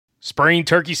Spring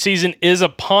turkey season is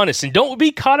upon us, and don't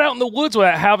be caught out in the woods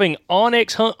without having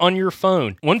onX Hunt on your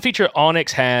phone. One feature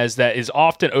onX has that is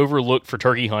often overlooked for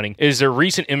turkey hunting is their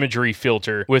recent imagery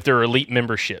filter with their elite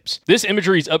memberships. This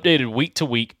imagery is updated week to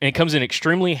week, and it comes in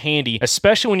extremely handy,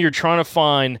 especially when you're trying to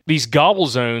find these gobble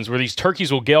zones where these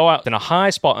turkeys will go out in a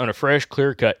high spot on a fresh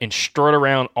clear cut and strut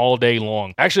around all day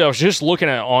long. Actually, I was just looking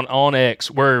at on onX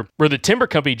where the timber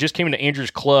company just came into Andrews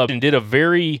Club and did a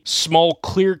very small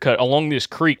clear cut along this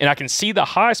creek, and I can see the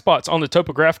high spots on the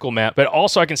topographical map, but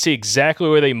also I can see exactly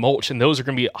where they mulch, and those are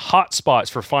going to be hot spots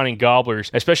for finding gobblers,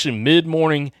 especially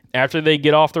mid-morning after they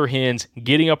get off their hens,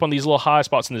 getting up on these little high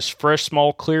spots in this fresh,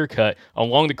 small clear cut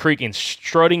along the creek and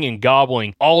strutting and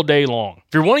gobbling all day long.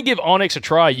 If you want to give onX a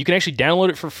try, you can actually download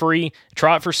it for free,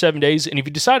 try it for 7 days, and if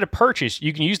you decide to purchase,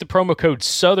 you can use the promo code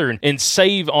SOUTHERN and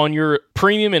save on your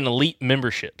premium and elite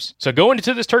memberships. So go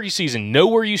into this turkey season, know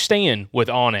where you stand with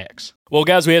onX. Well,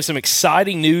 guys, we have some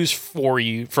exciting news for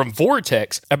you from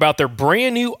Vortex about their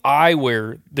brand new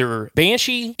eyewear, their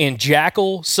Banshee and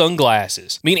Jackal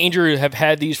sunglasses. Me and Andrew have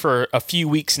had these for a few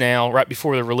weeks now, right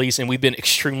before the release, and we've been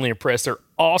extremely impressed. They're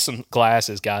awesome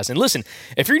glasses, guys. And listen,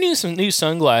 if you're needing some new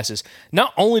sunglasses,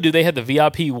 not only do they have the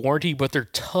VIP warranty, but they're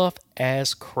tough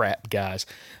as crap, guys.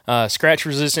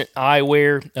 Scratch-resistant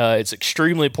eyewear, it's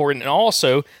extremely important. And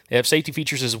also, they have safety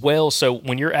features as well. So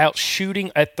when you're out shooting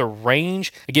at the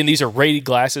range, again, these are rated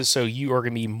glasses, so you are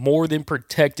going to be more than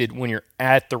protected when you're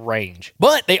at the range.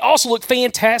 But they also look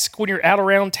fantastic when you're out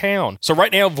around town. So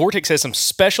right now, Vortex has some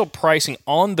special pricing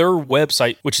on their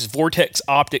website, which is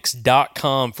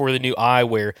vortexoptics.com for the new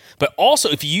eyewear. But also,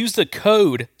 if you use the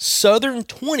code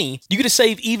SOUTHERN20, you get to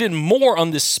save even more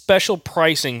on this special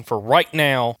pricing for right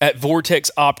now at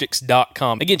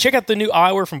vortexoptics.com. Again, check out the new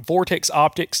eyewear from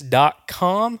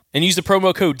vortexoptics.com and use the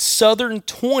promo code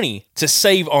SOUTHERN20 to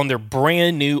save on their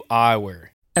brand new eyewear.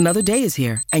 Another day is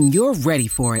here, and you're ready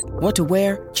for it. What to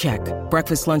wear? Check.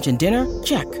 Breakfast, lunch, and dinner?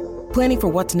 Check. Planning for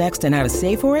what's next and how to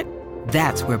save for it?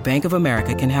 That's where Bank of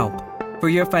America can help. For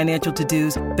your financial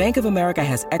to-dos, Bank of America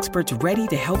has experts ready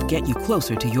to help get you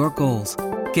closer to your goals.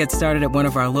 Get started at one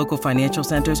of our local financial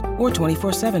centers or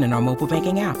 24/7 in our mobile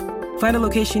banking app. Find a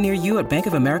location near you at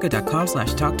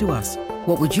bankofamerica.com/talktous.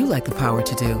 What would you like the power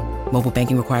to do? Mobile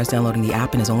banking requires downloading the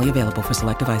app and is only available for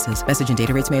select devices. Message and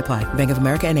data rates may apply. Bank of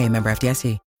America N.A., member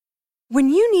FDIC. When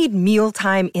you need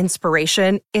mealtime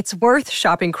inspiration, it's worth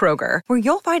shopping Kroger, where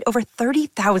you'll find over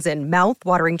 30,000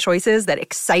 mouth-watering choices that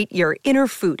excite your inner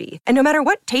foodie. And no matter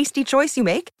what tasty choice you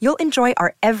make, you'll enjoy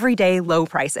our everyday low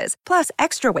prices, plus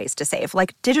extra ways to save,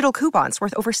 like digital coupons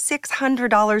worth over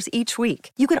 $600 each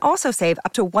week. You can also save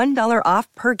up to $1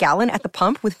 off per gallon at the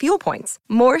pump with fuel points.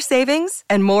 More savings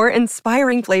and more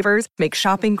inspiring flavors make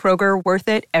shopping Kroger worth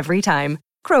it every time.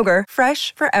 Kroger,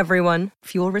 fresh for everyone.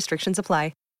 Fuel restrictions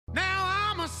apply. Now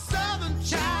I'm a southern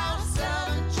child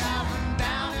from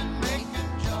down in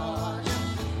Macon, Georgia.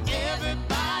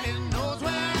 Everybody knows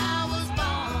where I was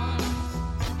born.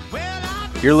 Well,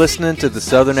 You're listening to the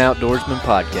Southern Outdoorsman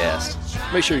Podcast.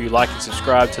 Make sure you like and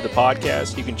subscribe to the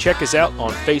podcast. You can check us out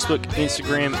on Facebook,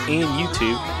 Instagram, and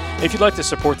YouTube. And if you'd like to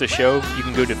support the show, you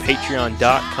can go to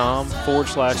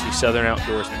patreon.com/the Southern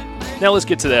Outdoorsman. Now let's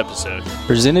get to the episode.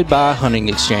 Presented by Hunting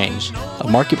Exchange, a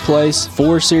marketplace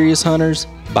for serious hunters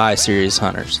by serious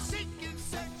hunters.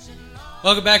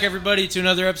 Welcome back, everybody, to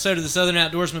another episode of the Southern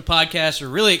Outdoorsman Podcast. We're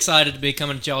really excited to be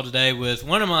coming to y'all today with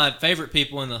one of my favorite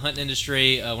people in the hunting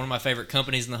industry, one of my favorite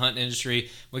companies in the hunting industry.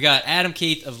 We got Adam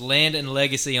Keith of Land and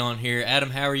Legacy on here. Adam,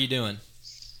 how are you doing?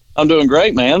 I'm doing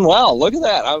great, man. Wow, look at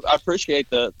that. I appreciate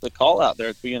the call out there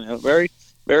at the beginning. Very,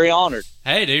 very honored.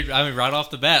 Hey, dude, I mean, right off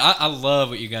the bat, I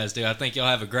love what you guys do. I think y'all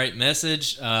have a great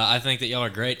message. I think that y'all are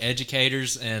great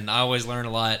educators, and I always learn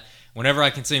a lot whenever I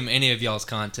consume any of y'all's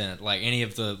content, like any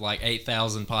of the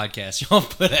 8,000 podcasts y'all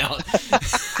put out.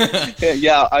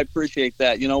 Yeah, I appreciate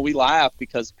that. You know, we laugh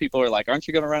because people are like, aren't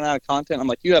you going to run out of content? I'm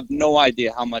like, you have no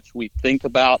idea how much we think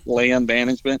about land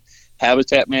management,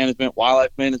 habitat management,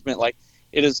 wildlife management. Like,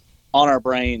 it is on our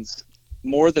brains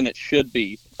more than it should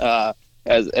be.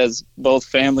 As both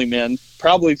family men,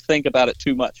 probably think about it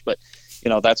too much, but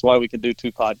that's why we can do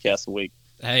 2 podcasts a week.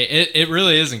 Hey, it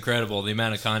really is incredible, the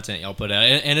amount of content y'all put out,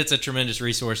 and it's a tremendous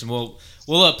resource, and we'll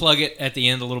plug it at the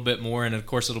end a little bit more, and of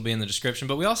course it'll be in the description.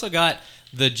 But we also got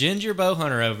the Ginger Bow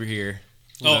Hunter over here.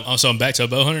 So I'm back to a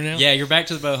bow hunter now? Yeah, you're back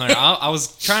to the bow hunter. I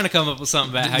was trying to come up with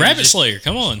something about how Rabbit Slayer,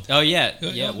 come on. Oh,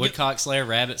 yeah. Woodcock Slayer,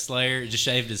 Rabbit Slayer. Just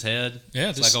shaved his head. Yeah,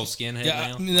 it's like old skinhead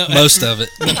now. No, Most of it.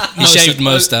 He shaved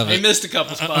most of He it. missed a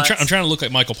couple spots. I'm trying to look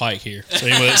like Michael Pike here. So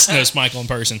anyone that knows Michael in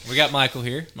person. We got Michael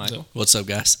here. Michael. What's up,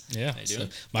 guys? Yeah. How you doing?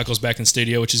 Michael's back in the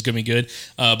studio, which is going to be good.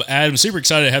 But Adam, super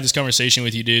excited to have this conversation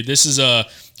with you, dude. This is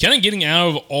kind of getting out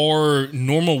of our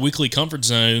normal weekly comfort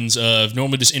zones of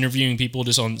normally just interviewing people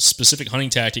just on specific hunting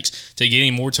tactics to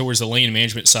getting more towards the land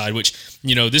management side, which,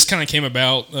 this kind of came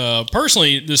about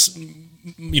personally. This,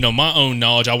 my own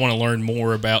knowledge, I want to learn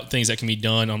more about things that can be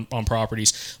done on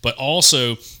properties, but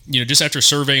also, just after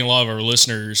surveying a lot of our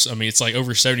listeners, I mean, it's like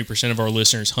over 70% of our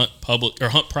listeners hunt public or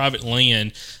hunt private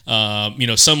land,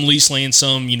 some leased land,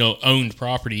 some, owned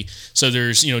property. So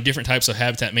there's, different types of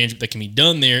habitat management that can be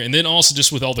done there. And then also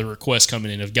just with all the requests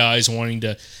coming in of guys wanting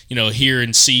to, hear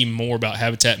and see more about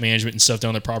habitat management and stuff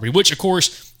down their property, which of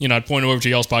course, I'd point over to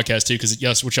y'all's podcast too, because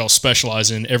that's what y'all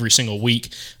specialize in every single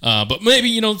week. But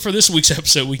maybe, for this week's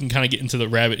episode, we can kind of get into the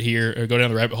rabbit here, or go down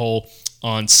the rabbit hole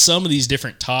on some of these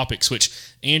different topics, which,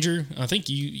 Andrew, I think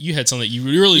you had something that you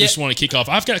really just want to kick off.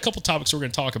 I've got a couple topics we're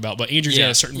going to talk about, but Andrew's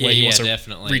got a certain way he wants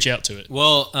to reach out to it.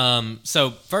 Well,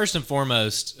 so first and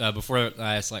foremost, before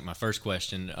I ask my first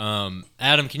question,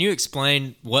 Adam, can you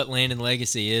explain what Land and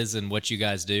Legacy is and what you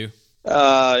guys do?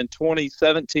 In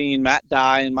 2017, Matt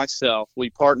Dye and myself, we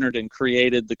partnered and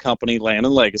created the company Land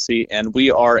and Legacy, and we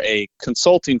are a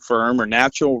consulting firm or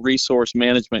natural resource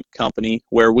management company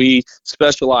where we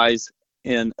specialize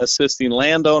in assisting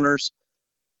landowners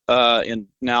in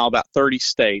now about 30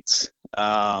 states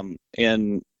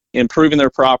in improving their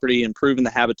property, improving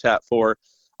the habitat for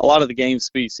a lot of the game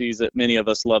species that many of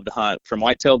us love to hunt, from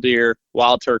whitetail deer,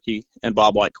 wild turkey, and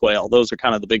bobwhite quail. Those are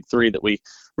kind of the big three that we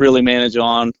really manage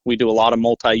on. We do a lot of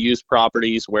multi-use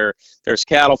properties where there's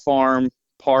cattle farm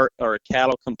part or a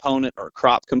cattle component or a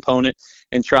crop component,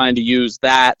 and trying to use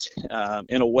that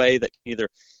in a way that can either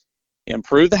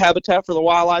improve the habitat for the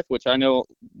wildlife, which I know,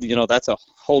 that's a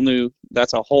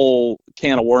whole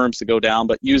can of worms to go down,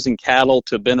 but using cattle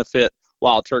to benefit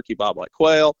wild turkey, bobwhite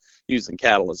quail, using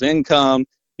cattle as income,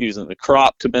 using the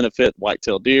crop to benefit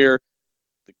whitetail deer,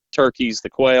 the turkeys, the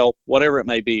quail, whatever it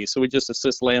may be. So we just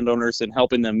assist landowners in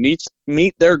helping them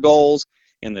meet their goals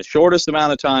in the shortest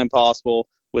amount of time possible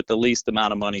with the least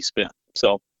amount of money spent.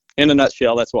 So in a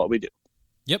nutshell, that's what we do.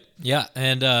 Yep. Yeah.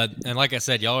 And like I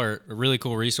said, y'all are a really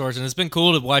cool resource, and it's been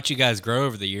cool to watch you guys grow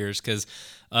over the years, because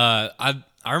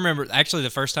I remember actually the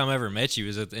first time I ever met you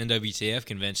was at the NWTF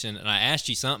convention, and I asked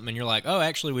you something, and you're like, oh,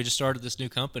 actually, we just started this new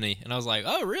company. And I was like,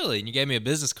 oh, really? And you gave me a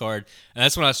business card, and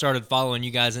that's when I started following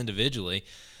you guys individually.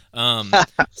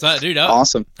 So, dude,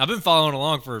 awesome. I've been following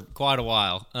along for quite a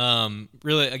while.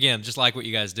 Really, again, just like what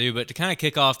you guys do. But to kind of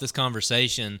kick off this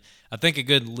conversation, I think a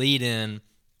good lead-in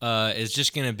is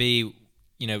just going to be,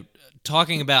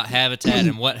 talking about habitat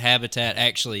and what habitat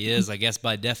actually is, I guess,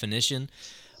 by definition.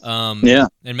 And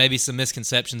maybe some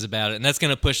misconceptions about it, and that's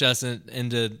going to push us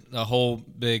into a whole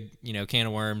big, can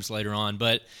of worms later on.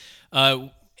 But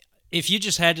if you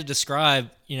just had to describe,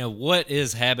 what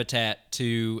is habitat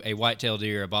to a whitetail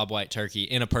deer, a bobwhite turkey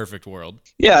in a perfect world?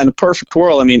 Yeah, in a perfect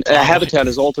world, I mean, habitat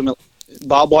is ultimately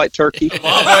bobwhite turkey.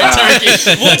 Bobwhite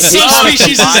turkey. What subspecies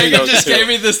is that? You just too. Gave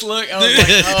me this look. I was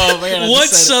like, oh man. What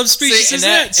subspecies is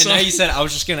that? And now you said I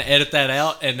was just going to edit that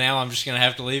out, and now I'm just going to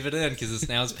have to leave it in because it's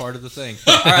now part of the thing.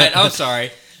 All right, I'm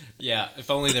sorry. Yeah, if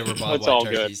only there were bobwhite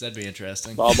turkeys, that'd be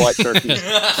interesting. Bobwhite turkeys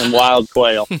and wild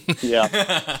quail.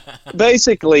 Yeah.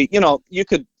 Basically, you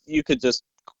could just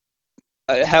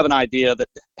have an idea that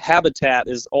habitat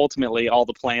is ultimately all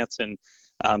the plants and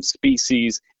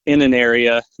species in an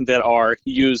area that are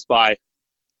used by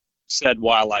said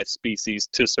wildlife species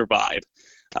to survive,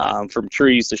 from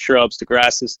trees to shrubs to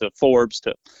grasses to forbs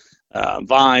to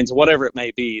vines, whatever it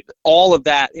may be. All of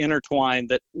that intertwined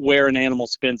that where an animal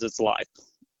spends its life.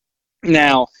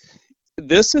 Now,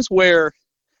 this is where,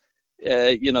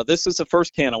 this is the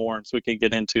first can of worms we can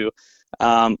get into,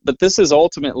 but this is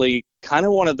ultimately kind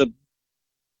of one of the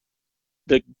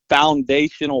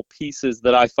foundational pieces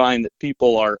that I find that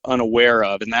people are unaware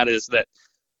of, and that is that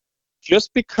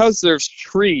just because there's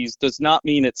trees does not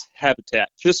mean it's habitat.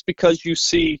 Just because you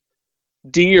see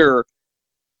deer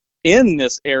in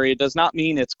this area does not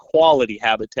mean it's quality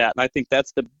habitat. And I think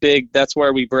that's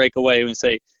where we break away and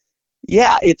say,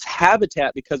 yeah, it's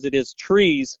habitat because it is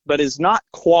trees, but it's not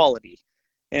quality.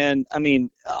 And I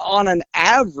mean, on an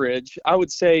average, I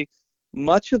would say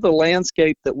much of the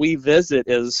landscape that we visit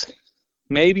is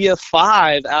maybe a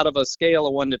 5 out of a scale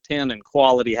of 1 to 10 in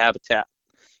quality habitat.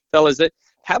 Fellas,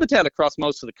 habitat across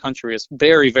most of the country is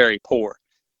very, very poor.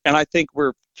 And I think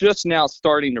we're just now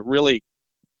starting to really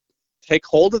take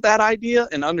hold of that idea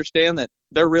and understand that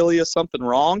there really is something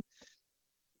wrong.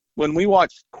 When we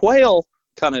watched quail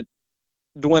kind of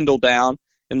dwindle down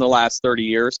in the last 30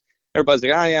 years, everybody's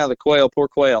like, oh, yeah, the quail, poor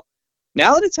quail.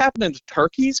 Now that it's happening to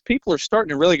turkeys, people are starting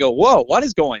to really go, whoa, what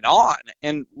is going on?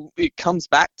 And it comes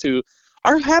back to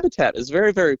our habitat is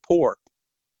very, very poor.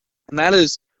 And that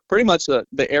is pretty much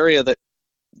the area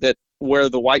that where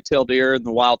the white-tailed deer and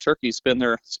the wild turkeys spend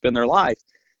their life.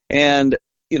 And,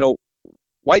 you know,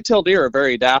 white-tailed deer are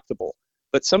very adaptable.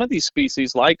 But some of these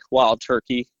species, like wild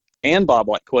turkey and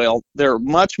bobwhite quail, they're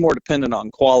much more dependent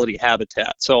on quality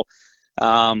habitat. So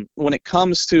when it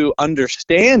comes to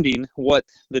understanding what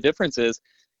the difference is,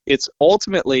 it's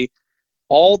ultimately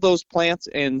all those plants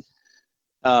and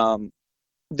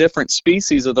different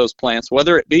species of those plants,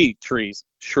 whether it be trees,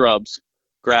 shrubs,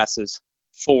 grasses,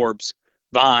 forbs,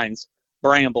 vines,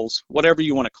 brambles, whatever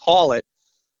you want to call it,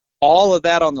 all of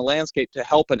that on the landscape to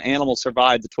help an animal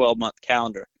survive the 12-month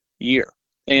calendar year.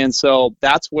 And so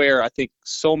that's where I think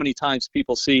so many times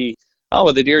people see,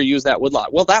 oh, the deer use that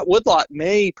woodlot. Well, that woodlot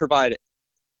may provide it.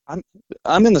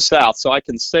 I'm in the South, so I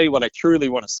can say what I truly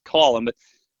want to call them, but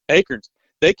acorns.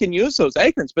 They can use those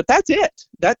acorns, but that's it.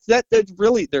 That's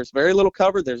really, there's very little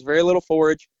cover, there's very little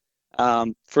forage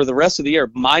for the rest of the year,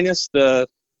 minus the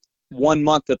 1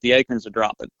 month that the acorns are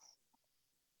dropping.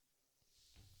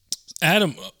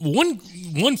 Adam,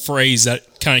 one phrase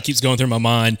that kind of keeps going through my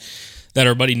mind that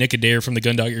our buddy Nick Adair from the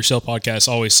Gun Dog Yourself podcast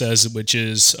always says, which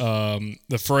is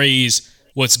the phrase,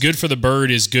 what's good for the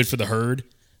bird is good for the herd.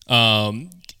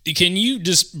 Can you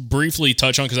just briefly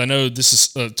touch on, because I know this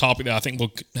is a topic that I think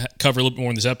we'll cover a little bit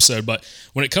more in this episode, but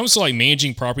when it comes to like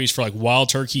managing properties for like wild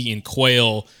turkey and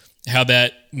quail, how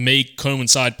that may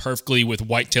coincide perfectly with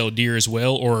white-tailed deer as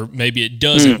well, or maybe it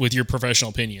doesn't with your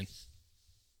professional opinion?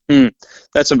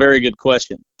 That's a very good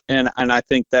question. And I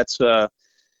think that's,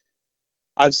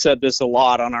 I've said this a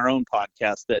lot on our own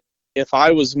podcast, that if I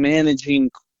was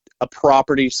managing a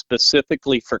property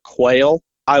specifically for quail,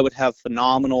 I would have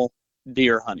phenomenal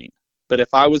deer hunting. But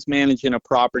if I was managing a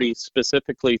property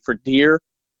specifically for deer,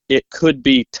 it could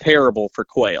be terrible for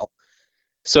quail.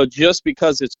 So just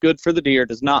because it's good for the deer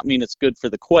does not mean it's good for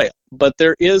the quail. But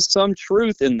there is some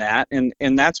truth in that, and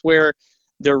that's where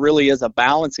there really is a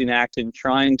balancing act in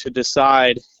trying to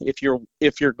decide if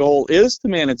your goal is to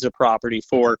manage a property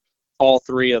for all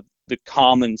three of the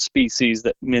common species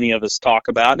that many of us talk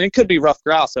about. And it could be rough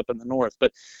grouse up in the north,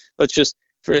 but let's just,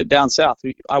 for down south,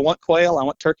 I want quail, I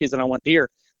want turkeys, and I want deer.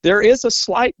 There is a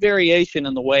slight variation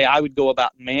in the way I would go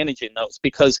about managing those,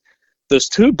 because those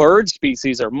two bird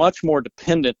species are much more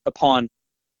dependent upon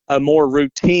a more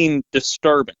routine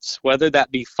disturbance, whether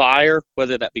that be fire,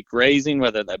 whether that be grazing,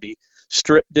 whether that be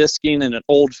strip disking in an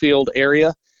old field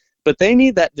area. But they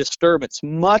need that disturbance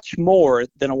much more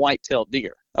than a white-tailed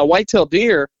deer. A white-tailed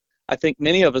deer, I think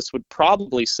many of us would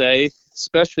probably say,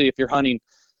 especially if you're hunting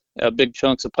big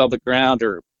chunks of public ground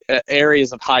or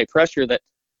areas of high pressure, that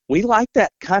we like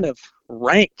that kind of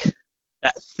rank,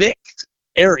 that thick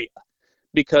area,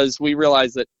 because we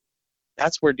realize that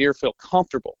that's where deer feel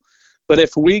comfortable. But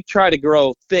if we try to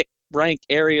grow thick, rank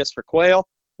areas for quail,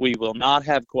 we will not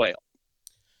have quail.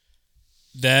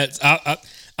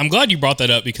 I'm glad you brought that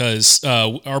up, because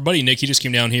our buddy Nick, he just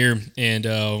came down here, and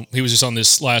he was just on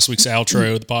this last week's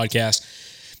outro of the podcast,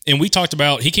 and we talked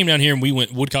about, he came down here and we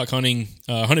went woodcock hunting,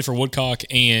 hunted for woodcock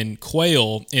and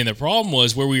quail, and the problem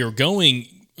was where we were going,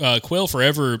 Quail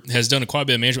Forever has done quite a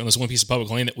bit of management on this one piece of public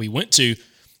land that we went to,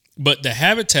 but the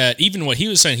habitat, even what he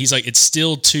was saying, he's like, it's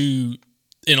still too,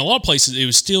 in a lot of places, it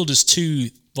was still just too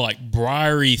like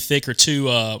briary thick, or too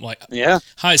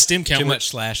high stem count. Too much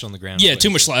slash on the ground. Yeah, too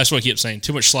much slash. That's what I kept saying.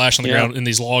 Too much slash on the ground in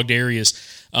these logged areas.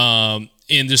 And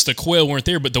just the quail weren't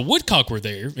there, but the woodcock were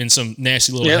there in some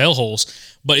nasty little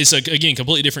hellholes. But it's again,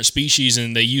 completely different species,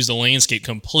 and they use the landscape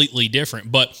completely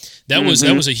different. But that was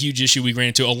a huge issue we ran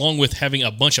into, along with having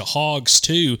a bunch of hogs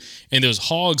too. And those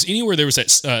hogs, anywhere there was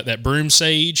that broom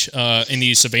sage in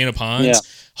these savanna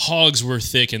pines, hogs were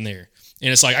thick in there.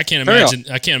 And it's like, I can't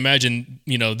imagine,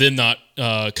 them not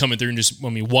coming through and just,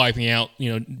 wiping out,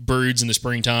 birds in the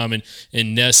springtime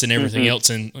and nests and everything else,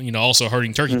 and, also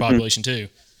hurting turkey population too.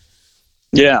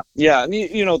 Yeah.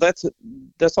 And,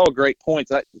 that's all great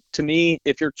points. To me,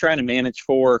 if you're trying to manage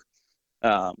for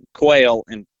quail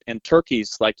and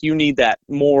turkeys, like, you need that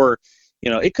more,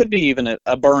 it could be even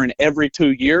a burn every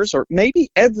 2 years, or maybe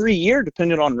every year,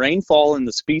 depending on rainfall and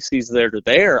the species that are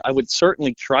there. I would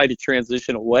certainly try to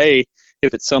transition away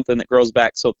if it's something that grows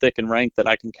back so thick and rank that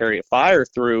I can carry a fire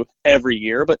through every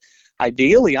year. But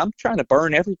ideally, I'm trying to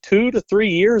burn every 2 to 3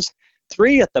 years,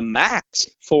 3 at the max,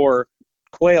 for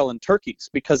quail and turkeys,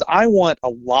 because I want a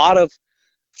lot of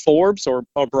forbs or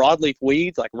broadleaf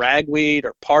weeds like ragweed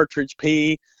or partridge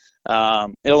pea,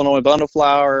 Illinois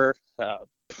bundleflower.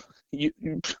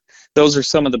 Those are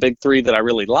some of the big three that I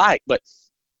really like, but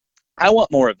I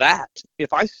want more of that.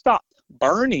 If I stop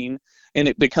burning and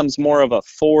it becomes more of a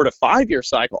 4 to 5 year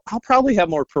cycle, I'll probably have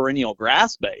more perennial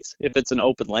grass base if it's an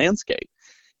open landscape,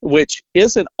 which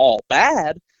isn't all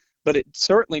bad, but it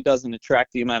certainly doesn't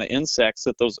attract the amount of insects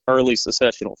that those early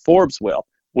successional forbs will,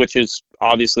 which is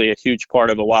obviously a huge part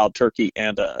of a wild turkey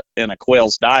and a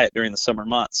quail's diet during the summer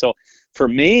months. So for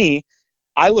me,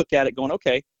 I look at it going,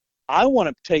 okay, I want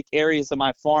to take areas of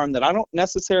my farm that I don't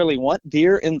necessarily want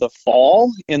deer in the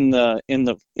fall, in the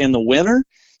winter.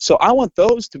 So I want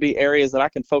those to be areas that I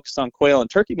can focus on quail and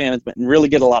turkey management and really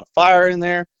get a lot of fire in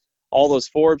there. All those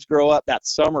forbs grow up, that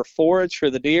summer forage for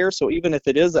the deer. So even if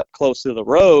it is up close to the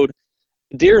road,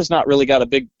 deer's not really got a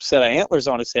big set of antlers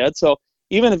on his head. So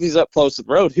even if he's up close to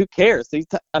the road, who cares?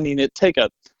 It'd take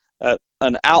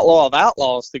an outlaw of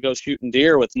outlaws to go shooting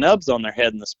deer with nubs on their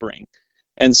head in the spring.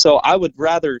 And so I would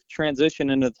rather transition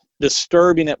into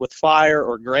disturbing it with fire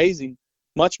or grazing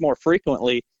much more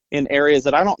frequently in areas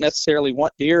that I don't necessarily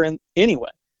want deer in anyway.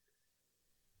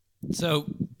 So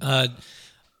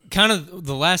kind of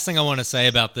the last thing I want to say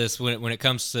about this when it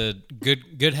comes to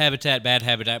good habitat, bad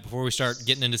habitat, before we start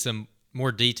getting into some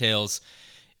more details,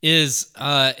 is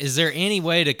there any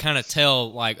way to kind of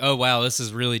tell, like, oh, wow, this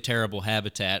is really terrible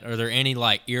habitat? Are there any,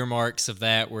 like, earmarks of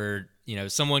that where, you know,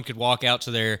 someone could walk out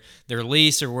to their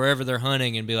lease or wherever they're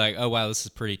hunting and be like, oh, wow, this is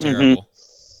pretty terrible?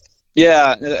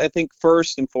 Yeah, I think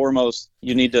first and foremost,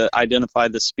 you need to identify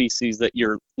the species that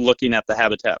you're looking at the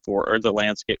habitat for or the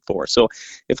landscape for. So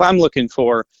if I'm looking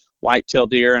for whitetail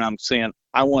deer and I'm saying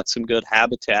I want some good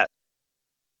habitat,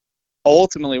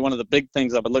 ultimately one of the big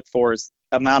things I would look for is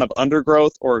amount of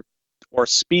undergrowth or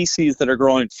species that are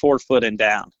growing 4 foot and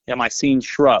down. Am I seeing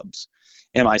shrubs?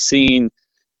 Am I seeing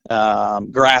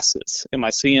grasses? Am I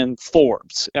seeing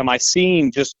forbs? Am I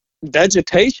seeing just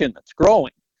vegetation that's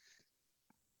growing?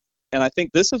 And I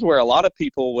think this is where a lot of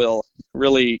people will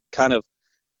really kind of,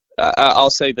 I'll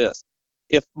say this.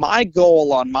 If my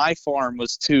goal on my farm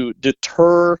was to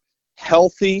deter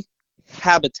healthy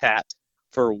habitat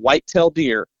for whitetail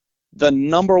deer, the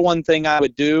number one thing I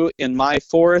would do in my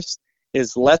forest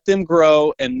is let them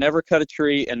grow and never cut a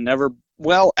tree and never,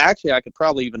 well, actually I could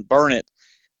probably even burn it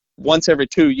once every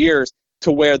 2 years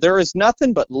to where there is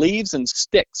nothing but leaves and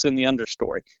sticks in the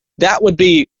understory. That would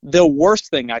be the worst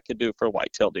thing I could do for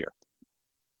whitetail deer.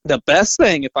 The best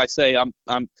thing, if I say I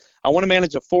want to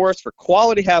manage a forest for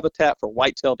quality habitat for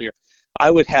whitetail deer, I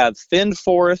would have thinned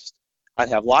forest. I'd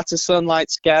have lots of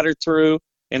sunlight scattered through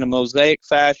in a mosaic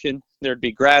fashion. There'd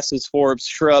be grasses, forbs,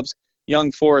 shrubs,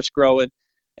 young forest growing,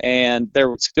 and there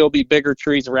would still be bigger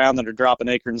trees around that are dropping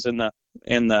acorns in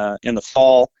the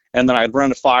fall. And then I'd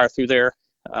run a fire through there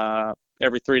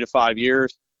every 3 to 5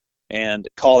 years and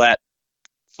call that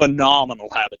phenomenal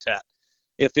habitat.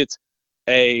 If it's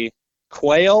a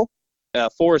quail,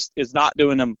 forest is not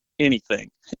doing them anything.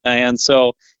 And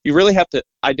so you really have to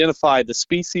identify the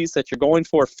species that you're going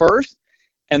for first.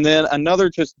 And then another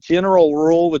just general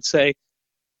rule would say,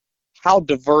 how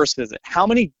diverse is it? How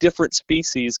many different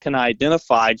species can I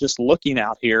identify just looking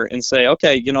out here and say,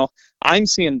 okay, you know, I'm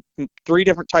seeing 3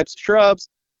 different types of shrubs,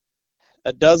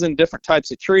 a dozen different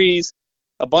types of trees,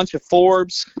 a bunch of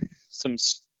forbs, some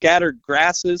scattered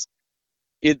grasses.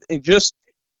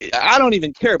 I don't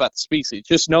even care about the species.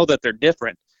 Just know that they're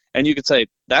different. And you could say,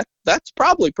 that's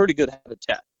probably pretty good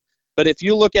habitat. But if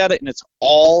you look at it and it's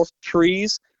all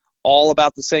trees, all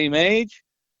about the same age,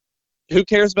 who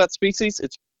cares about species?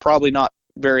 It's probably not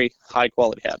very high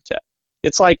quality habitat.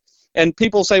 It's like, and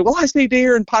people say, well, I see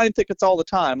deer in pine thickets all the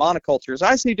time, monocultures.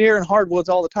 I see deer in hardwoods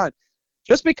all the time.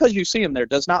 Just because you see them there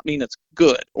does not mean it's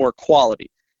good or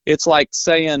quality. It's like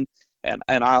saying, and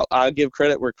I'll give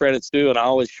credit where credit's due, and I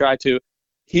always try to,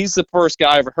 he's the first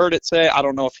guy I ever heard it say. I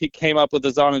don't know if he came up with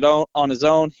this on his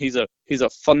own. He's a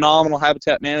phenomenal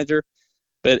habitat manager.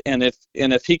 But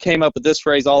if he came up with this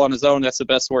phrase all on his own, that's the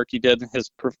best work he did in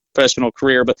his professional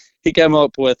career. But he came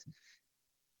up with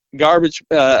garbage.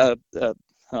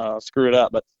 Screw it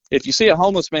up. But if you see a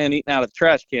homeless man eating out of the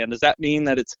trash can, does that mean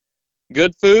that it's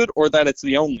good food or that it's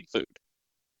the only food?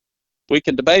 We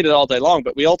can debate it all day long,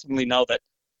 but we ultimately know that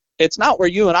it's not where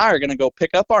you and I are going to go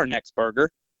pick up our next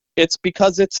burger. It's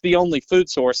because it's the only food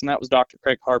source, and that was Dr.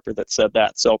 Craig Harper that said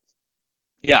that. So,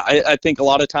 yeah, I think a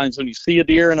lot of times when you see a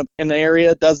deer in an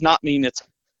area, it does not mean it's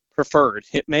preferred.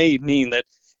 It may mean that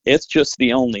it's just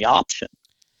the only option.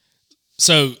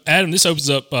 So, Adam, this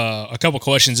opens up a couple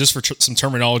questions just for some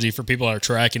terminology for people that are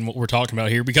tracking what we're talking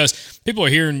about here, because people are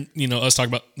hearing, us talk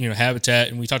about, habitat,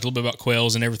 and we talked a little bit about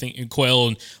quails and everything, and quail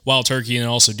and wild turkey and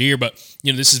also deer, but,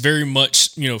 this is very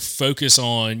much, focus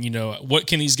on, what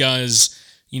can these guys,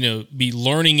 be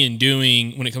learning and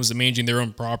doing when it comes to managing their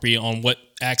own property on what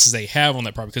access they have on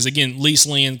that property. Because again, leased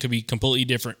land could be completely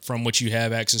different from what you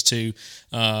have access to,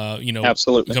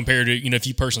 Absolutely. compared to, if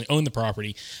you personally own the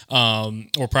property,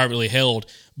 or privately held.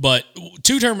 But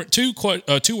two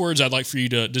words I'd like for you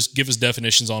to just give us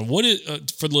definitions on. What is,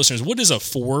 for the listeners, what is a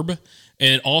forb?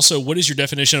 And also, what is your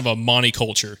definition of a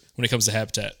monoculture when it comes to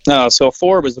habitat? So a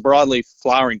forb is a broadleaf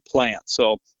flowering plant.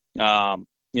 So,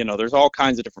 there's all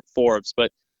kinds of different forbs,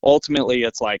 but ultimately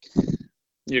it's like,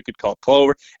 you could call it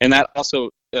clover, and that also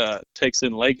takes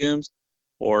in legumes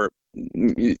or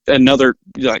another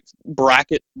like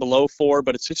bracket below forb,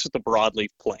 but it's just a broadleaf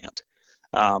plant.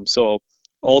 So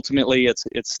ultimately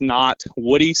it's not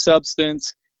woody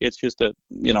substance. It's just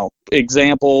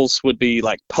examples would be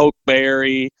like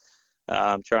pokeberry.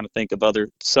 I'm trying to think of other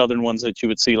southern ones that you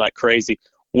would see like crazy.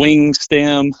 Wing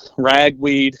stem,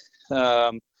 ragweed.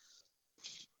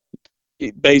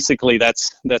 Basically,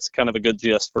 that's kind of a good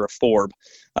gist for a forb.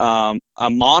 A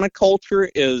monoculture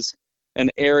is an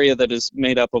area that is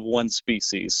made up of one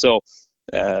species. So,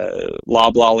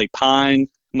 loblolly pine,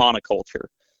 monoculture.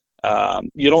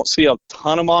 You don't see a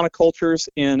ton of monocultures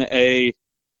in a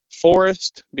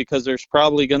forest because there's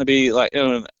probably going to be like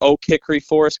an oak hickory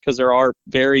forest because there are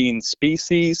varying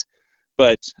species.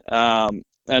 But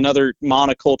another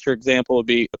monoculture example would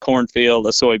be a cornfield,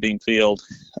 a soybean field.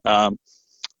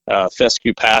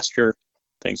 Fescue pasture,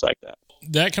 things like that.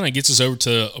 That kind of gets us over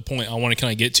to a point I want to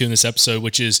kind of get to in this episode,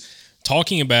 which is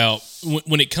talking about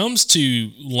when it comes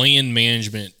to land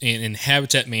management and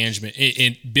habitat management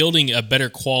and building a better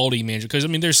quality management.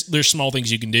 Because, there's small things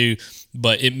you can do,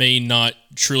 but it may not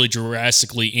truly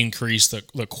drastically increase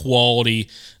the quality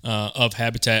of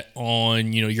habitat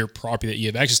on, your property that you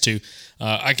have access to.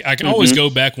 I can always go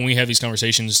back when we have these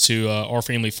conversations to our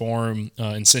family farm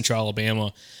in central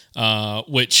Alabama,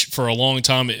 which for a long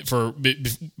time,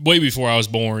 way before I was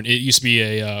born, it used to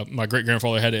be my great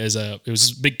grandfather had it it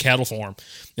was a big cattle farm,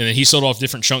 and then he sold off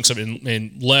different chunks of it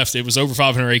and left. It was over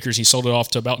 500 acres. He sold it off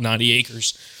to about 90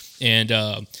 acres, and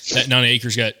that 90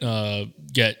 acres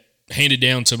got handed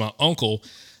down to my uncle,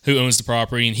 who owns the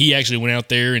property, and he actually went out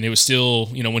there, and it was still,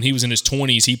 when he was in his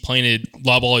 20s, he planted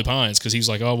loblolly pines because he was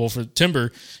like, oh, well, for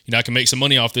timber, I can make some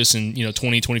money off this in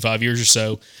 20, 25 years or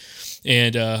so.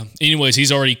 And anyways,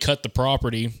 he's already cut the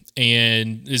property,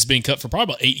 and it's been cut for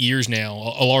probably about 8 years now,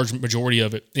 a large majority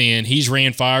of it. And he's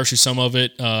ran fires through some of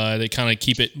it. They kind of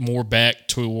keep it more back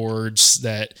towards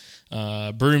that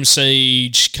broom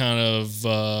sage kind of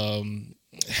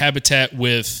habitat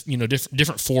with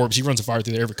different forbs. He runs a fire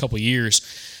through there every couple of years,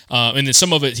 and then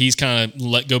some of it he's kind of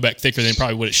let go back thicker than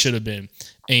probably what it should have been.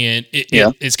 And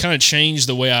it's kind of changed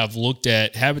the way I've looked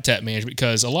at habitat management,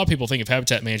 because a lot of people think of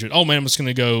habitat management, oh man, I'm just going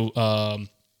to go, I'm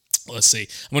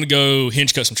going to go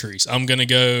hinge cut some trees. I'm going to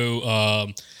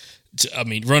go,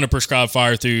 run a prescribed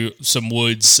fire through some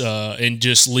woods and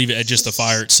just leave it at just the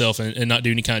fire itself and not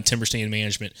do any kind of timber stand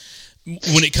management.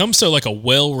 When it comes to like a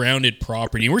well-rounded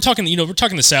property, and we're talking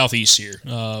the Southeast here,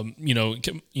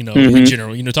 in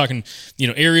general, talking,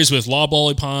 areas with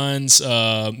loblolly pines,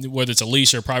 whether it's a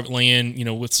lease or private land,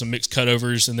 with some mixed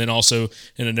cutovers. And then also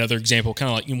in another example,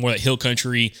 kind of like more that hill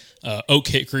country, oak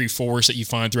hickory forest that you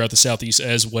find throughout the Southeast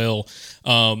as well.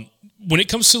 When it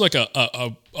comes to like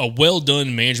a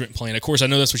well-done management plan, of course, I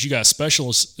know that's what you guys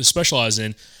specialize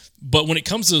in, but when it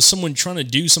comes to someone trying to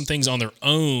do some things on their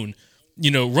own,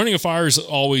 running a fire is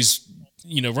always,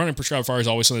 running prescribed fire is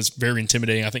always something that's very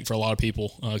intimidating, I think, for a lot of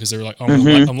people, because they're like, oh,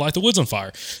 I'm like the woods on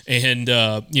fire. And,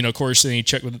 of course, then you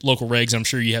check with local regs. I'm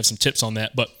sure you have some tips on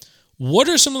that. But what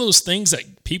are some of those things that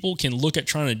people can look at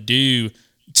trying to do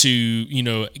to,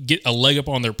 get a leg up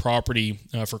on their property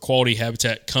for quality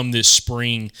habitat come this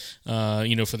spring,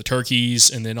 for the turkeys,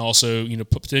 and then also,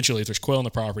 potentially if there's quail on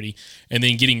the property, and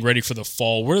then getting ready for the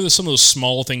fall? What are some of those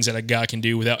small things that a guy can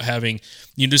do without having,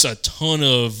 just a ton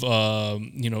of,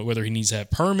 whether he needs to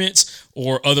have permits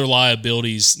or other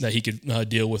liabilities that he could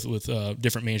deal with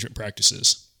different management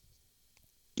practices?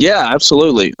 Yeah,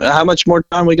 absolutely. How much more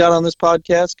time we got on this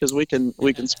podcast? Because we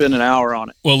can spend an hour on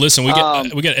it. Well, listen, we got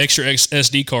extra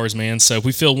SD cards, man. So if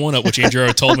we fill one up, which Andrew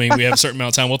already told me we have a certain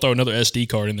amount of time, we'll throw another SD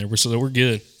card in there, so we're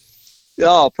good.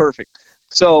 Oh, perfect.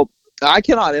 So I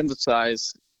cannot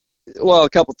emphasize, a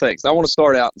couple things. I want to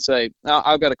start out and say,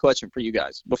 I've got a question for you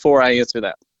guys before I answer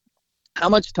that. How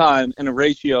much time in a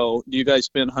ratio do you guys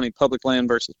spend hunting public land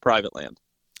versus private land?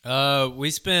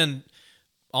 We spend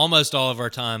almost all of our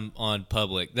time on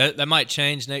public. That might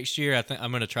change next year. I think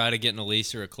I'm going to try to get in a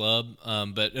lease or a club,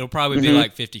 but it'll probably be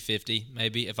like 50-50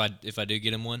 maybe if I do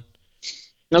get in one.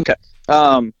 Okay.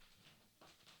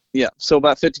 Yeah, so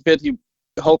about 50-50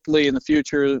 hopefully in the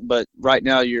future, but right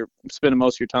now you're spending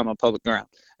most of your time on public ground.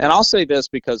 And I'll say this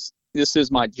because this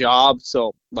is my job,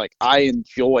 so like I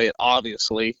enjoy it.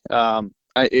 Obviously,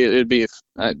 it'd be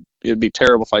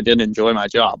terrible if I didn't enjoy my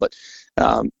job, but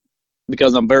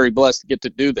because I'm very blessed to get to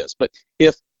do this. But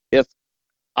if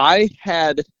I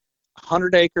had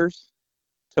 100 acres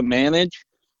to manage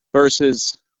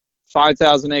versus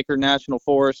 5,000 acre national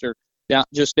forest or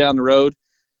just down the road,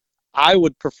 I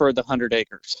would prefer the 100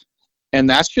 acres. And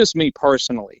that's just me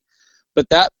personally. But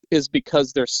that is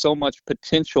because there's so much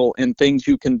potential in things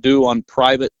you can do on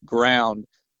private ground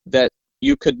that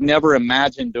you could never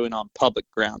imagine doing on public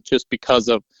ground, just because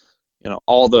of, you know,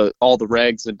 all the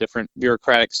regs and different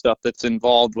bureaucratic stuff that's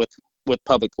involved with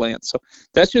public land. So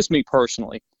that's just me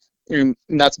personally. And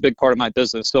that's a big part of my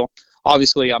business. So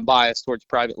obviously I'm biased towards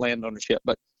private land ownership,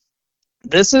 but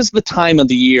this is the time of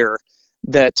the year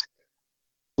that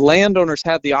landowners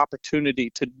have the opportunity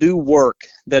to do work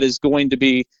that is going to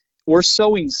be, we're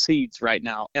sowing seeds right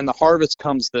now, and the harvest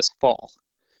comes this fall.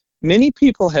 Many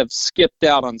people have skipped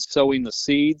out on sowing the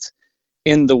seeds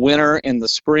in the winter and the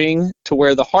spring to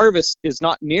where the harvest is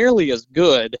not nearly as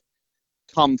good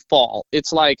come fall.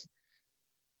 It's like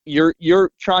you're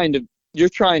trying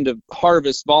to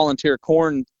harvest volunteer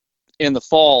corn in the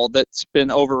fall that's been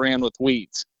overran with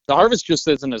weeds. The harvest just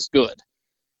isn't as good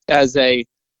as a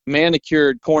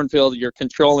manicured cornfield. You're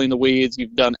controlling the weeds.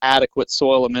 You've done adequate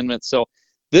soil amendments. So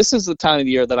this is the time of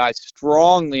the year that I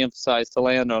strongly emphasize to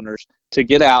landowners to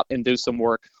get out and do some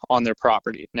work on their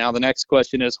property. Now, the next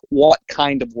question is, what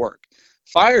kind of work?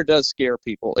 Fire does scare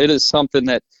people. It is something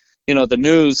that, you know, the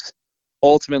news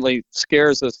ultimately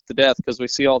scares us to death because we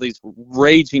see all these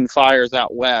raging fires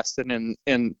out west, and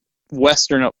in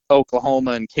western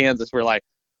Oklahoma and Kansas, we're like,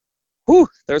 whew,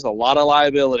 there's a lot of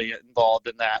liability involved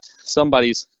in that.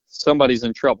 Somebody's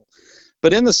in trouble.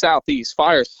 But in the southeast,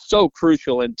 fire is so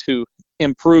crucial into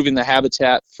improving the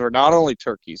habitat for not only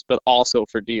turkeys, but also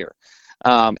for deer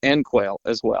and quail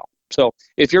as well. So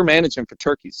if you're managing for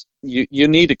turkeys, you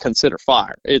need to consider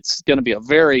fire. It's going to be a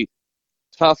very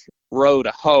tough row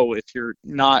to hoe if you're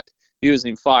not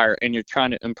using fire and you're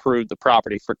trying to improve the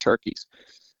property for turkeys.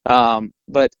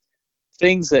 But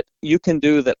things that you can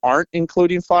do that aren't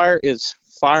including fire is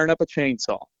firing up a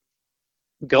chainsaw,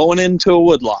 going into a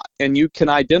woodlot, and you can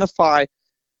identify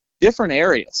different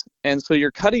areas. And so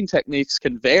your cutting techniques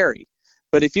can vary.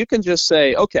 But if you can just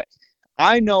say, okay,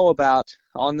 I know about,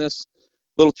 on this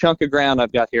little chunk of ground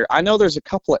I've got here, I know there's a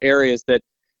couple of areas that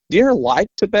deer like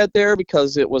to bed there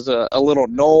because it was a little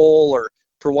knoll, or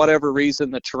for whatever reason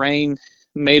the terrain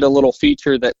made a little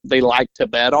feature that they like to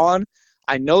bed on.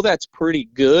 I know that's pretty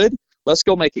good. Let's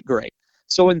go make it great.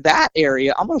 So in that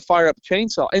area, I'm going to fire up a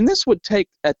chainsaw, and this would take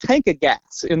a tank of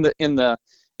gas in the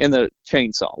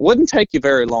chainsaw. Wouldn't take you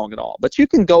very long at all. But you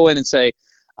can go in and say,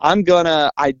 I'm going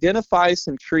to identify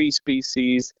some tree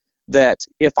species that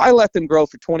if I let them grow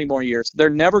for 20 more years, they're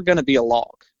never going to be a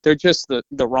log. They're just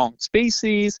the wrong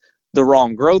species, the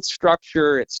wrong growth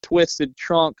structure. It's twisted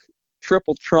trunk,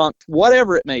 triple trunk,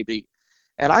 whatever it may be.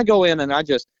 And I go in and I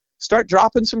just start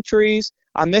dropping some trees.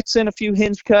 I mix in a few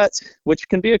hinge cuts, which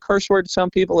can be a curse word to some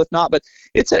people if not, but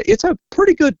it's a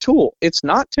pretty good tool. It's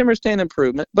not timber stand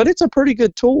improvement, but it's a pretty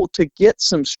good tool to get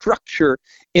some structure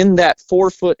in that 4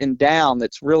 foot and down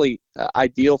that's really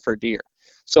ideal for deer.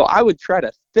 So I would try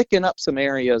to thicken up some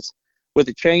areas with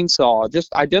a chainsaw.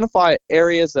 Just identify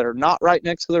areas that are not right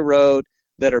next to the road,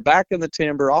 that are back in the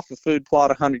timber off a food plot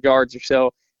 100 yards or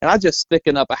so, and I just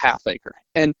thicken up a half acre.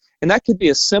 And that could be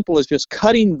as simple as just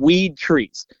cutting weed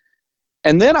trees.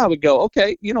 And then I would go,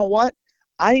 okay, you know what?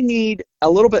 I need a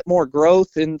little bit more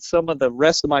growth in some of the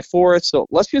rest of my forest, so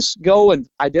let's just go and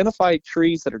identify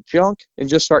trees that are junk and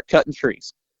just start cutting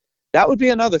trees. That would be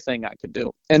another thing I could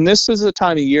do. And this is a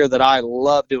time of year that I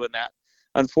love doing that.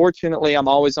 Unfortunately, I'm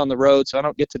always on the road, so I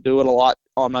don't get to do it a lot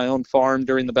on my own farm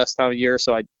during the best time of year,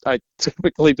 so I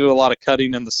typically do a lot of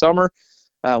cutting in the summer,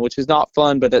 which is not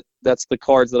fun, but that's the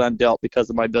cards that I'm dealt because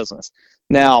of my business.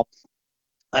 Now,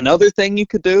 another thing you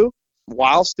could do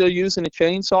while still using a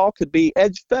chainsaw could be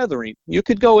edge feathering. You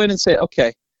could go in and say,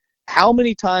 okay, how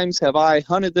many times have I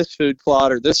hunted this food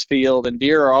plot or this field, and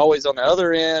deer are always on the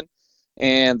other end,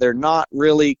 and they're not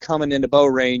really coming into bow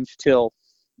range till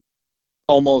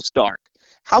almost dark?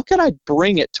 How can I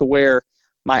bring it to where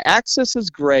my access is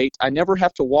great, I never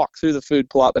have to walk through the food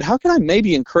plot, but how can I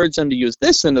maybe encourage them to use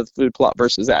this end of the food plot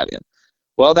versus that end?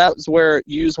 Well, that was where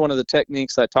use one of the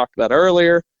techniques I talked about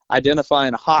earlier.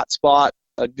 identifying a hot spot,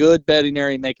 a good bedding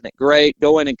area, making it great,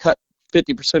 go in and cut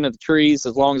 50% of the trees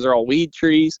as long as they're all weed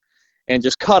trees, and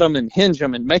just cut them and hinge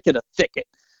them and make it a thicket.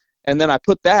 And then I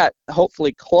put that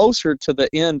hopefully closer to the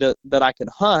end that I can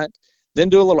hunt, then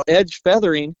do a little edge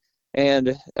feathering,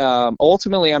 and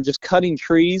ultimately I'm just cutting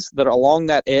trees that are along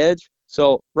that edge.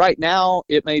 So right now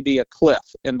it may be a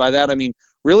cliff, and by that I mean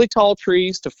really tall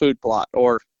trees to food plot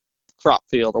or crop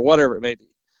field or whatever it may be.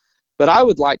 But I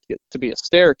would like it to be a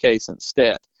staircase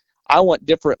instead. I want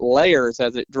different layers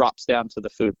as it drops down to the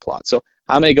food plot. So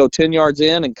I may go 10 yards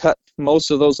in and cut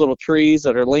most of those little trees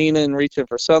that are leaning, reaching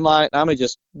for sunlight, and I may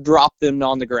just drop them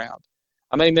on the ground.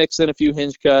 I may mix in a few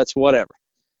hinge cuts, whatever.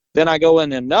 Then I go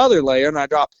in another layer and I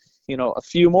drop, a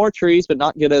few more trees, but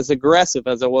not get as aggressive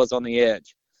as I was on the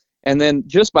edge. And then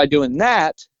just by doing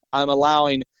that, I'm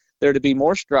allowing there to be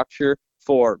more structure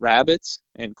for rabbits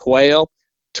and quail,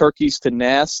 turkeys to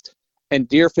nest, and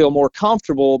deer feel more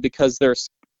comfortable because there's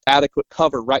adequate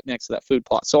cover right next to that food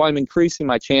plot. So I'm increasing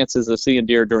my chances of seeing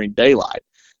deer during daylight.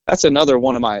 That's another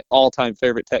one of my all-time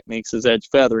favorite techniques is edge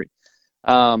feathering.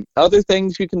 Other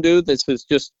things you can do, this is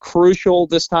just crucial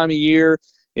this time of year,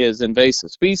 is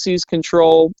invasive species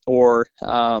control, or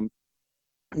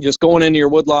just going into your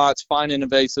woodlots, finding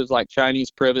invasives like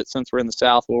Chinese privet. Since we're in the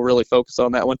South, we'll really focus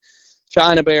on that one.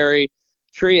 China berry,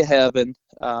 tree of heaven.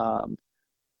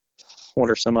 What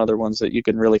are some other ones that you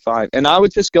can really find? And I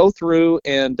would just go through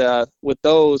and with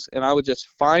those, and I would just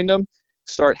find them,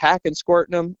 start hacking,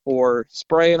 squirting them, or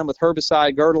spraying them with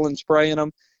herbicide, girdling, spraying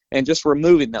them, and just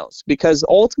removing those. Because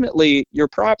ultimately, your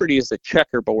property is a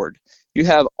checkerboard. You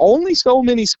have only so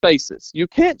many spaces. You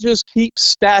can't just keep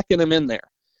stacking them in there.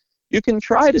 You can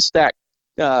try to stack,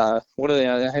 I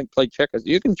haven't played checkers.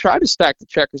 You can try to stack the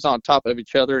checkers on top of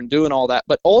each other and doing all that,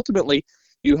 but ultimately,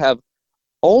 you have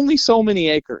only so many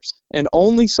acres and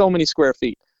only so many square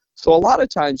feet. So a lot of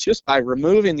times, just by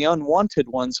removing the unwanted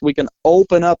ones, we can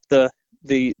open up the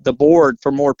board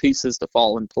for more pieces to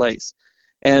fall in place.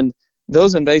 And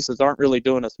those invasives aren't really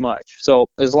doing us much. So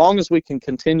as long as we can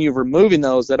continue removing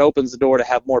those, that opens the door to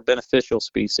have more beneficial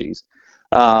species.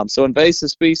 So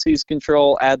invasive species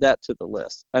control, add that to the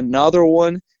list. Another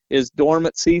one is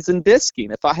dormant season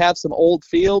disking. If I have some old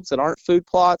fields that aren't food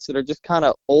plots, that are just kind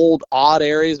of old, odd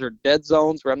areas or dead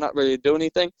zones where I'm not really doing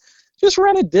anything, just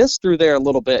run a disc through there a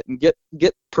little bit and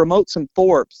promote some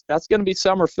forbs. That's going to be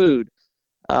summer food.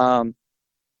 That's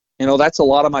a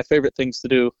lot of my favorite things to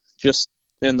do just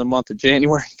in the month of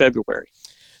January and February.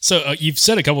 So you've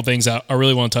said a couple things I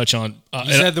really want to touch on.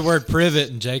 You said the word privet,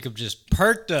 and Jacob just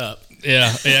perked up.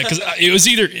 Yeah, because it was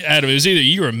either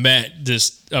you or Matt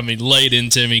laid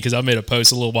into me because I made a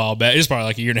post a little while back. It was probably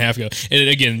like a year and a half ago, and it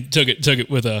again took it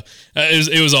with a.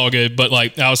 It was all good, but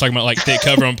like I was talking about like thick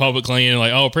cover on public land, and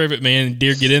like privet man,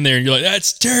 deer get in there, and you're like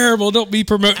that's terrible. Don't be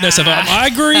promoting that stuff. I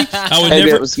agree. I would Maybe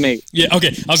never. It was me. Yeah, okay.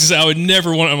 I was gonna say I would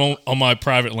never want them on my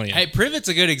private land. Hey, privet's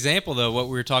a good example though. What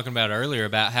we were talking about earlier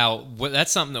about how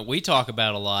that's something that we talk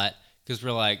about a lot. Because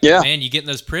we're like, man, you get in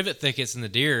those privet thickets and the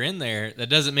deer are in there. That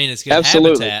doesn't mean it's good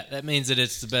habitat. That means that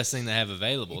it's the best thing they have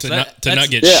available. To not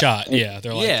get shot. Yeah,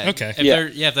 they're like, okay.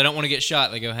 If they don't want to get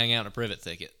shot, they go hang out in a privet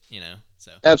thicket.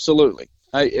 So Absolutely.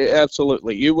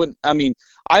 Absolutely. You wouldn't.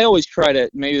 I always try to.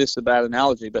 Maybe this is a bad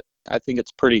analogy, but I think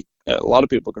it's pretty. A lot of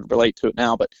people can relate to it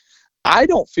now. But I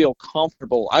don't feel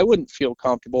comfortable. I wouldn't feel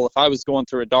comfortable if I was going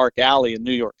through a dark alley in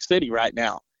New York City right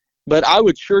now. But I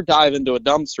would sure dive into a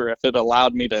dumpster if it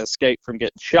allowed me to escape from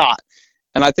getting shot.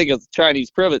 And I think the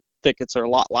Chinese privet thickets are a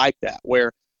lot like that,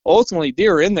 where ultimately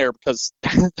deer are in there because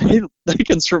they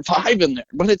can survive in there.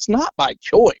 But it's not by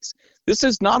choice. This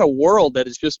is not a world that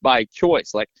is just by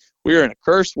choice. Like, we're in a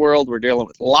cursed world. We're dealing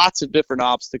with lots of different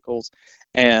obstacles,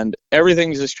 and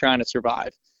everything's just trying to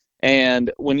survive.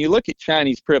 And when you look at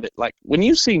Chinese privet, like when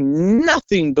you see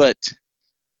nothing but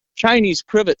Chinese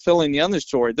privet filling the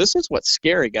understory, this is what's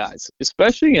scary, guys,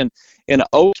 especially in an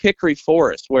oak hickory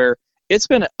forest, where it's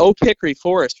been an oak hickory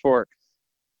forest for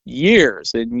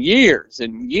years and years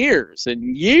and years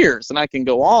and years, and I can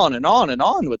go on and on and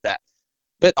on with that.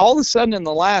 But all of a sudden in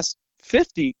the last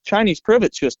 50, Chinese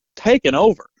privet's just taken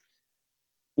over.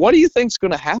 What do you think's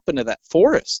going to happen to that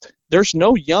forest? There's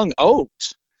no young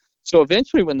oaks. So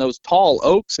eventually when those tall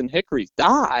oaks and hickories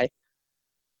die,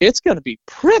 it's going to be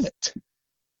privet,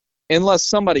 unless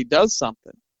somebody does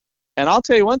something. And I'll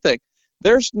tell you one thing,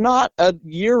 there's not a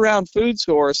year-round food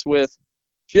source with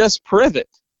just privet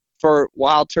for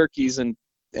wild turkeys and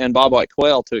bobwhite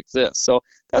quail to exist. So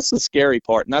that's the scary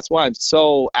part, and that's why I'm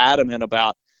so adamant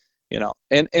about,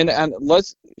 and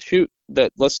let's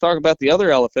talk about the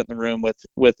other elephant in the room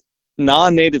with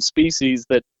non-native species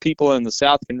that people in the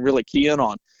South can really key in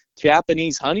on.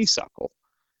 Japanese honeysuckle.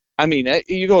 I mean,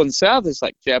 you go in the South, it's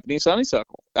like Japanese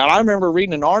honeysuckle. And I remember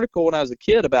reading an article when I was a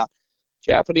kid about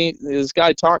Japanese. This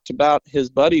guy talked about his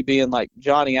buddy being like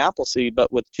Johnny Appleseed,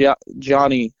 but with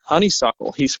Johnny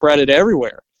Honeysuckle. He spread it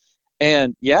everywhere.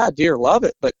 And yeah, deer love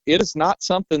it, but it is not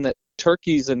something that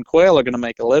turkeys and quail are going to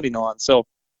make a living on. So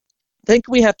I think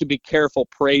we have to be careful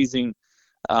praising,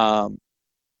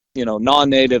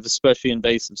 non-native, especially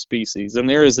invasive species. And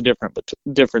there is a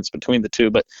difference between the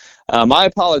two. But my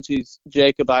apologies,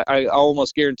 Jacob. I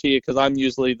almost guarantee you, because I'm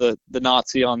usually the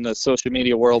Nazi on the social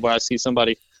media world where I see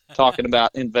somebody talking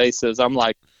about invasives. I'm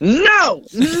like, no,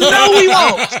 we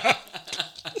won't.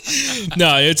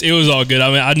 No, it was all good. I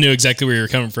mean, I knew exactly where you were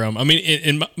coming from. I mean,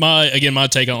 in my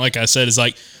take on it, like I said, is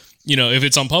like, if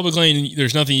it's on public land,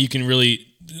 there's nothing you can really,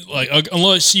 like,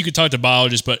 unless you could talk to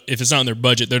biologists, but if it's not in their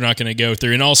budget, they're not going to go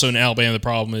through. And also in Alabama, the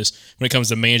problem is when it comes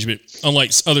to management,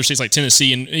 unlike other states like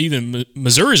Tennessee and even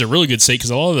Missouri is a really good state, because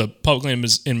a lot of the public land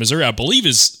in Missouri, I believe,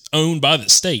 is owned by the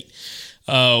state,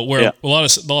 where a lot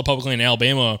of public land in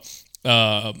Alabama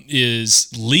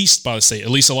is leased by the state.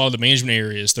 At least a lot of the management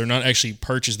areas, they're not actually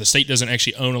purchased. The state doesn't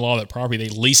actually own a lot of that property. They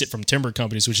lease it from timber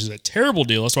companies, which is a terrible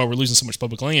deal. That's why we're losing so much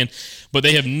public land. But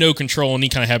they have no control on any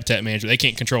kind of habitat management. They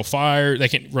can't control fire. They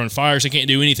can't run fires. They can't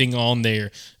do anything on there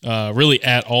really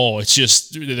at all. It's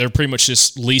just they're pretty much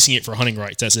just leasing it for hunting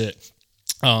rights. That's it.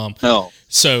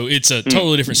 So it's a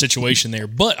totally different situation there.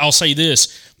 But I'll say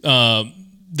this.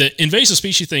 The invasive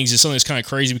species things is something that's kind of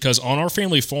crazy, because on our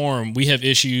family farm, we have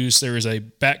issues. There is a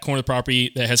back corner of the property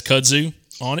that has kudzu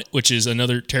on it, which is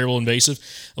another terrible invasive.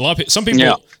 Some people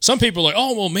are like,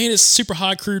 oh, well, man, it's super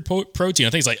high crude protein. I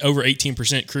think it's like over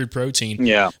 18% crude protein.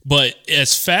 Yeah. But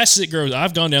as fast as it grows,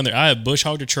 I've gone down there. I have bush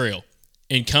hogged a trail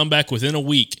and come back within a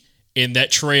week, and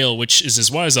that trail, which is as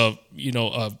wide as a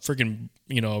freaking,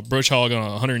 bush hog on a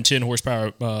 110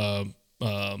 horsepower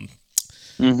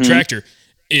tractor,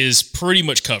 is pretty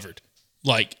much covered,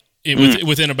 like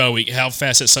within about a week. How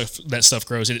fast that stuff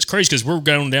grows, and it's crazy because we're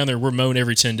going down there. We're mowing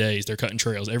every 10 days. They're cutting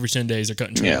trails every 10 days. They're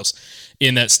cutting trails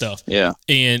in that stuff. Yeah.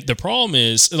 And the problem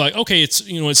is, like, okay, it's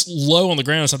it's low on the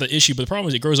ground. It's not the issue, but the problem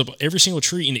is it grows up every single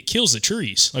tree and it kills the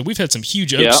trees. Like, we've had some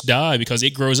huge oaks die because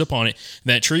it grows up on it.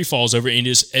 And that tree falls over and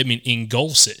just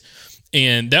engulfs it.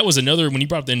 And that was another, when you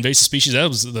brought up the invasive species, that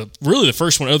was really the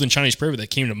first one other than Chinese prairie that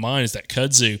came to mind, is that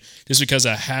kudzu, just because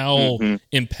of how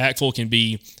impactful it can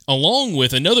be, along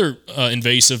with another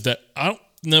invasive that I don't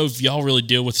know if y'all really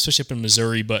deal with, especially up in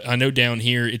Missouri, but I know down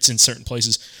here it's in certain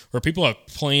places where people have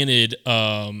planted,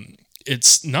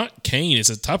 it's not cane, it's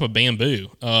a type of bamboo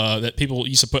that people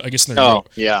used to put, I guess,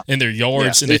 in their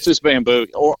yards. And it's just bamboo,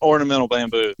 ornamental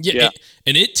bamboo.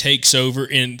 And it takes over.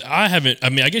 And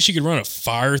I guess you could run a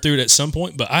fire through it at some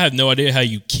point, but I have no idea how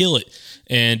you kill it.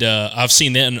 And I've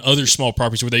seen that in other small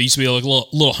properties where there used to be like a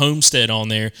little homestead on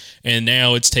there, and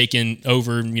now it's taken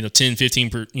over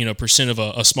 10-15% of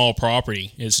a small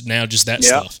property. It's now just that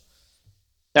stuff.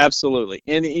 Absolutely.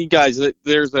 And you guys,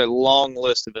 there's a long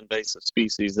list of invasive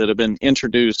species that have been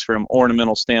introduced from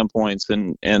ornamental standpoints.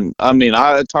 And I mean,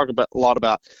 I talk a lot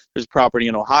about, there's property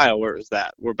in Ohio where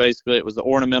basically it was the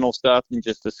ornamental stuff and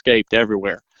just escaped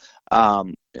everywhere.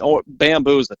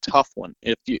 Bamboo is a tough one.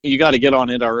 If you got to get on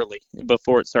it early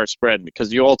before it starts spreading,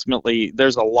 because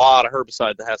there's a lot of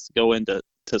herbicide that has to go into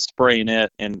spraying it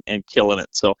and killing it.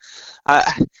 So,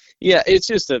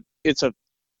 it's a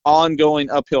ongoing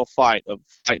uphill fight of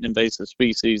fighting invasive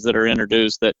species that are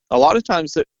introduced, that a lot of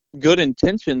times that good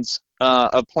intentions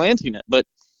of planting it. But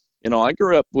I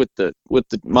grew up with the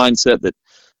mindset that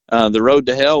the road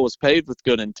to hell was paved with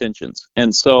good intentions,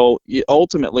 and so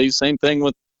ultimately, same thing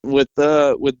with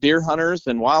deer hunters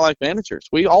and wildlife managers.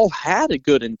 We all had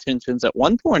good intentions at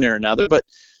one point or another, but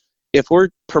if we're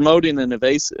promoting an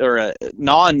invasive or a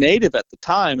non-native at the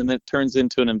time and then it turns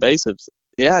into an invasive,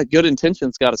 good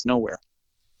intentions got us nowhere.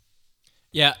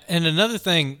 Yeah, and another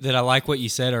thing that I like what you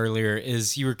said earlier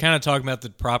is you were kind of talking about the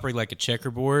property like a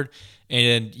checkerboard,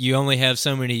 and you only have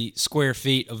so many square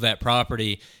feet of that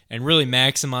property, and really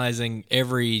maximizing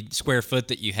every square foot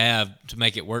that you have to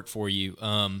make it work for you.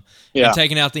 And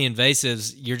taking out the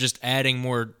invasives, you're just adding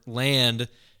more land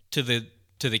to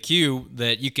the queue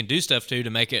that you can do stuff to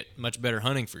make it much better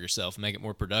hunting for yourself and make it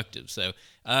more productive. So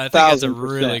I think that's a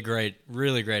really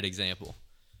great example.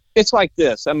 It's like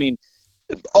this. I mean,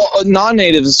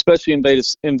 non-natives, especially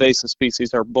invasive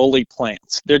species, are bully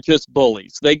plants. They're just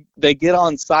bullies. They get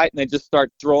on site and they just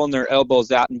start throwing their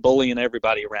elbows out and bullying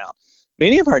everybody around.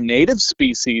 Many of our native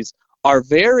species are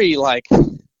very like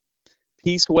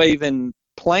peace-waving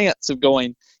plants of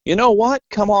going, you know what,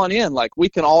 come on in, like we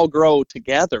can all grow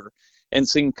together. and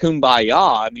sing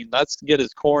Kumbaya. I mean, let's get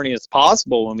as corny as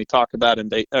possible when we talk about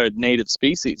native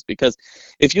species, because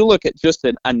if you look at just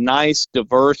a nice,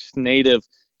 diverse native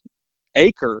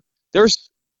acre, there's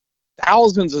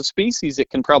thousands of species that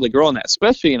can probably grow in that,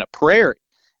 especially in a prairie.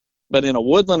 But in a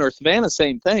woodland or savanna,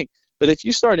 same thing. But if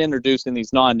you start introducing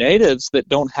these non-natives that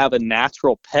don't have a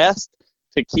natural pest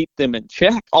to keep them in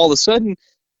check, all of a sudden,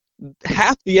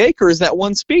 half the acre is that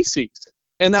one species.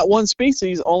 And that one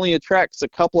species only attracts a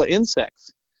couple of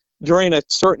insects during a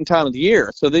certain time of the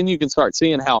year. So then you can start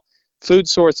seeing how food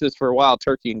sources for wild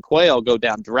turkey and quail go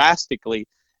down drastically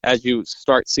as you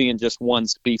start seeing just one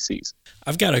species.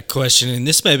 I've got a question, and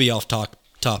this may be off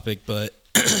topic, but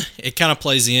it kind of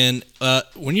plays in.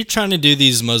 When you're trying to do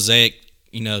these mosaic,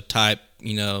 type,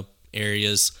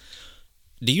 areas,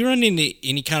 do you run into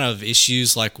any kind of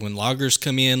issues like when loggers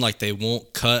come in, like they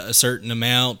won't cut a certain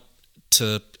amount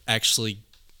to actually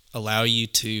allow you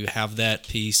to have that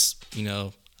piece,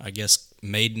 I guess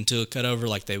made into a cutover,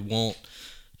 like they won't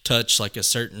touch like a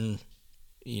certain,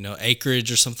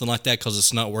 acreage or something like that because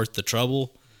it's not worth the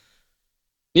trouble?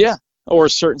 Yeah, or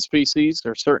certain species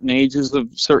or certain ages of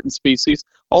certain species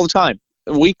all the time,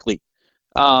 weekly.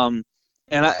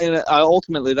 And I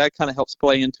ultimately that kind of helps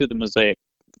play into the mosaic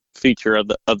feature of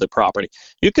the property.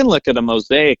 You can look at a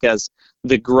mosaic as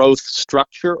the growth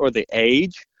structure or the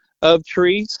age of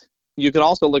trees. You can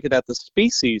also look at the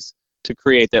species to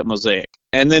create that mosaic,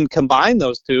 and then combine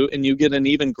those two, and you get an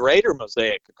even greater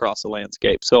mosaic across the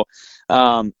landscape. So,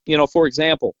 for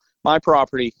example, my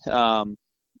property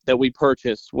that we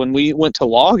purchased, when we went to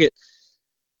log it,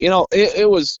 it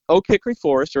was oak hickory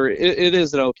forest, or it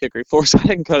is an oak hickory forest. I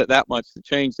didn't cut it that much to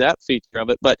change that feature of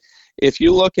it. But if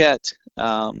you look at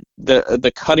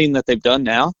the cutting that they've done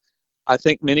now, I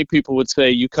think many people would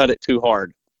say you cut it too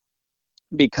hard,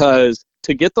 because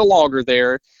to get the logger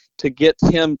there, to get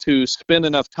him to spend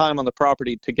enough time on the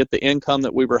property to get the income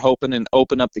that we were hoping and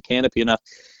open up the canopy enough,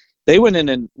 they went in,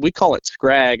 and we call it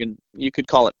scrag, and you could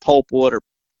call it pulpwood or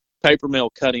paper mill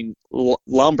cutting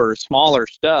lumber, smaller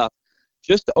stuff,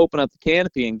 just to open up the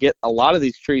canopy and get a lot of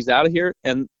these trees out of here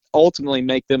and ultimately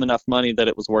make them enough money that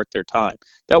it was worth their time.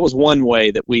 That was one way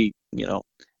that we,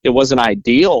 it wasn't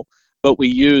ideal, but we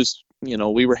used,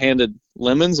 we were handed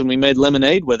lemons and we made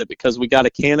lemonade with it, because we got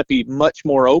a canopy much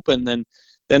more open than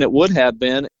it would have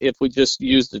been if we just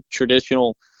used a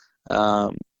traditional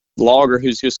logger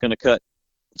who's just going to cut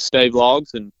stave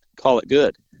logs and call it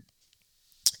good.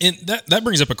 And that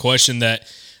brings up a question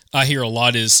that I hear a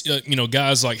lot is,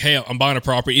 guys like, hey, I'm buying a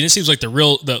property, and it seems like the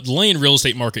land real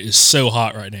estate market is so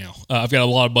hot right now. I've got a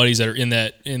lot of buddies that are in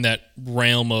that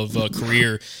realm of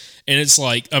career, and it's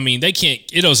like, I mean,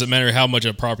 it doesn't matter how much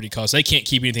a property costs. They can't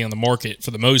keep anything on the market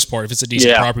for the most part if it's a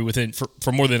decent property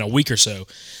for more than a week or so.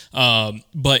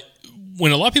 But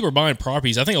when a lot of people are buying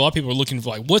properties, I think a lot of people are looking for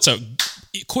like, what's a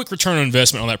quick return on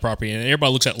investment on that property, and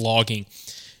everybody looks at logging.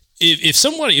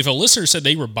 If a listener said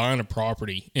they were buying a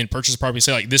property and purchased a property,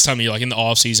 say like this time of year, like in the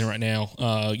off season right now,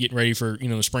 getting ready for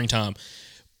the springtime,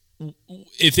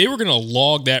 if they were going to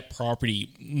log that property,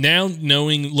 now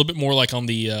knowing a little bit more like on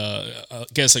the I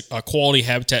guess a quality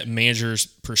habitat manager's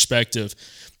perspective,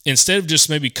 instead of just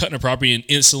maybe cutting a property and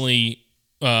instantly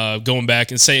going back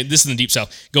and saying this is in the Deep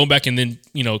South, going back and then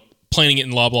planting it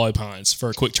in loblolly pines for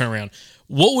a quick turnaround.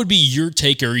 What would be your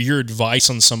take or your advice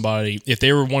on somebody if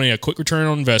they were wanting a quick return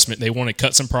on investment? They want to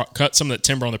cut some of that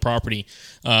timber on the property,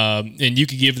 and we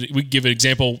could give an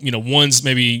example. One's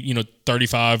maybe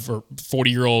 35 or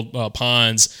 40-year-old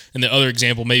pines, and the other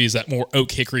example maybe is that more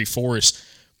oak hickory forest.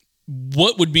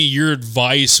 What would be your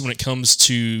advice when it comes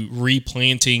to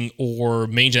replanting or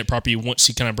managing that property once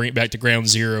you kind of bring it back to ground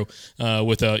zero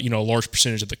with a large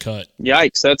percentage of the cut?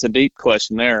 Yikes, that's a deep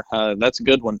question there. That's a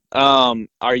good one. Are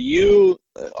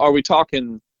we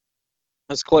talking?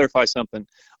 Let's clarify something.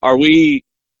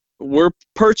 We're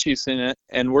purchasing it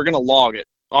and we're going to log it.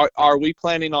 Are we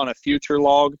planning on a future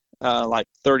log? Like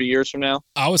 30 years from now?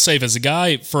 I would say if it's a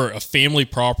guy for a family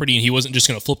property and he wasn't just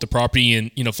going to flip the property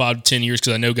in 5 to 10 years,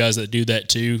 because I know guys that do that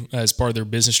too as part of their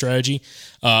business strategy.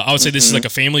 I would say this is like a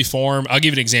family farm. I'll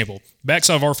give you an example.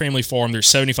 Backside of our family farm, there's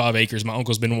 75 acres. My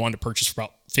uncle's been wanting to purchase for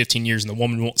about 15 years, and the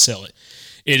woman won't sell it.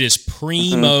 It is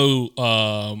primo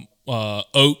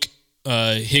oak,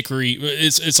 hickory.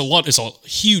 It's a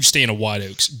huge stand of white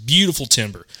oaks, beautiful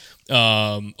timber,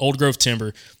 old growth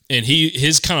timber. And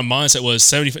his kind of mindset was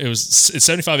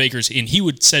 75 acres, and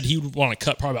said he would want to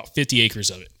cut probably about 50 acres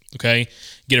of it. Okay,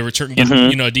 get a return,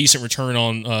 a decent return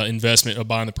on investment of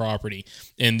buying the property,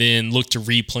 and then look to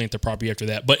replant the property after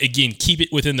that. But again, keep it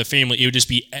within the family. It would just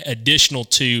be additional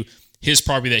to his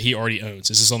property that he already owns.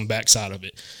 This is on the back side of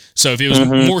it. So if it was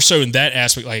more so in that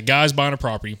aspect, like a guy's buying a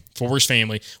property for his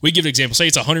family, we give an example. Say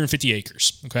it's 150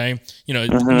 acres, okay?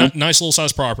 Nice little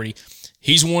size property.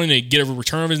 He's wanting to get a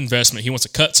return of his investment. He wants to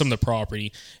cut some of the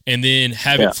property and then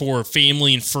have it for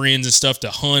family and friends and stuff to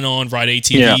hunt on, ride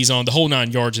ATVs on, the whole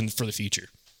 9 yards for the future.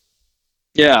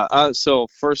 Yeah, so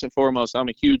first and foremost, I'm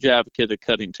a huge advocate of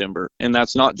cutting timber, and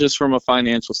that's not just from a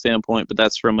financial standpoint, but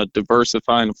that's from a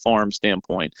diversifying farm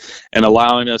standpoint and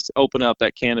allowing us to open up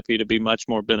that canopy to be much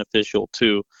more beneficial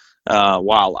to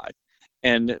wildlife.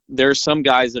 And there's some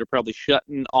guys that are probably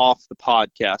shutting off the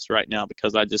podcast right now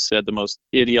because I just said the most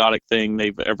idiotic thing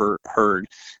they've ever heard.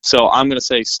 So I'm going to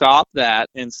say stop that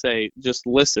and say just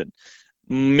listen.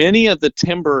 Many of the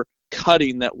timber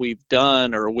cutting that we've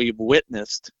done or we've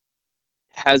witnessed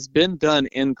has been done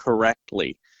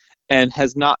incorrectly and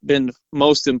has not been,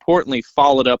 most importantly,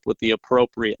 followed up with the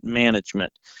appropriate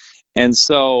management. And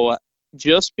so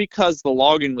just because the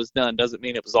logging was done doesn't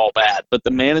mean it was all bad, but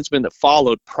the management that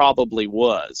followed probably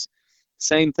was.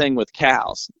 Same thing with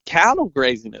cows. Cattle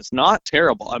grazing is not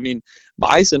terrible. I mean,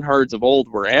 bison herds of old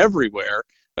were everywhere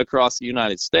across the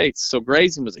United States, so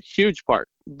grazing was a huge part.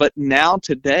 But now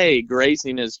today,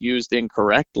 grazing is used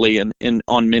incorrectly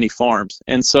on many farms.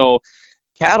 And so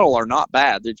cattle are not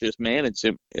bad. They're just managed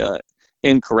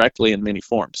incorrectly in many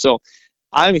forms. So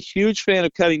I'm a huge fan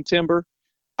of cutting timber.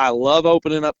 I love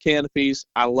opening up canopies.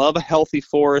 I love a healthy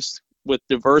forest with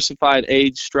diversified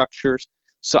age structures.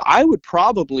 So I would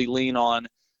probably lean on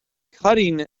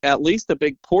cutting at least a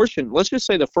big portion. Let's just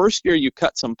say the first year you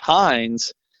cut some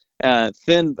pines, cut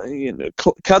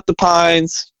the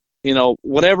pines,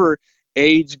 whatever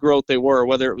age growth they were,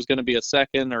 whether it was going to be a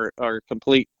second or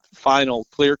complete final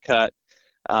clear cut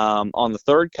on the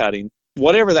third cutting,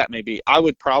 whatever that may be. I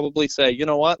would probably say, you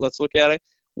know what, let's look at it.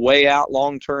 Weigh out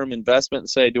long-term investment and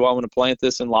say, do I want to plant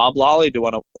this in loblolly? Do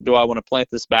I want to plant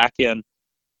this back in,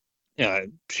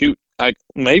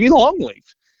 maybe longleaf?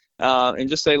 And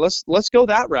just say, let's go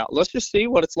that route. Let's just see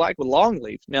what it's like with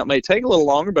longleaf. Now, it may take a little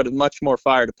longer, but it's much more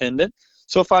fire dependent.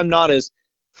 So if I'm not as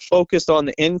focused on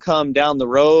the income down the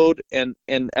road and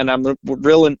I'm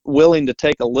really willing to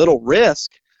take a little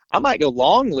risk, I might go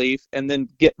longleaf and then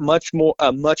get a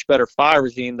much better fire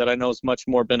regime that I know is much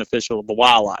more beneficial to the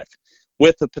wildlife,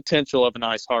 with the potential of a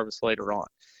nice harvest later on.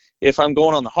 If I'm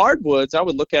going on the hardwoods, I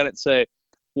would look at it and say,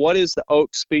 what is the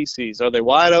oak species? Are they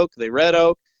white oak? Are they red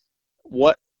oak?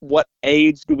 What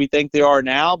age do we think they are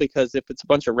now? Because if it's a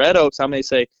bunch of red oaks, I may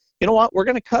say, you know what, we're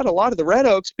going to cut a lot of the red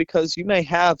oaks because you may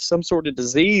have some sort of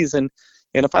disease, and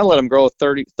if I let them grow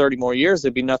 30 more years,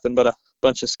 they'd be nothing but a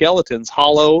bunch of skeletons.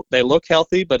 Hollow, they look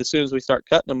healthy, but as soon as we start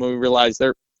cutting them, we realize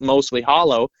they're mostly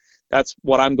hollow. That's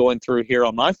what I'm going through here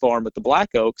on my farm with the black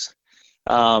oaks.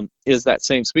 Is that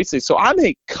same species. So I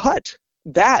may cut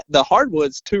the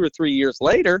hardwoods 2 or 3 years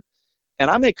later, and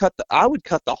I would cut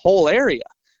the whole area,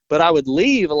 but I would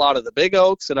leave a lot of the big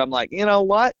oaks, and I'm like, you know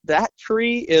what, that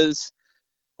tree is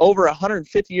over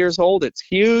 150 years old. It's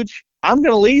huge. I'm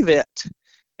going to leave it.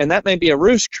 And that may be a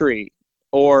roost tree,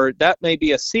 or that may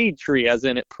be a seed tree, as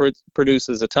in it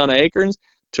produces a ton of acorns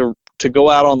to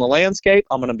go out on the landscape.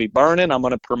 I'm going to be burning. I'm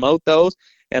going to promote those.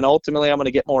 And ultimately, I'm going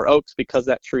to get more oaks because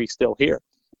that tree's still here.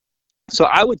 So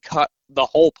I would cut the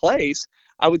whole place.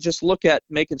 I would just look at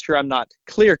making sure I'm not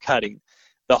clear cutting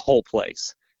the whole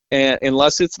place. And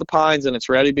unless it's the pines and it's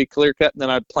ready to be clear cut, then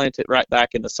I'd plant it right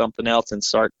back into something else and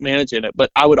start managing it. But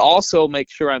I would also make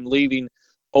sure I'm leaving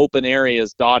open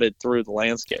areas dotted through the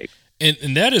landscape.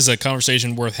 And that is a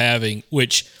conversation worth having,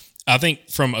 which I think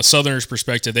from a Southerner's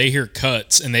perspective, they hear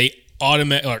cuts and they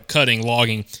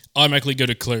logging, automatically go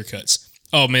to clear cuts.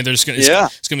 Oh man, it's going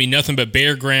to be nothing but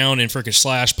bare ground and freaking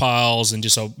slash piles and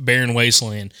just a barren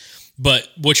wasteland. But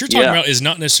what you're talking about is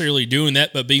not necessarily doing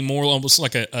that, but being more almost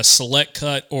like a select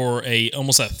cut or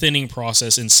almost a thinning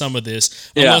process in some of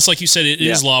this. Unless, like you said, it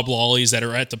is loblollies that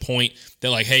are at the point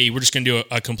that like, hey, we're just going to do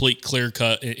a complete clear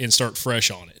cut and start fresh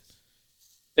on it.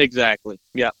 Exactly.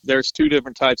 Yeah. There's 2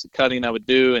 different types of cutting I would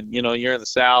do. And, you're in the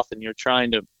South and you're trying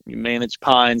to manage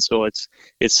pine. So it's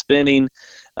thinning,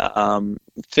 and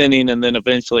then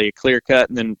eventually a clear cut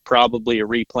and then probably a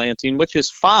replanting, which is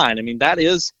fine. I mean,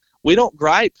 we don't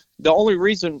gripe. The only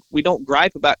reason we don't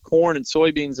gripe about corn and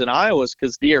soybeans in Iowa is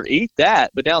because deer eat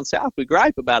that. But down south, we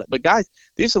gripe about it. But guys,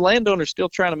 these are landowners still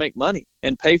trying to make money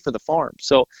and pay for the farm.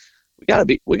 So we got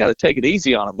to take it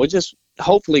easy on them. We just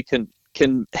hopefully can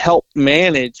help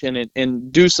manage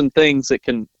and do some things that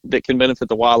can benefit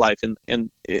the wildlife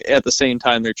and at the same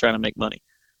time they're trying to make money.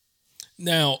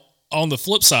 Now, on the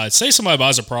flip side, say somebody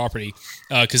buys a property,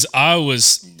 because I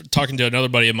was talking to another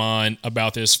buddy of mine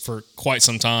about this for quite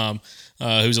some time.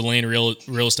 who's a land real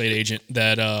estate agent,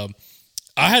 that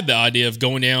I had the idea of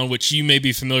going down, which you may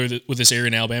be familiar with this area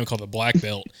in Alabama called the Black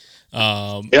Belt.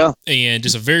 And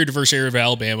just a very diverse area of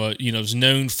Alabama. It's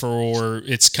known for,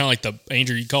 it's kind of like the,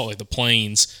 Andrew, you call it like the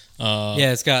plains.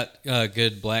 It's got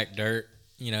good black dirt.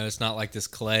 It's not like this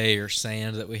clay or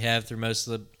sand that we have through most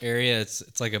of the area.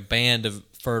 It's like a band of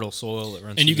fertile soil that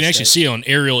runs. And you can actually see on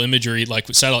aerial imagery, like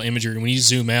with satellite imagery, when you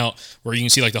zoom out, where you can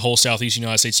see like the whole southeast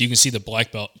United States, you can see the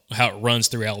Black Belt, how it runs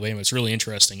through Alabama. It's really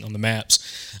interesting on the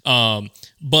maps.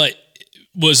 But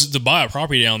was to buy a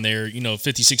property down there,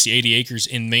 50, 60, 80 acres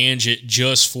and manage it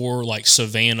just for like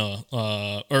savanna,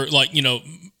 or like,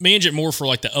 manage it more for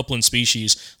like the upland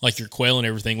species, like your quail and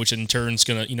everything, which in turn is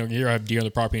going to, you have deer on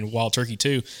the property and wild turkey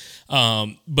too.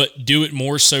 But do it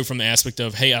more so from the aspect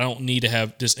of, hey, I don't need to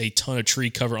have just a ton of tree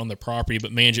cover on the property,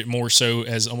 but manage it more so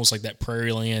as almost like that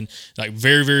prairie land, like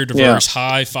very, very diverse,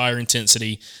 high fire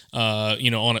intensity,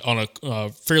 on a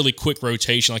fairly quick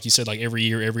rotation, like you said, like every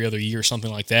year, every other year, something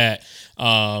like that.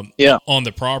 On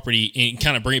the property, and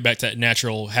kind of bring it back to that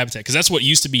natural habitat, because that's what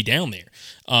used to be down there.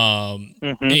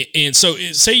 And so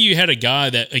say you had a guy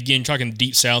that, again, talking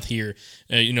deep south here,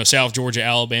 South Georgia,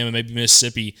 Alabama, maybe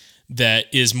Mississippi,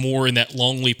 that is more in that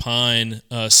longleaf pine,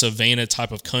 savanna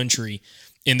type of country,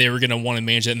 and they were going to want to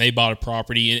manage that, and they bought a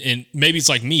property, and maybe it's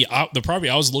like me, the property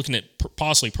I was looking at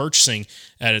possibly purchasing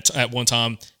at one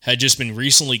time had just been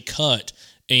recently cut.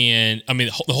 And I mean,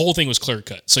 the whole thing was clear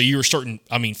cut. So you were starting,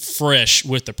 fresh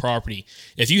with the property.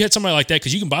 If you had somebody like that,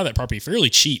 because you can buy that property fairly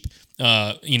cheap,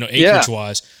 acreage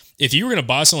wise. If you were going to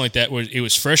buy something like that, where it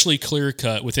was freshly clear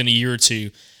cut within a year or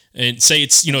two, and say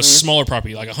it's, smaller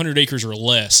property, like 100 acres or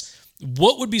less,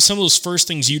 what would be some of those first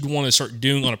things you'd want to start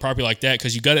doing on a property like that?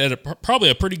 Because you got it at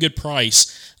probably a pretty good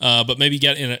price, but maybe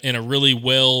got in a really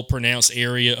well pronounced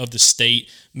area of the state,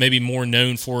 maybe more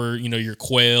known for your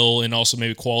quail and also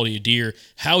maybe quality of deer.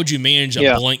 How would you manage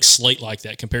a blank slate like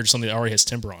that compared to something that already has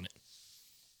timber on it?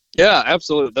 Yeah,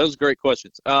 absolutely. Those are great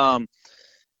questions.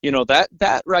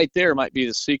 That right there might be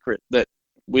the secret that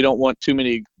we don't want too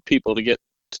many people to get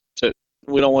to.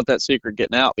 We don't want that secret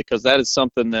getting out, because that is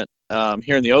something that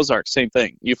here in the Ozarks, same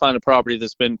thing. You find a property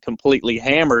that's been completely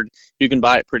hammered, you can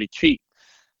buy it pretty cheap.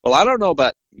 Well, I don't know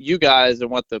about you guys and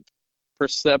what the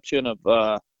perception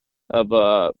of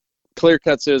clear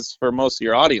cuts is for most of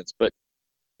your audience, but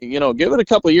give it a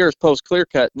couple of years post clear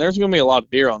cut, and there's going to be a lot of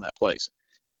deer on that place.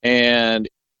 And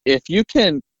if you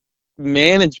can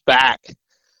manage back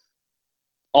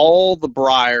all the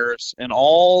briars and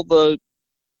all the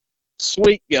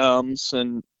sweet gums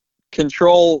and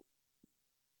control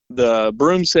the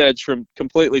broom sedge from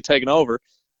completely taking over,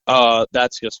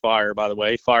 that's just fire, by the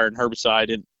way, fire and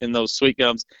herbicide in those sweet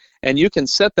gums, and you can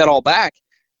set that all back.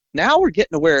 Now we're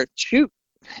getting to where, shoot,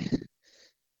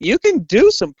 you can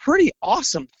do some pretty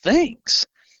awesome things.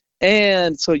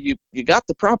 And so you got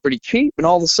the property cheap, and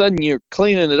all of a sudden you're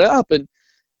cleaning it up, and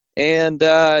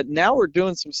now we're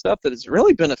doing some stuff that is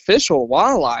really beneficial to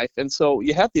wildlife. And so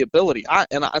you have the ability. I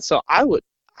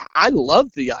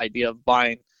love the idea of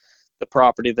buying the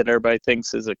property that everybody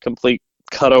thinks is a complete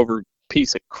cut over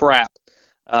piece of crap.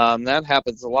 That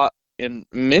happens a lot in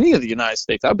many of the United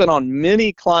States. I've been on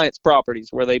many clients' properties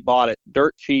where they bought it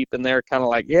dirt cheap, and they're kind of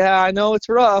like, yeah, I know it's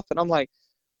rough. And I'm like,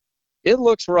 it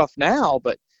looks rough now,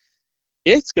 but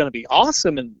it's going to be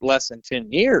awesome in less than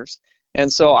 10 years.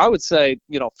 And so I would say,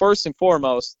 first and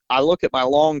foremost, I look at my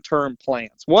long-term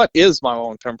plans. What is my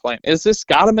long-term plan? Is this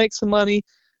got to make some money?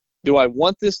 Do I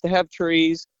want this to have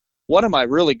trees? What am I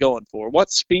really going for?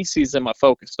 What species am I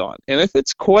focused on? And if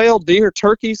it's quail, deer,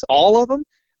 turkeys, all of them,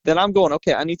 then I'm going,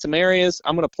 okay, I need some areas.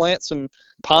 I'm going to plant some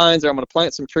pines, or I'm going to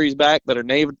plant some trees back that are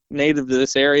native to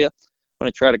this area. I'm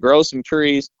going to try to grow some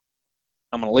trees.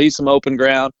 I'm going to leave some open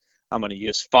ground. I'm going to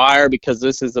use fire, because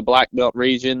this is the Black Belt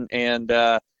region, and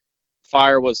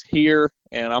fire was here,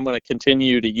 and I'm going to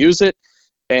continue to use it.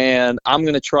 And I'm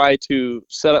going to try to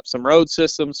set up some road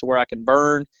systems where I can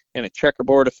burn in a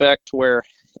checkerboard effect, where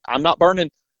I'm not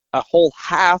burning a whole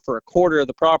half or a quarter of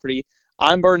the property.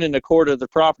 I'm burning a quarter of the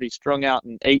property strung out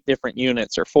in 8 different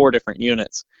units or 4 different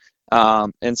units.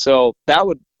 And so that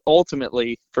would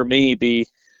ultimately, for me, be,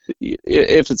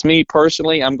 if it's me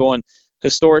personally, I'm going,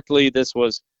 historically, this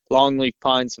was longleaf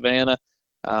pine savanna.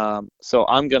 So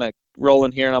I'm going to roll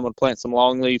in here, and I'm going to plant some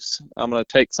longleafs. I'm going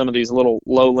to take some of these little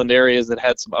lowland areas that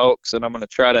had some oaks, and I'm going to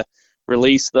try to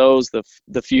release those,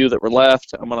 the few that were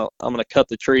left. I'm going to cut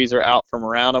the trees out from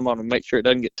around them. I'm going to make sure it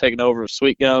doesn't get taken over with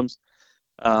sweet gums.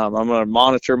 I'm going to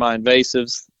monitor my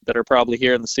invasives that are probably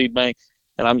here in the seed bank,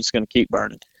 and I'm just going to keep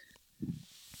burning.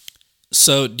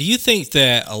 So do you think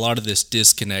that a lot of this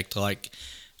disconnect, like,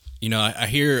 I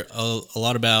hear a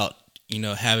lot about,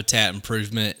 habitat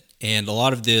improvement, and a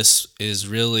lot of this is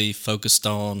really focused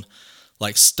on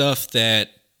like stuff that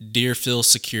deer feel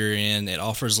secure in. It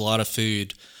offers a lot of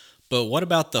food, but what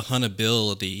about the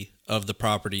huntability of the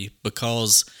property?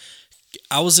 Because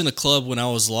I was in a club when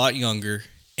I was a lot younger,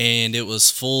 and it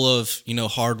was full of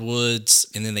hardwoods,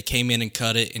 and then they came in and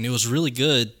cut it, and it was really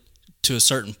good to a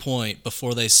certain point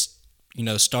before they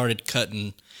started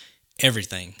cutting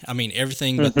everything. I mean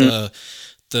everything but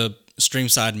the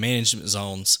streamside management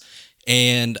zones.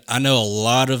 And I know a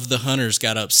lot of the hunters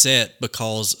got upset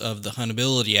because of the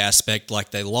huntability aspect. Like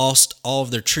they lost all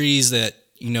of their trees that,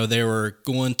 they were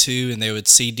going to, and they would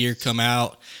see deer come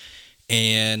out.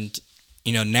 And,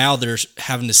 now they're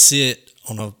having to sit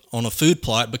on a food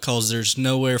plot because there's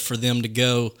nowhere for them to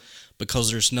go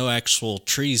because there's no actual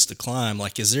trees to climb.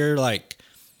 Like, is there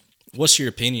what's your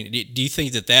opinion? Do you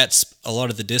think that that's a lot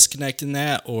of the disconnect in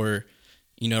that, or,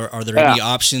 are there any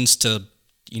options to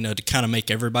kind of make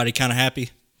everybody kind of happy?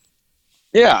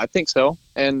 Yeah, I think so.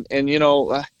 And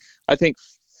I think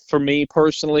for me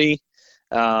personally,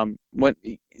 when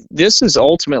this is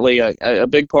ultimately a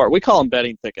big part, we call them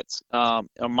bedding thickets,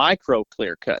 micro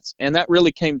clear cuts. And that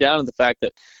really came down to the fact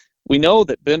that we know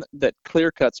that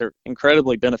clear cuts are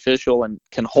incredibly beneficial and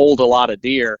can hold a lot of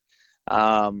deer.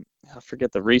 I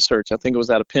forget the research. I think it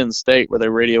was out of Penn State where they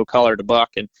radio collared a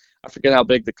buck, and I forget how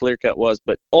big the clear cut was,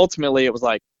 but ultimately it was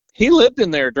like, he lived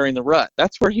in there during the rut.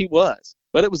 That's where he was.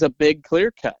 But it was a big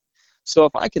clear cut. So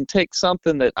if I can take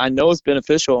something that I know is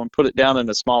beneficial and put it down in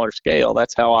a smaller scale,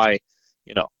 that's how I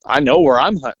know where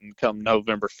I'm hunting come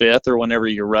November 5th or whenever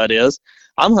your rut is.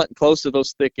 I'm hunting close to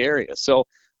those thick areas. So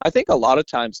I think a lot of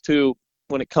times, too,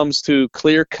 when it comes to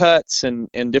clear cuts and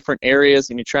different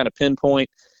areas and you're trying to pinpoint,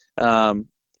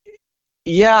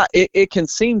 it can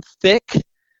seem thick,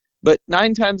 but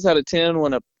 9 times out of 10,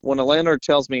 when a landlord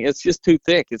tells me it's just too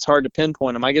thick, it's hard to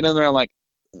pinpoint them, I get in there, I'm like,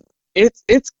 it's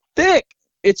thick.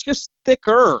 It's just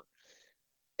thicker.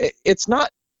 It's not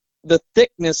the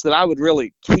thickness that I would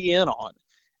really key in on.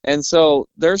 And so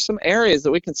there's some areas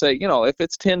that we can say, if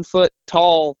it's 10-foot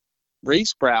tall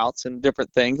re-sprouts and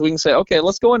different things, we can say, okay,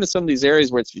 let's go into some of these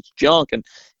areas where it's just junk and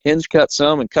hinge cut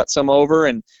some and cut some over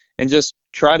and just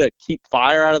try to keep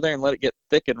fire out of there and let it get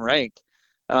thick and rank.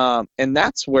 And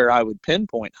that's where I would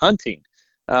pinpoint hunting.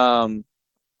 And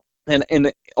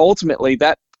ultimately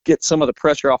that gets some of the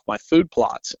pressure off my food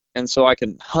plots. And so I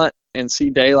can hunt and see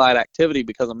daylight activity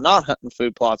because I'm not hunting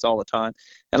food plots all the time,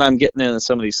 and I'm getting into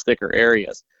some of these thicker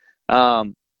areas.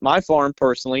 My farm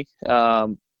personally,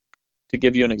 to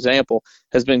give you an example,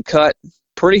 has been cut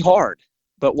pretty hard.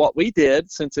 But what we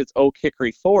did, since it's oak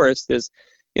hickory forest, is,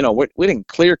 we didn't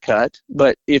clear cut,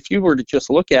 but if you were to just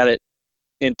look at it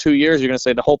in 2 years, you're going to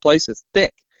say the whole place is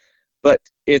thick. But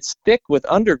it's thick with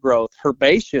undergrowth,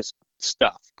 herbaceous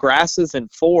stuff, grasses and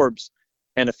forbs,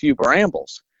 and a few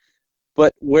brambles.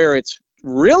 But where it's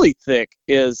really thick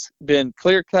is been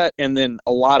clear cut and then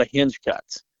a lot of hinge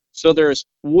cuts. So there's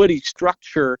woody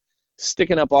structure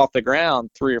sticking up off the ground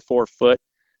 3 or 4 foot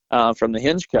from the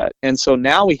hinge cut. And so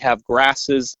now we have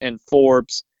grasses and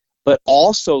forbs, but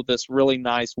also this really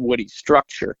nice woody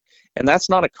structure. And that's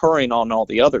not occurring on all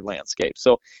the other landscapes.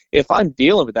 So if I'm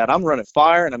dealing with that, I'm running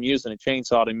fire and I'm using a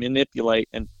chainsaw to manipulate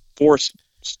and force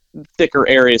thicker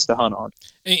areas to hunt on.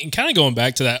 And kind of going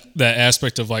back to that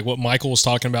aspect of like what Michael was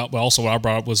talking about, but also what I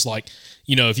brought up was like,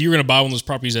 if you're going to buy one of those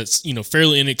properties that's,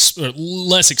 fairly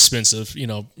less expensive,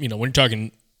 when you're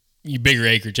talking bigger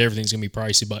acreage, everything's going to be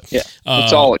pricey, but yeah,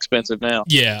 it's all expensive now.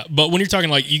 Yeah. But when you're talking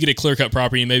like you get a clear cut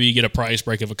property and maybe you get a price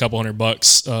break of a couple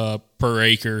 $100 per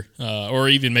acre, or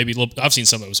even maybe I've seen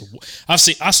some of those. I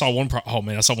saw one property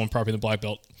in the Black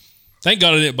Belt. Thank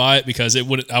God I didn't buy it because I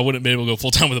wouldn't have been able to go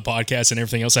full time with the podcast and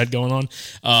everything else I had going on.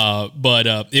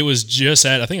 But it was just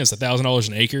at, I think it's $1,000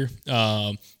 an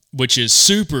acre, which is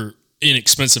super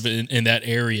inexpensive in that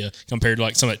area compared to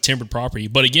like some of that timbered property.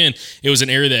 But again, it was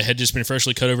an area that had just been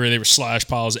freshly cut over. There were slash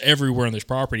piles everywhere on this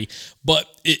property. But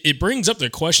it brings up the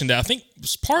question that I think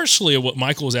was partially what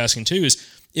Michael was asking too, is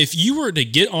if you were to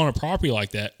get on a property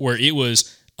like that where it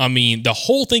was, the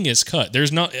whole thing is cut.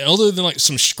 There's not, other than like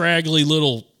some scraggly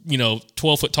little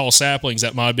 12-foot tall saplings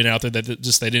that might have been out there that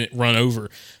just they didn't run over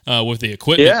with the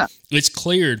equipment. Yeah. It's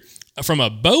cleared. From a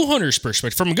bow hunter's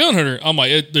perspective, from a gun hunter, I'm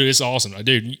like, dude, it's awesome.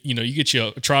 Dude, you get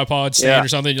you a tripod stand or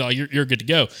something, you're good to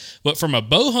go. But from a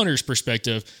bow hunter's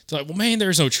perspective, it's like, well, man,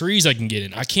 there's no trees I can get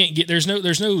in. I can't get, there's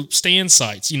no stand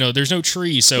sites, there's no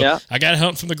trees. So I got to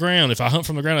hunt from the ground. If I hunt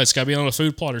from the ground, it's got to be on a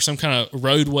food plot or some kind of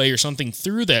roadway or something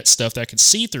through that stuff that I can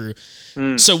see through.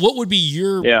 So what would be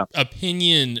your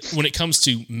opinion when it comes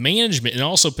to management and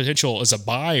also potential as a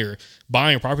buyer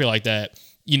buying a property like that?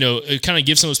 it kind of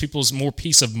gives some of those people more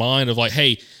peace of mind of like,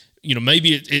 hey,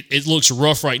 maybe it looks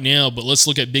rough right now, but let's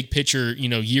look at big picture,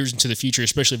 years into the future,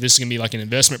 especially if this is going to be like an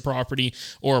investment property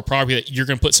or a property that you're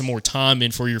going to put some more time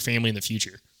in for your family in the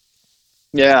future.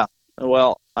 Yeah.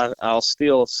 Well, I'll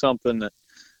steal something that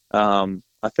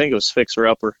I think it was Fixer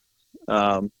Upper.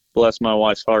 Bless my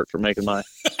wife's heart for making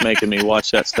me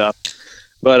watch that stuff.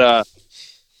 But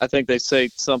I think they say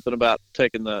something about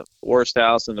taking the worst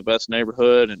house in the best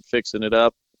neighborhood and fixing it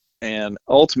up. And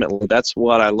ultimately, that's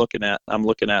what I'm looking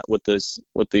at with these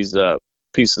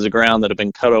pieces of ground that have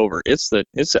been cut over. It's the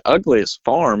ugliest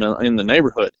farm in the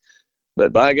neighborhood.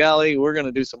 But by golly, we're going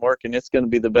to do some work, and it's going to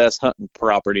be the best hunting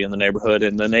property in the neighborhood,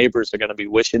 and the neighbors are going to be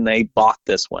wishing they bought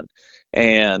this one.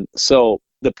 And so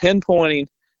the pinpointing,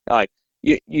 like,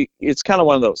 it's kind of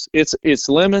one of those. It's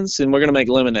lemons, and we're going to make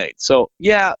lemonade. So,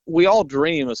 yeah, we all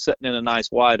dream of sitting in a nice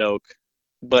white oak,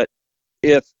 but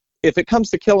if it comes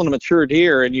to killing a mature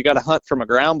deer and you got to hunt from a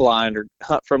ground blind or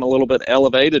hunt from a little bit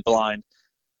elevated blind,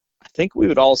 I think we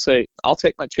would all say, I'll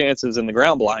take my chances in the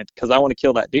ground blind because I want to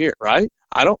kill that deer, right?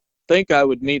 I don't think I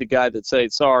would meet a guy that say,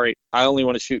 sorry, I only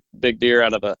want to shoot big deer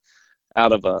out of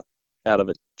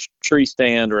a tree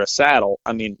stand or a saddle.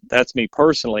 I mean, that's me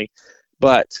personally.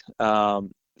 But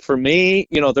for me,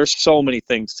 there's so many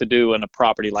things to do in a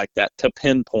property like that to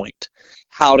pinpoint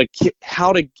how do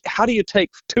you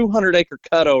take 200-acre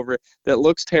cutover that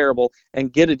looks terrible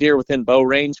and get a deer within bow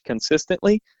range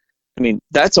consistently? I mean,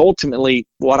 that's ultimately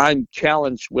what I'm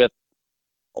challenged with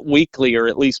weekly or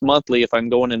at least monthly if I'm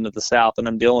going into the South and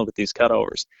I'm dealing with these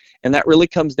cutovers. And that really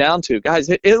comes down to, guys,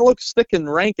 it looks thick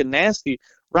and rank and nasty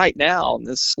right now, and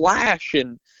the slash,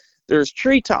 and there's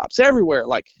treetops everywhere.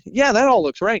 Like, yeah, that all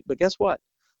looks rank, but guess what?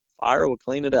 Fire will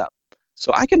clean it up.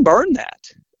 So I can burn that.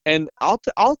 And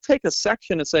I'll take a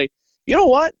section and say, you know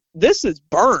what? This is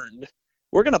burned.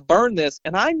 We're going to burn this.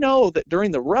 And I know that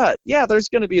during the rut, yeah, there's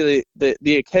going to be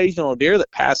the occasional deer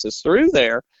that passes through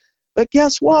there. But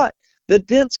guess what? The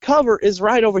dense cover is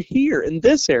right over here in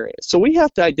this area. So we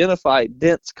have to identify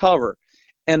dense cover.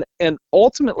 And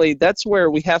ultimately, that's where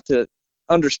we have to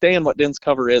understand what dense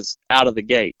cover is out of the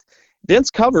gate. Dense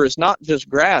cover is not just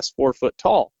grass 4 foot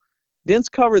tall. Dense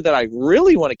cover that I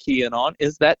really want to key in on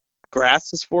is that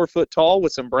grass is 4 foot tall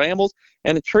with some brambles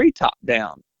and a treetop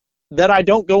down that I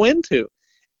don't go into.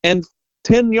 And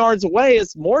 10 yards away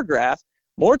is more grass,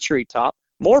 more treetop,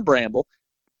 more bramble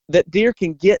that deer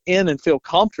can get in and feel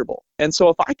comfortable. And so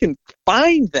if I can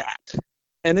find that,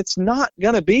 and it's not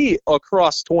going to be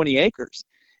across 20 acres,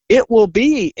 it will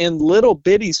be in little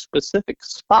bitty specific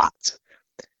spots.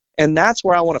 And that's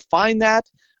where I want to find that.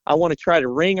 I want to try to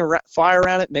ring a fire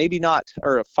around it, maybe not,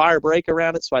 or a fire break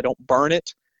around it so I don't burn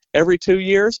it every 2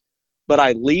 years, but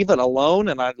I leave it alone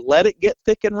and I let it get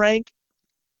thick and rank.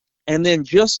 And then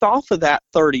just off of that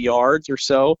 30 yards or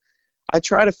so, I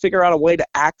try to figure out a way to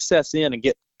access in and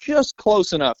get just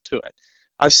close enough to it.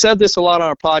 I've said this a lot on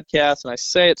our podcast, and I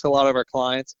say it to a lot of our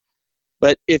clients,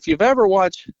 but if you've ever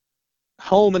watched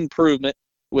Home Improvement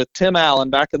with Tim Allen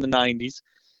back in the 90s,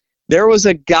 there was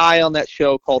a guy on that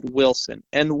show called Wilson,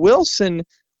 and Wilson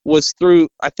was through,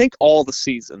 I think, all the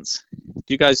seasons. Do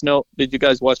you guys know? Did you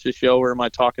guys watch the show, or am I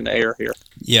talking to air here?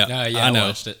 Yeah, I know.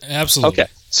 watched it. Absolutely.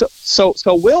 Okay, so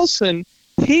Wilson,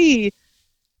 he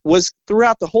was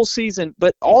throughout the whole season,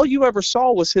 but all you ever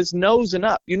saw was his nose and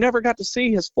up. You never got to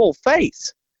see his full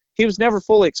face. He was never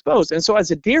fully exposed. And so as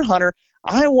a deer hunter,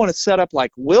 I want to set up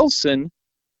like Wilson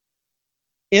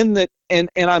in the and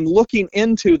I'm looking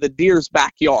into the deer's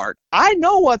backyard. I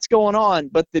know what's going on,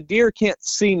 but the deer can't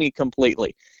see me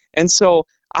completely. And so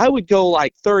I would go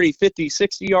like 30, 50,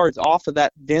 60 yards off of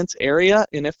that dense area,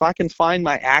 and if I can find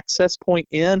my access point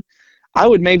in, I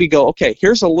would maybe go, okay,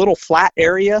 here's a little flat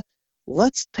area.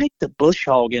 Let's take the bush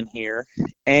hog in here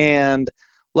and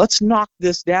let's knock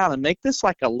this down and make this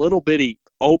like a little bitty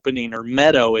opening or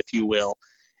meadow, if you will.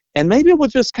 And maybe we'll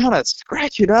just kind of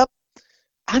scratch it up.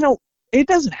 It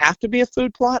doesn't have to be a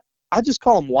food plot. I just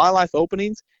call them wildlife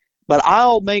openings, but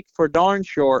I'll make for darn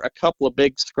sure a couple of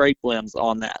big scrape limbs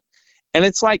on that. And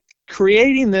it's like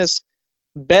creating this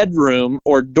bedroom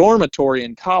or dormitory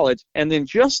in college, and then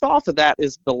just off of that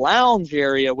is the lounge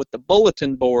area with the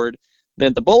bulletin board.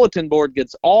 Then the bulletin board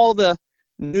gets all the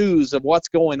news of what's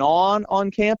going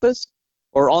on campus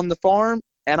or on the farm,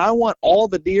 and I want all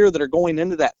the deer that are going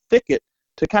into that thicket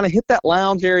to kind of hit that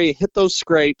lounge area, hit those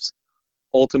scrapes,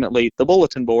 ultimately the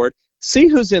bulletin board, see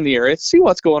who's in the area, see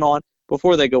what's going on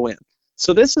before they go in.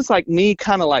 So this is like me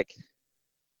kind of like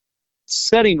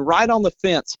setting right on the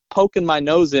fence, poking my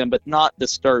nose in, but not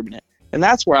disturbing it. And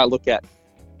that's where I look at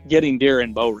getting deer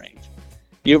in bow range.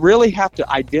 You really have to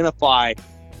identify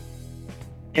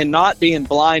and not being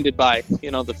blinded by,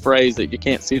 the phrase that you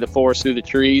can't see the forest through the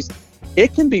trees,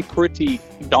 it can be pretty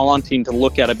daunting to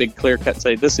look at a big clear cut and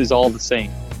say, this is all the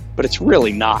same. But it's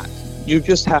really not. You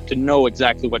just have to know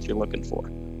exactly what you're looking for.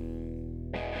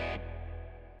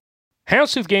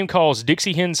 Houndstooth Game Call's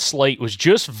Dixie Hen Slate was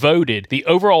just voted the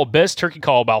overall best turkey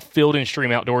call by Field and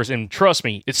Stream Outdoors, and trust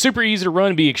me, it's super easy to run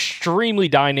and be extremely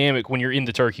dynamic when you're in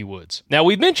the turkey woods. Now,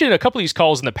 we've mentioned a couple of these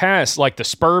calls in the past, like the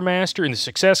Spur Master and the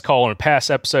Success Call in a past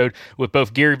episode with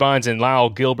both Gary Vines and Lyle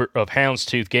Gilbert of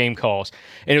Houndstooth Game Calls.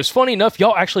 And it was funny enough,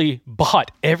 y'all actually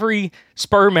bought every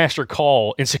Spur Master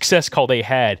call and Success Call they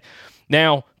had.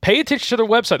 Now, pay attention to their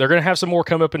website. They're going to have some more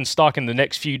come up in stock in the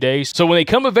next few days. So when they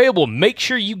come available, make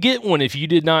sure you get one if you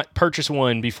did not purchase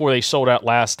one before they sold out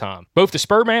last time. Both the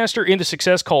Spurmaster and the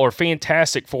Success Call are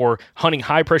fantastic for hunting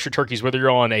high-pressure turkeys, whether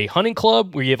you're on a hunting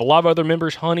club where you have a lot of other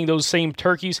members hunting those same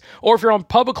turkeys, or if you're on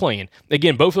public land.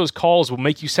 Again, both of those calls will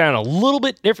make you sound a little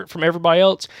bit different from everybody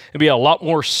else and be a lot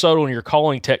more subtle in your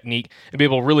calling technique and be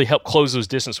able to really help close those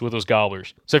distance with those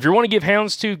gobblers. So if you want to give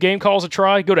Houndstooth Game Calls a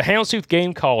try, go to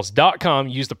houndstoothgamecalls.com,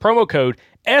 use the promo code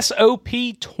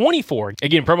SOP24.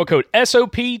 Again, promo code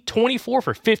SOP24 for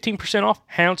 15% off,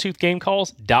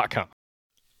 houndstoothgamecalls.com.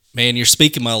 Man, you're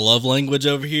speaking my love language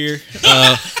over here.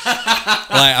 That's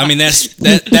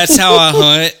how I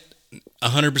hunt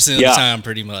 100% of the time,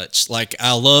 pretty much. Like,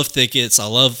 I love thickets, I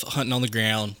love hunting on the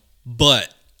ground,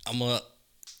 but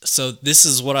so this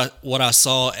is what I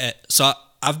saw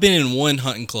I've been in one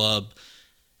hunting club,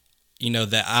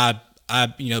 that I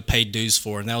paid dues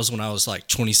for, and that was when I was like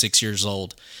 26 years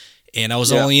old, and I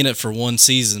was only in it for one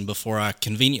season before I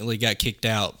conveniently got kicked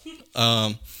out,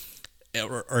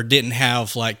 or didn't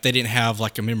have they didn't have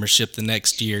like a membership the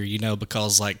next year,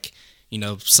 because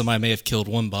somebody may have killed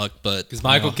one buck, but because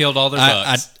Michael killed all their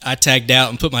bucks. I tagged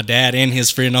out and put my dad and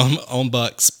his friend on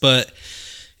bucks, but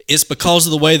it's because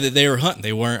of the way that they were hunting.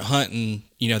 They weren't hunting,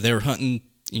 they were hunting,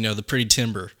 the pretty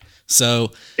timber.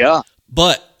 So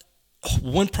but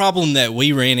one problem that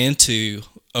we ran into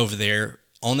over there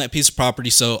on that piece of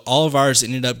property, so all of ours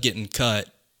ended up getting cut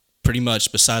pretty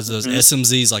much besides those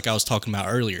SMZs like I was talking about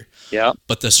earlier. Yeah.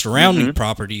 But the surrounding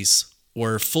properties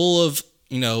were full of,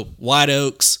 white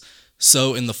oaks.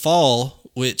 So in the fall,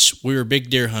 which we were big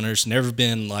deer hunters, never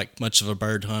been like much of a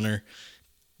bird hunter,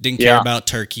 didn't care about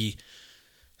turkey.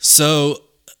 So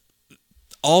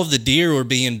all of the deer were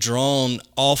being drawn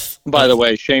off. By the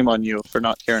way, shame on you for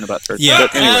not caring about turkey. Yeah.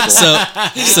 But anyway,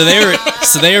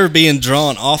 so they were being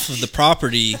drawn off of the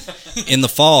property in the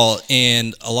fall,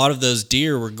 and a lot of those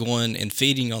deer were going and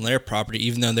feeding on their property,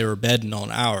 even though they were bedding on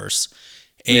ours.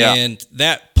 And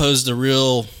that posed a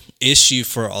real issue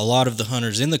for a lot of the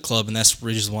hunters in the club, and that's the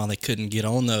reason why they couldn't get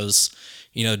on those,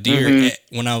 deer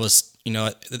when I was,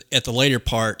 at the later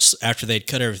parts after they'd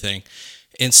cut everything.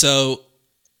 And so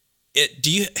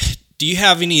do you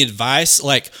have any advice?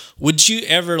 Like, would you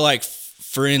ever,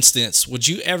 for instance,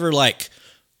 really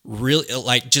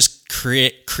just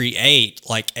create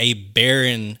like a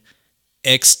barren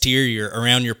exterior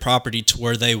around your property to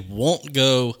where they won't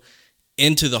go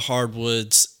into the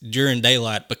hardwoods during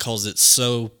daylight because it's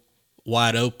so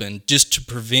wide open, just to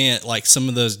prevent like some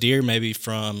of those deer maybe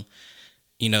from,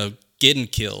 getting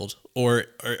killed? Or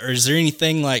is there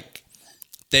anything like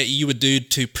that you would do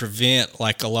to prevent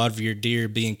like a lot of your deer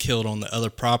being killed on the other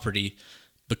property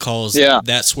because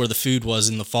that's where the food was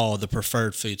in the fall, the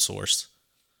preferred food source?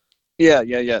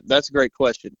 Yeah. That's a great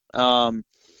question. I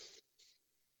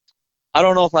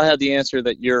don't know if I had the answer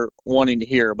that you're wanting to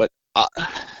hear, but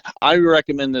I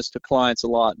recommend this to clients a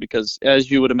lot because, as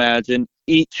you would imagine,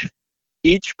 each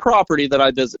property that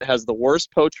I visit has the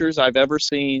worst poachers I've ever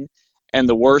seen and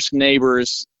the worst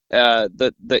neighbors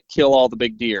that kill all the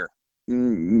big deer.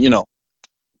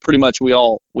 Pretty much we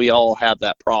all have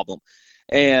that problem,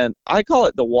 and I call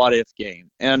it the what if game.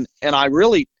 And I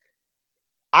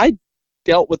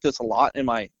dealt with this a lot in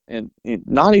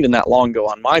not even that long ago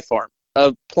on my farm,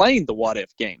 of playing the what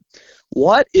if game.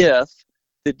 What if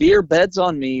the deer beds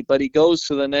on me, but he goes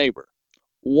to the neighbor?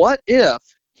 What if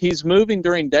he's moving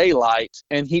during daylight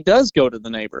and he does go to the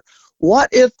neighbor? What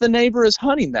if the neighbor is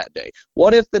hunting that day?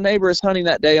 What if the neighbor is hunting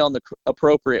that day on the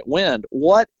appropriate wind?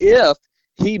 What if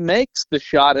he makes the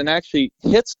shot and actually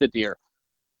hits the deer?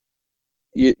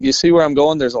 You see where I'm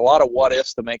going? There's a lot of what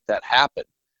ifs to make that happen.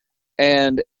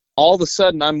 And all of a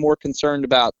sudden, I'm more concerned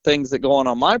about things that go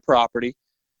on my property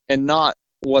and not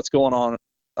what's going on,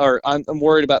 or I'm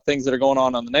worried about things that are going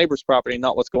on the neighbor's property,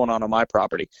 not what's going on my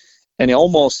property. And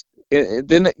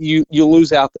then you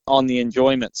lose out on the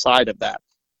enjoyment side of that.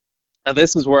 And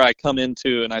this is where I come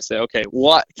into and I say, okay,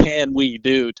 what can we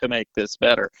do to make this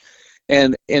better?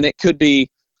 And it could be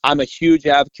I'm a huge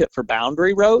advocate for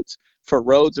boundary roads, for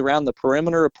roads around the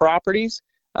perimeter of properties,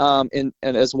 and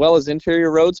as well as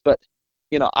interior roads. But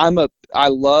I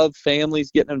love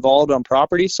families getting involved on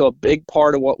property. So a big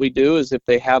part of what we do is if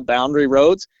they have boundary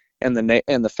roads and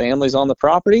the families on the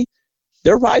property,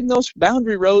 they're riding those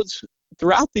boundary roads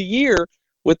throughout the year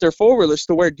with their four-wheelers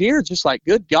to where deer are just like,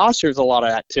 good gosh, there's a lot of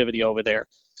activity over there.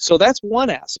 So that's one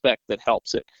aspect that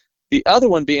helps it. The other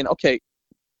one being, okay,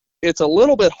 it's a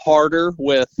little bit harder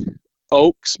with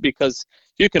oaks because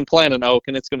you can plant an oak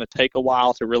and it's going to take a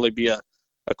while to really be a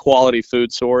quality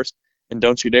food source. And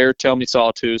don't you dare tell me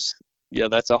sawtooths. Yeah,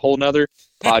 that's a whole nother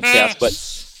podcast.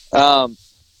 But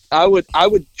I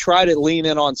would try to lean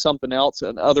in on something else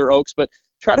and other oaks, but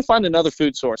try to find another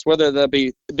food source, whether that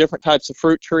be different types of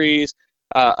fruit trees,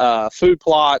 food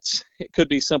plots. It could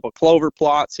be simple clover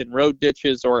plots in road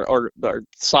ditches or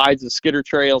sides of skidder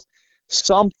trails,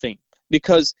 something,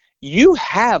 because you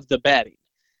have the bedding.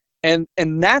 And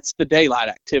that's the daylight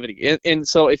activity. And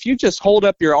so if you just hold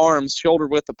up your arms shoulder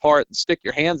width apart and stick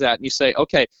your hands out and you say,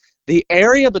 okay, the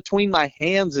area between my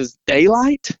hands is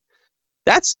daylight,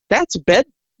 that's bed.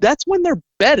 That's when they're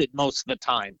bedded most of the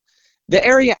time. The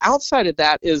area outside of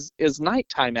that is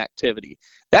nighttime activity.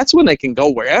 That's when they can go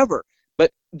wherever.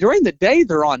 But during the day,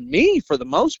 they're on me for the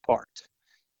most part.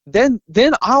 Then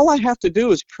all I have to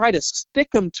do is try to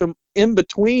stick them in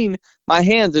between my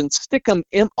hands and stick them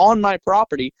on my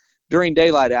property during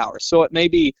daylight hours. So it may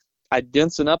be I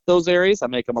densen up those areas, I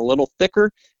make them a little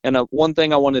thicker. And one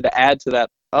thing I wanted to add to that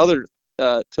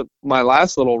to my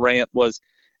last little rant was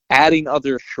adding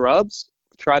other shrubs.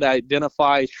 Try to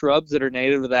identify shrubs that are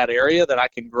native to that area that I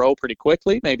can grow pretty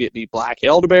quickly. Maybe it be black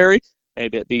elderberry,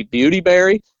 maybe it be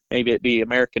beautyberry, maybe it be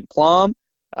American plum,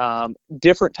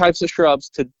 different types of shrubs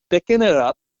to thicken it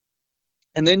up.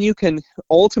 And then you can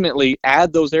ultimately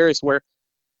add those areas where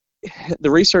the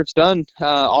research done,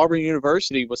 Auburn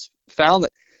University found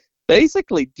that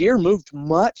basically deer moved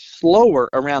much slower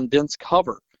around dense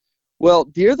cover. Well,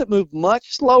 deer that move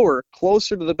much slower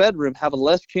closer to the bedroom have a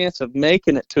less chance of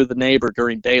making it to the neighbor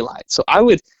during daylight. So I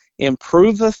would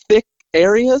improve the thick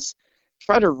areas,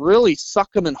 try to really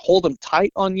suck them and hold them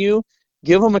tight on you,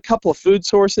 give them a couple of food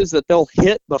sources that they'll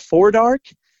hit before dark,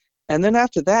 and then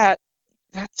after that,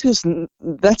 that's just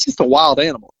a wild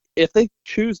animal. If they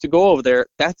choose to go over there,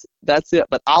 that's it.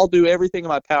 But I'll do everything in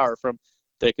my power, from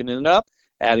thickening it up,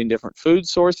 adding different food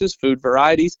sources, food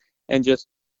varieties, and just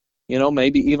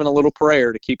maybe even a little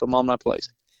prayer to keep them on my place.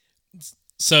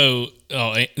 So,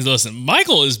 listen,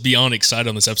 Michael is beyond excited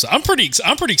on this episode. I'm pretty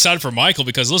excited for Michael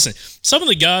because, listen, some of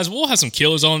the guys, we'll have some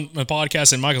killers on my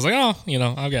podcast, and Michael's like,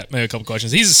 I've got maybe a couple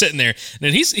questions. He's just sitting there,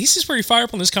 and he's just pretty fired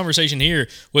up on this conversation here.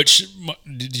 Which,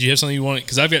 did you have something you want?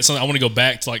 Because I've got something I want to go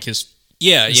back to, like his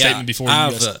statement before.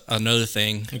 I have another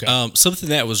thing. Okay. Something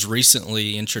that was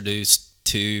recently introduced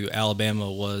to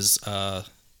Alabama was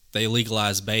they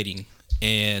legalized baiting.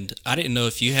 And I didn't know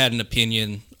if you had an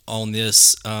opinion on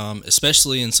this,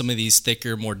 especially in some of these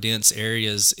thicker, more dense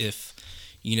areas. If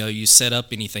you set up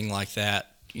anything like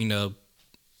that,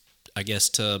 I guess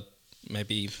to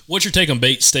maybe. What's your take on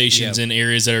bait stations in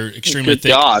areas that are extremely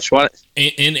thick? Gosh, what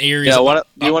in areas? Yeah,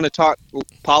 you want to talk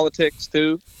politics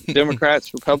too?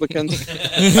 Democrats, Republicans.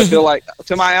 I feel like,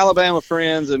 to my Alabama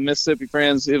friends and Mississippi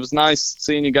friends, it was nice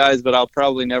seeing you guys, but I'll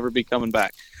probably never be coming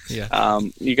back. Yeah.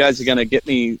 You guys are going to get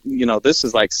me, this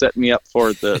is like setting me up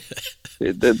for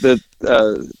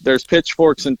there's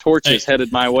pitchforks and torches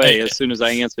headed my way as soon as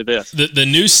I answer this. The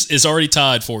noose is already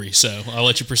tied for you, so I'll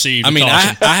let you proceed. I mean,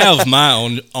 I have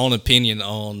my own opinion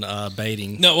on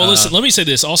baiting. No, well, listen, let me say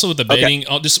this. Also with the baiting,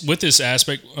 just with this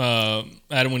aspect,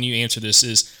 Adam, when you answer this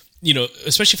is,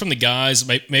 especially from the guys,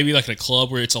 maybe like in a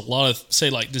club where it's a lot of,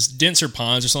 say, like this denser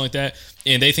pines or something like that,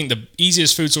 and they think the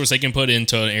easiest food source they can put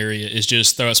into an area is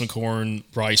just throw out some corn,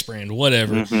 rice bran,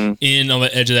 whatever, in on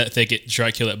the edge of that thicket to try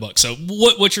to kill that buck. So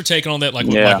what's your take on that, like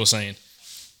what Mike was saying?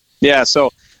 Yeah,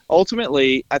 so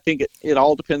ultimately, I think it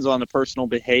all depends on the personal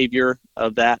behavior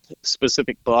of that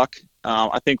specific buck.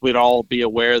 I think we'd all be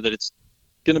aware that it's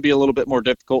going to be a little bit more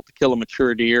difficult to kill a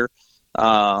mature deer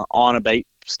on a bait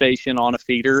station, on a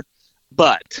feeder.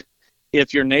 But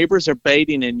if your neighbors are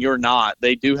baiting and you're not,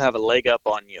 they do have a leg up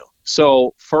on you.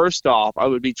 So first off, I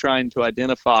would be trying to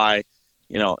identify,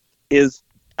 is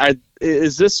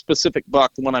this specific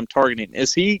buck the one I'm targeting?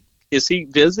 Is he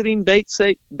visiting bait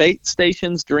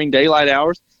stations during daylight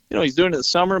hours? He's doing it in the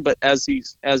summer, but as he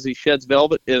sheds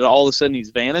velvet, all of a sudden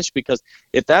he's vanished. Because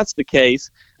if that's the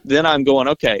case, then I'm going,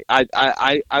 okay,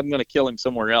 I'm going to kill him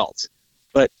somewhere else.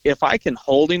 But if I can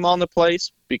hold him on the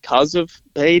place because of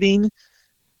baiting,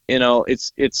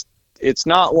 it's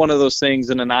not one of those things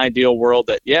in an ideal world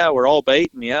that, we're all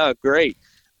baiting, great.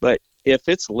 But if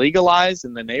it's legalized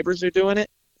and the neighbors are doing it,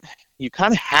 you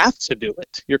kind of have to do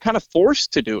it. You're kind of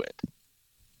forced to do it.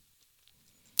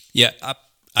 Yeah,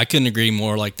 I couldn't agree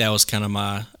more. Like, that was kind of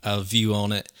my view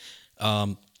on it.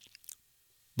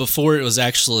 Before it was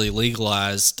actually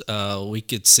legalized, we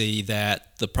could see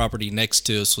that the property next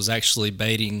to us was actually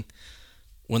baiting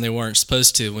when they weren't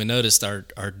supposed to. We noticed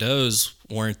our does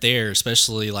weren't there,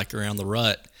 especially like around the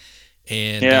rut.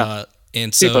 And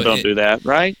and so people don't do that,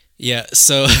 right? Yeah,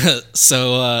 so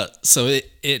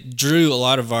it drew a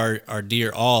lot of our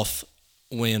deer off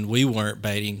when we weren't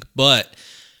baiting. But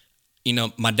you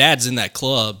know, my dad's in that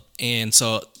club, and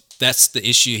so that's the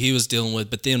issue he was dealing with.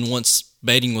 But then once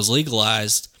baiting was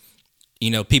legalized, you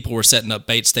know, people were setting up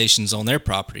bait stations on their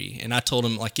property, and I told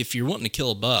him, like, if you're wanting to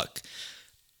kill a buck,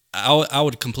 I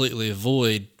would completely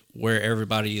avoid where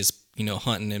everybody is, you know,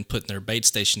 hunting and putting their bait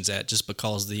stations at, just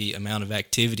because the amount of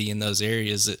activity in those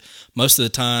areas that most of the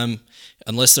time,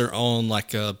 unless they're on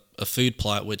like a food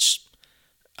plot, which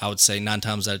I would say 9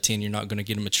 times out of 10, you're not going to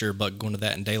get a mature buck going to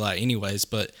that in daylight anyways,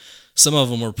 but some of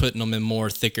them were putting them in more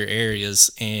thicker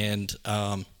areas, and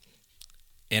I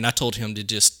told him to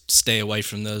just stay away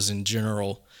from those in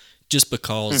general, just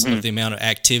because of the amount of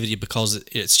activity, because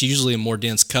it's usually a more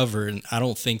dense cover, and I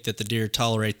don't think that the deer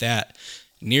tolerate that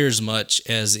near as much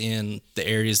as in the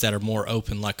areas that are more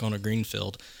open, like on a green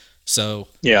field. So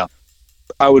yeah,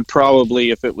 I would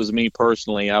probably, if it was me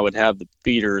personally, I would have the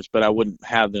feeders, but I wouldn't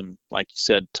have them, like you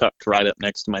said, tucked right up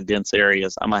next to my dense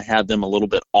areas. I might have them a little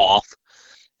bit off,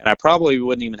 and I probably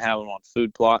wouldn't even have them on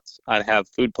food plots. I'd have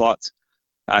food plots.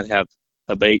 I'd have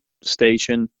a bait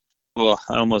station. Well,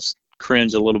 I almost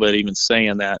cringe a little bit even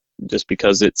saying that, just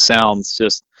because it sounds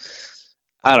just,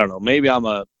 I don't know, maybe I'm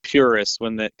a purist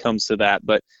when it comes to that,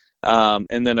 but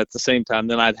and then at the same time,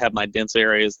 then I'd have my dense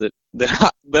areas that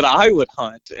I would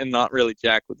hunt, and not really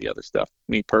jack with the other stuff,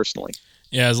 me personally.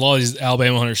 Yeah, as long as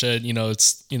Alabama Hunter said, you know,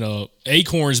 it's, you know,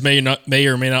 acorns may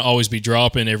or may not always be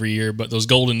dropping every year, but those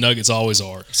golden nuggets always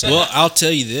are. So. Well, I'll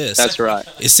tell you this. That's right.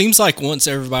 It seems like once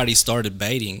everybody started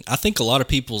baiting, I think a lot of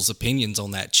people's opinions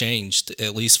on that changed,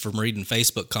 at least from reading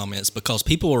Facebook comments, because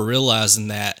people were realizing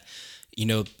that, you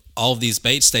know, all of these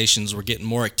bait stations were getting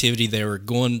more activity. They were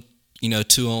going, you know,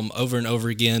 to them over and over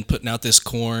again, putting out this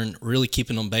corn, really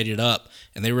keeping them baited up,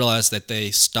 and they realized that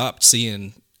they stopped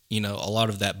seeing, you know, a lot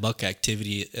of that buck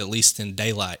activity, at least in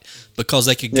daylight, because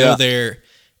they could go there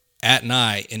at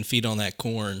night and feed on that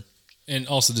corn. And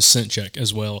also the scent check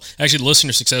as well. Actually, the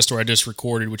listener success story I just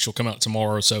recorded, which will come out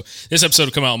tomorrow. So this episode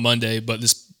will come out on Monday, but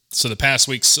the past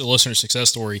week's listener success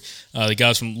story, the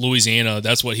guys from Louisiana,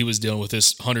 that's what he was dealing with.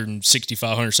 This 165,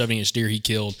 170 inch deer he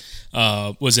killed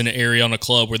was in an area on a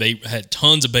club where they had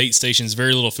tons of bait stations,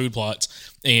 very little food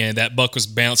plots, and that buck was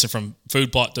bouncing from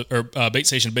food plot or bait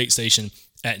station to bait station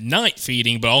at night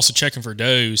feeding, but also checking for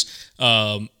does.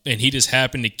 And he just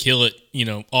happened to kill it,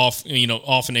 off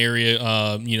an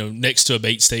area, next to a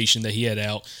bait station that he had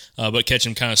out, but catch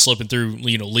him kind of slipping through,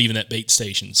 leaving that bait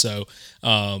station. So,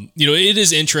 it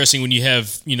is interesting when you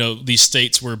have, these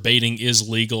states where baiting is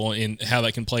legal and how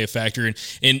that can play a factor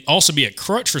and also be a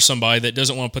crutch for somebody that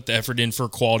doesn't want to put the effort in for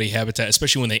quality habitat,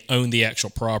 especially when they own the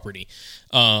actual property.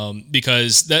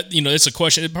 Because that, it's a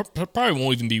question, it probably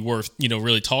won't even be worth,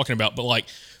 really talking about, but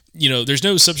there's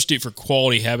no substitute for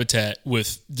quality habitat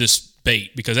with this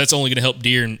bait, because that's only going to help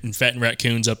deer and fatten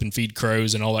raccoons up and feed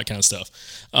crows and all that kind of stuff.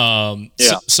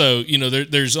 So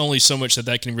there's only so much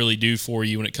that can really do for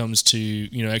you when it comes to,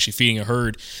 actually feeding a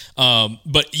herd.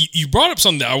 But you brought up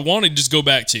something that I want to just go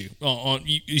back to.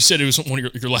 You said it was one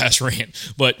of your last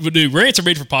rant, but dude, rants are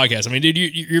made for podcasts. I mean, dude,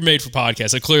 you're made for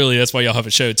podcasts. So clearly that's why y'all have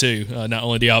a show too. Not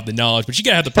only do y'all have the knowledge, but you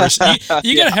gotta have the person.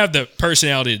 You gotta have the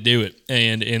personality to do it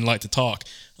and like to talk.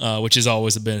 Which is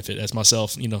always a benefit. That's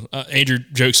myself. Andrew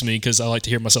jokes with me because I like to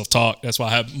hear myself talk. That's why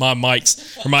I have my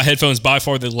mics or my headphones by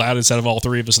far the loudest out of all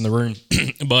three of us in the room.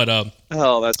 But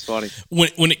oh, that's funny.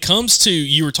 When it comes to,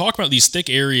 you were talking about these thick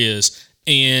areas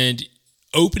and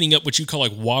opening up what you call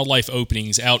like wildlife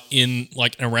openings out in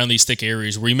like around these thick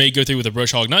areas where you may go through with a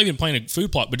brush hog, not even planting a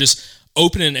food plot, but just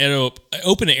open an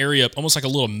area up almost like a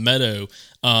little meadow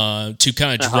to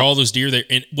kind of draw those deer there.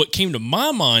 And what came to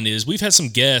my mind is we've had some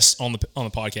guests on the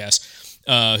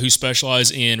podcast who specialize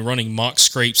in running mock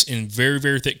scrapes in very,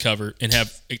 very thick cover and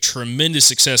have a tremendous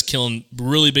success killing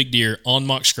really big deer on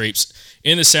mock scrapes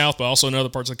in the South, but also in other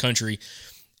parts of the country,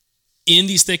 in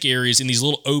these thick areas, in these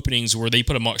little openings where they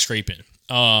put a mock scrape in.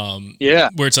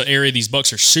 Where it's an area these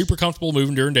bucks are super comfortable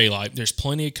moving during daylight. There's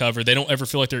plenty of cover. They don't ever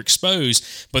feel like they're exposed,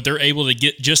 but they're able to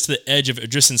get just to the edge of it,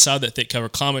 just inside that thick cover,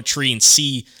 climb a tree and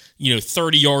see,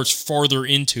 30 yards farther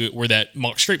into it where that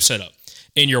mock scrape set up.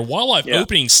 And your wildlife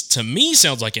openings, to me,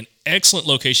 sounds like an excellent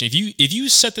location. If you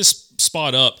set this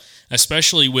spot up,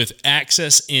 especially with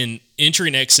access in entry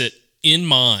and exit in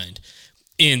mind,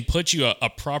 and put you a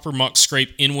proper mock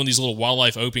scrape in one of these little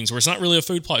wildlife openings where it's not really a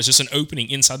food plot, it's just an opening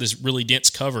inside this really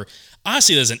dense cover. I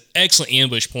see it as an excellent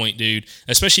ambush point, dude,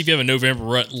 especially if you have a November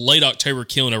rut, late October,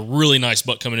 killing a really nice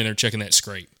buck coming in there checking that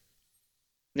scrape.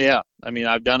 Yeah, I mean,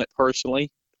 I've done it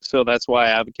personally, so that's why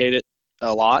I advocate it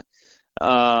a lot.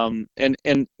 And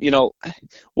you know,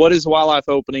 what is wildlife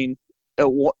opening?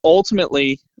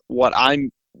 Ultimately, what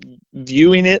I'm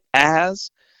viewing it as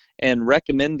and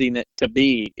recommending it to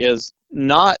be is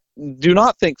do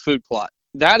not think food plot.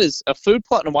 That is, a food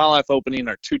plot and a wildlife opening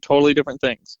are two totally different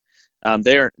things.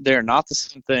 They're not the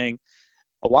same thing.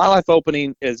 A wildlife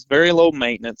opening is very low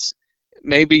maintenance.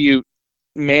 Maybe you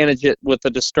manage it with a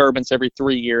disturbance every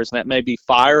 3 years, and that may be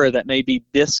fire or that may be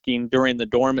disking during the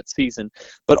dormant season.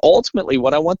 But ultimately,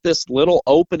 what I want this little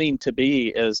opening to be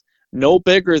is no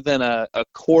bigger than a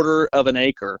quarter of an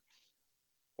acre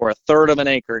or a third of an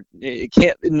acre. It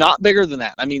can't, not bigger than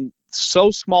that. I mean,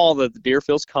 so small that the deer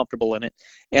feels comfortable in it,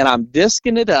 and I'm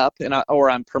disking it up, or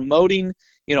I'm promoting,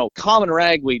 you know, common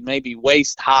ragweed, maybe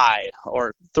waist high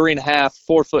or 3.5,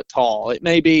 4 foot tall. It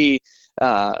may be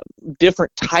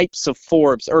different types of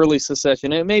forbs, early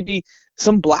succession. It may be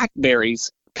some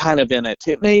blackberries kind of in it.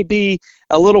 It may be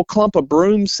a little clump of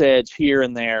broom sedge here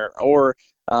and there, or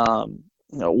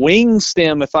wing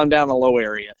stem if I'm down a low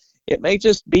area. It may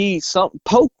just be some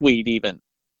pokeweed, even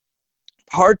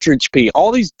partridge pea,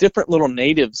 all these different little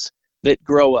natives that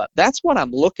grow up. That's what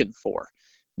I'm looking for,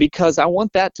 because I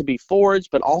want that to be forage,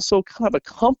 but also kind of a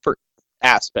comfort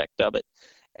aspect of it.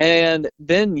 And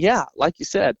then, yeah, like you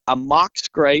said, a mock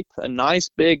scrape, a nice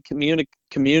big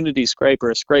community scrape,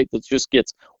 or a scrape that just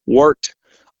gets worked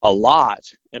a lot.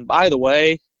 And by the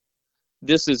way,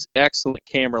 this is excellent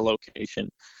camera location.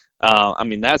 I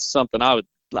mean, that's something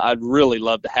I'd really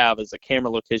love to have as a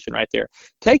camera location right there.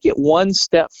 Take it one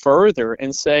step further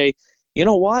and say, you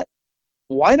know what?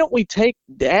 Why don't we take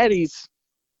Daddy's,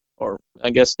 or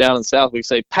I guess down in the South we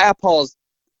say Papaw's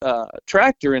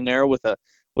tractor in there with a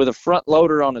front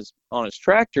loader on his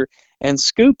tractor, and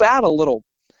scoop out a little,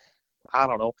 I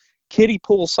don't know, kiddie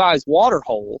pool size water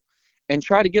hole, and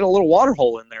try to get a little water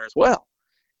hole in there as well.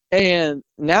 And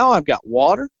now I've got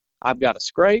water, I've got a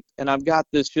scrape, and I've got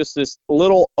this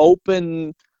little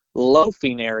open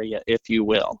loafing area, if you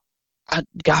will.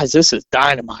 Guys, this is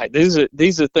dynamite. These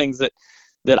are things that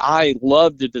I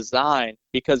love to design,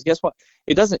 because guess what?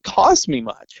 It doesn't cost me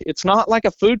much. It's not like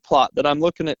a food plot that I'm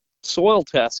looking at soil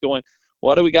tests going,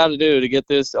 what do we got to do to get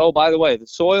this? Oh, by the way, the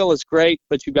soil is great,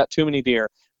 but you've got too many deer.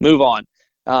 Move on.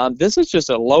 This is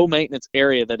just a low maintenance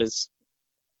area that is,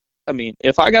 I mean,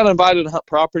 if I got invited to hunt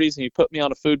properties and you put me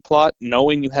on a food plot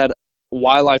knowing you had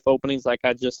wildlife openings like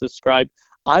I just described,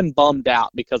 I'm bummed out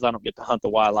because I don't get to hunt the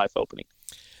wildlife opening.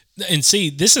 And see,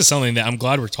 this is something that I'm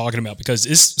glad we're talking about, because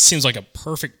this seems like a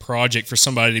perfect project for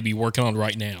somebody to be working on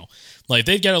right now. Like,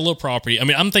 they've got a little property. I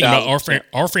mean, I'm thinking about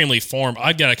our family farm.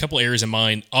 I've got a couple areas in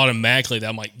mind automatically that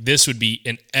I'm like, this would be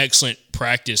an excellent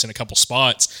practice in a couple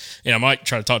spots. And I might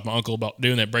try to talk to my uncle about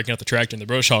doing that, breaking out the tractor and the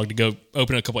brush hog to go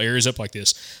open a couple areas up like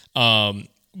this.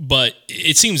 But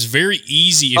it seems very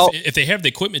easy if they have the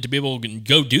equipment to be able to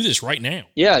go do this right now.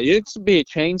 Yeah, it could be a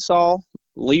chainsaw,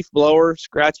 leaf blower,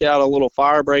 scratch out a little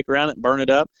fire break around it, burn it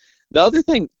up. The other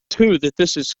thing, too, that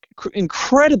this is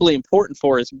incredibly important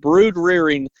for is brood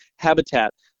rearing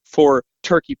habitat for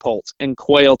turkey poults and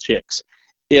quail chicks.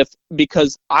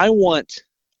 Because I want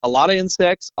a lot of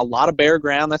insects, a lot of bare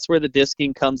ground. That's where the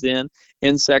disking comes in.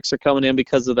 Insects are coming in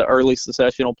because of the early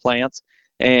successional plants.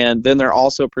 And then they're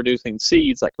also producing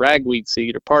seeds like ragweed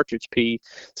seed or partridge pea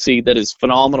seed that is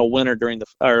phenomenal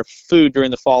food during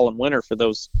the fall and winter for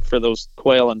those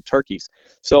quail and turkeys.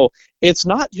 So it's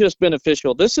not just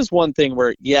beneficial. This is one thing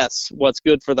where, yes, what's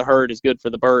good for the herd is good for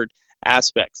the bird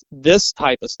aspects. This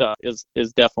type of stuff is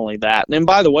definitely that. And then,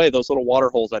 by the way, those little water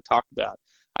holes I talked about,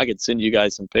 I could send you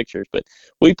guys some pictures, but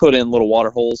we put in little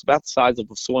water holes about the size of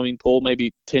a swimming pool,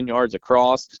 maybe 10 yards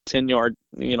across, 10-yard,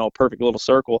 perfect little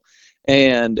circle.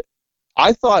 And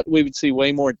I thought we would see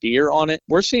way more deer on it.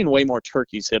 We're seeing way more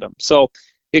turkeys hit them. So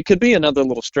it could be another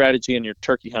little strategy in your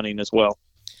turkey hunting as well.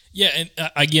 Yeah, and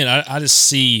again, I just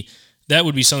see that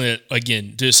would be something that,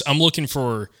 again, I'm looking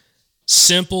for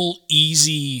simple,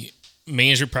 easy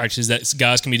management practices that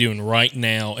guys can be doing right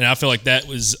now. And I feel like that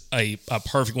was a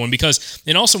perfect one, because,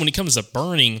 and also when it comes to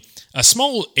burning, a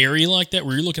small area like that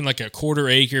where you're looking like a quarter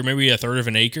acre, maybe a third of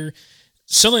an acre,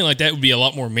 something like that would be a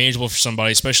lot more manageable for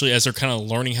somebody, especially as they're kind of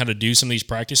learning how to do some of these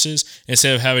practices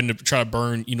instead of having to try to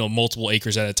burn, multiple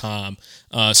acres at a time.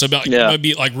 So it might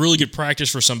be like really good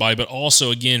practice for somebody, but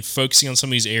also, again, focusing on some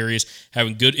of these areas,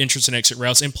 having good entrance and exit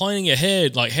routes, and planning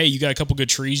ahead. Like, hey, you got a couple good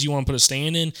trees you want to put a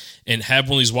stand in, and have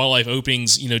one of these wildlife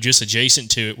openings, just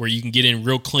adjacent to it, where you can get in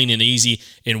real clean and easy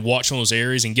and watch one of those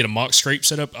areas and get a mock scrape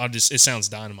set up. It sounds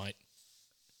dynamite.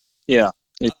 Yeah.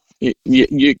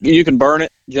 You can burn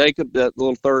it, Jacob, that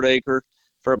little 3rd acre.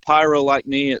 For a pyro like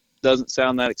me, it doesn't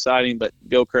sound that exciting, but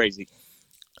go crazy.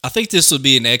 I think this would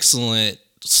be an excellent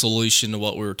solution to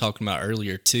what we were talking about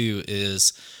earlier too,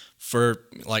 is for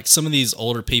like some of these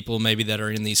older people maybe that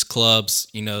are in these clubs,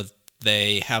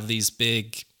 they have these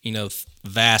big,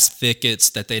 vast thickets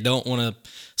that they don't want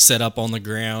to set up on the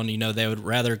ground. They would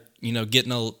rather, get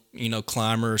in a,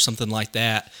 climber or something like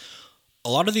that.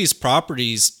 A lot of these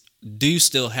properties do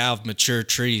still have mature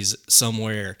trees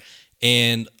somewhere,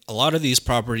 and a lot of these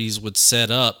properties would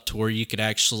set up to where you could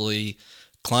actually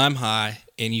climb high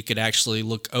and you could actually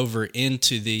look over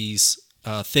into these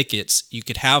thickets. You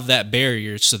could have that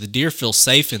barrier so the deer feel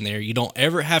safe in there. You don't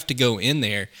ever have to go in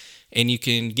there, and you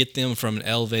can get them from an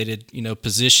elevated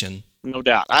position. No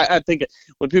doubt. I think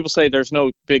when people say there's no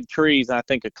big trees, I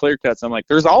think of clear cuts, I'm like,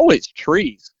 there's always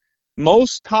trees.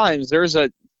 Most times there's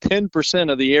a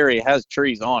 10% of the area has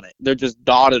trees on it. They're just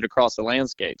dotted across the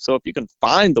landscape. So if you can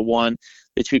find the one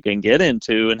that you can get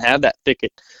into and have that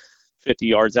thicket 50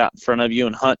 yards out in front of you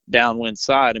and hunt downwind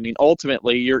side, I mean,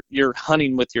 ultimately you're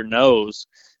hunting with your nose.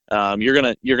 You're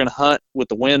gonna hunt with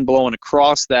the wind blowing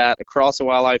across a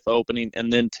wildlife opening,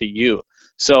 and then to you.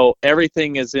 So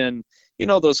everything is in,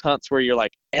 those hunts where you're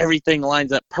like, everything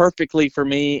lines up perfectly for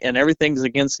me and everything's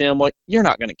against him. Well, you're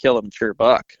not going to kill a mature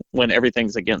buck when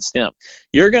everything's against him.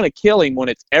 You're going to kill him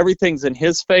when everything's in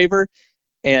his favor,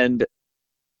 and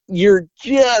you're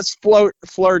just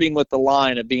flirting with the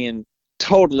line of being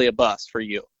totally a bust for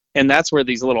you. And that's where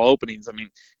these little openings, I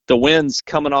mean, the wind's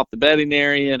coming off the bedding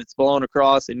area and it's blowing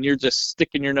across, and you're just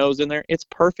sticking your nose in there. It's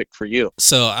perfect for you.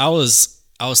 So I was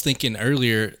thinking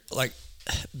earlier, like,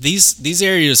 these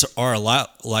areas are a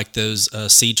lot like those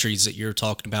seed trees that you're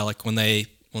talking about. Like when they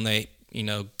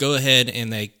go ahead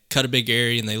and they cut a big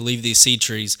area and they leave these seed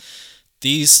trees,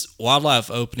 these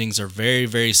wildlife openings are very,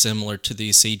 very similar to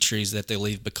these seed trees that they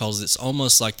leave, because it's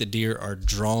almost like the deer are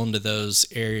drawn to those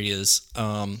areas.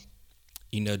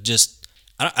 Just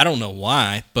I don't know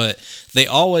why, but they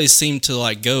always seem to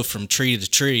like go from tree to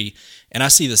tree. And I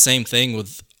see the same thing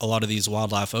with a lot of these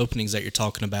wildlife openings that you're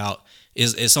talking about.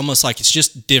 It's almost like it's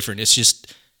just different.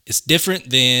 It's different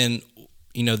than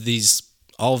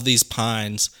all of these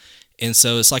pines, and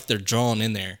so it's like they're drawn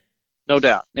in there. No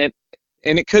doubt, and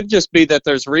it could just be that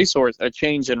there's a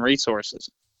change in resources.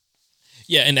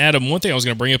 Yeah, and Adam, one thing I was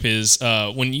going to bring up is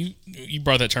when you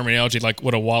brought that terminology, like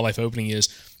what a wildlife opening is.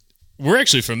 We're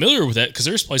actually familiar with that because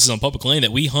there's places on public land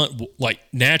that we hunt like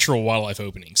natural wildlife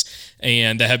openings,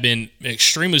 and that have been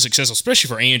extremely successful, especially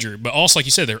for Andrew. But also, like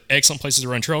you said, they're excellent places to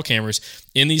run trail cameras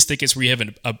in these thickets where you have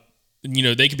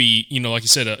they could be, like you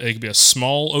said, it could be a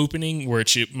small opening where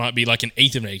it might be like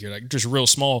 1/8 of an acre, like just real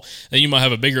small. Then you might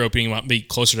have a bigger opening, it might be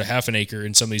closer to 1/2 acre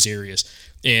in some of these areas.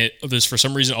 And there's, for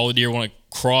some reason, all the deer want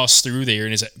to cross through there,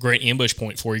 and it's a great ambush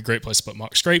point for you, great place to put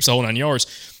mock scrapes, the whole 9 yards.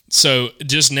 So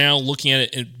just now looking at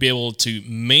it and be able to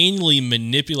mainly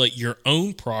manipulate your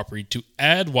own property to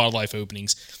add wildlife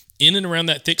openings in and around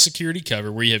that thick security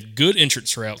cover where you have good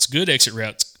entrance routes, good exit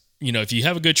routes. If you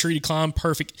have a good tree to climb,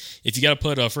 perfect. If you got to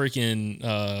put a freaking,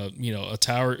 a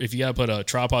tower, if you got to put a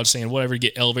tripod stand, whatever, to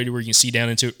get elevated where you can see down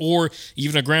into it, or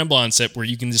even a ground blind set where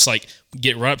you can just like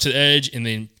get right up to the edge and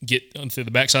then get through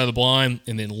the backside of the blind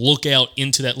and then look out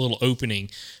into that little opening.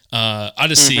 I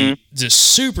just see just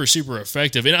super, super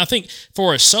effective. And I think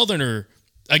for a Southerner,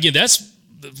 again, that's,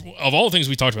 of all the things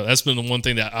we talked about, that's been the one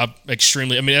thing that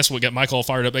that's what got Michael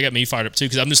fired up. That got me fired up too,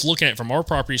 because I'm just looking at it from our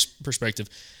property's perspective.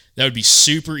 That would be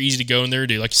super easy to go in there and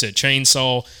do. Like you said,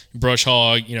 chainsaw, brush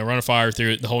hog, run a fire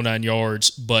through it, the whole 9 yards.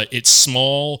 But it's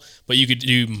small, but you could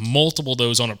do multiple of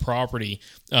those on a property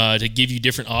to give you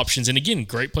different options. And again,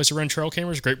 great place to run trail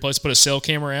cameras, great place to put a cell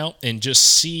camera out and just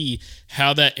see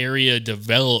how that area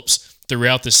develops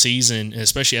throughout the season,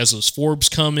 especially as those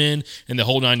forbs come in and the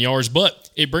whole 9 yards. But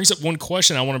it brings up one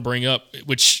question I want to bring up,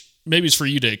 which maybe is for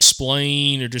you to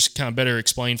explain or just kind of better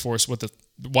explain for us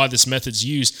why this method's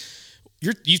used.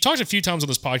 You've talked a few times on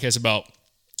this podcast about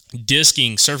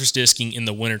surface disking in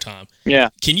the wintertime. Yeah.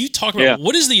 Can you talk about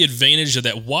what is the advantage of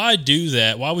that? Why do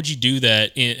that? Why would you do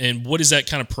that? And what is that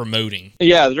kind of promoting?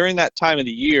 Yeah, during that time of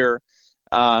the year,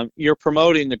 you're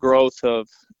promoting the growth of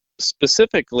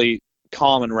specifically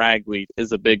common ragweed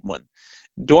is a big one.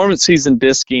 Dormant season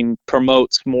disking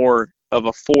promotes more of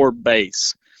a 4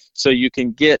 base. So you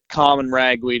can get common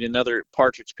ragweed and other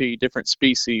partridge pea, different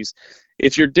species.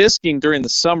 If you're disking during the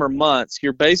summer months,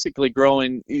 you're basically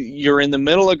growing, you're in the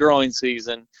middle of growing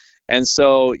season. And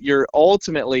so you're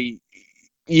ultimately,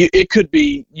 it could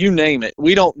be, you name it.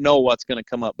 We don't know what's going to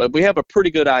come up, but we have a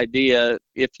pretty good idea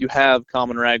if you have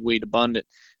common ragweed abundant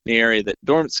in the area that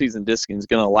dormant season disking is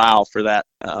going to allow for that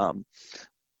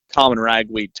common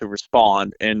ragweed to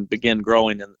respond and begin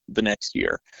growing in the next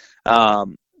year.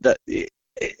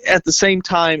 At the same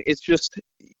time, it's just,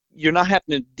 you're not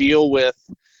having to deal with,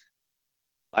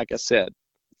 like I said,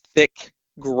 thick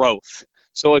growth.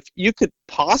 So if you could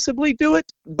possibly do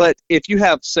it, but if you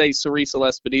have, say, Cerisa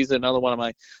lespedeza, another one of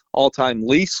my all-time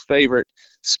least favorite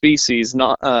species,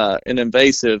 not an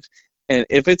invasive, and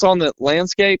if it's on the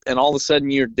landscape and all of a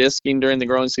sudden you're disking during the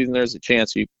growing season, there's a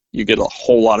chance you get a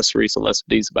whole lot of Cerisa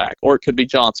lespedeza back, or it could be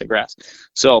Johnson grass.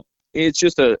 So it's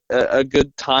just a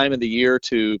good time of the year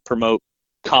to promote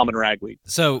common ragweed.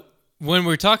 So when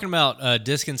we're talking about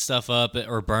disking stuff up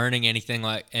or burning anything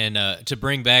like, and to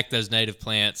bring back those native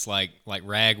plants like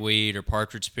ragweed or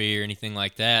partridge pea or anything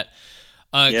like that,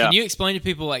 can you explain to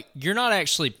people, like, you're not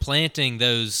actually planting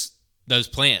those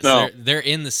plants? No. They're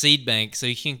in the seed bank.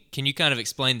 So can you kind of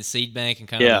explain the seed bank and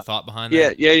kind of the thought behind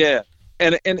that? Yeah.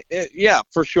 And yeah,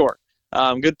 for sure.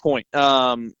 Good point.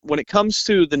 When it comes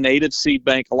to the native seed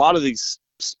bank, a lot of these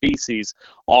species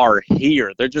are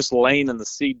here. They're just laying in the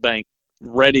seed bank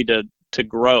ready to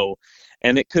grow.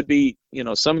 And it could be,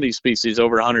 some of these species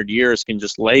over 100 years can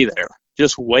just lay there,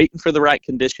 just waiting for the right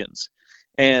conditions.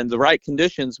 And the right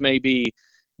conditions may be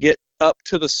get up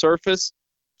to the surface,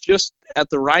 just at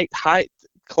the right height,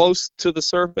 close to the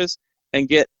surface, and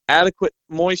get adequate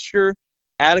moisture,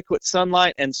 adequate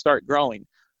sunlight, and start growing.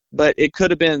 But it could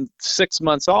have been 6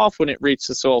 months off when it reached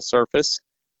the soil surface,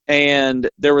 and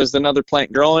there was another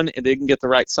plant growing. It didn't get the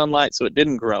right sunlight, so it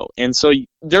didn't grow. And so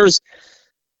there's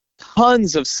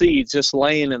tons of seeds just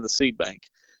laying in the seed bank.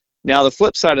 Now, the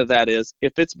flip side of that is,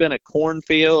 if it's been a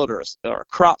cornfield or a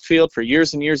crop field for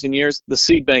years and years and years, the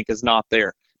seed bank is not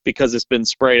there because it's been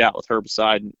sprayed out with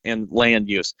herbicide and land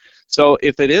use. So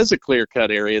if it is a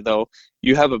clear-cut area, though,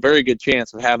 you have a very good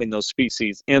chance of having those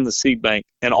species in the seed bank,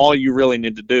 and all you really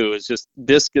need to do is just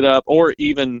disc it up or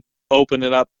even open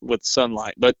it up with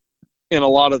sunlight. But in a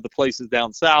lot of the places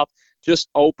down south, just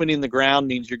opening the ground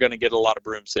means you're going to get a lot of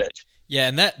broom sedge. Yeah,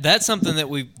 and that's something that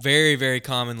we very, very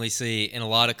commonly see in a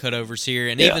lot of cutovers here,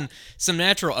 and even some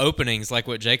natural openings like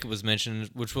what Jacob was mentioning,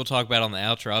 which we'll talk about on the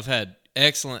outro. I've had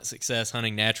excellent success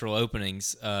hunting natural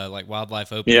openings, like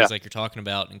wildlife openings like you're talking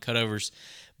about, and cutovers.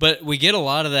 But we get a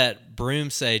lot of that broom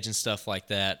sage and stuff like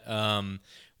that,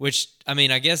 which, I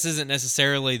mean, I guess isn't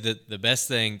necessarily the best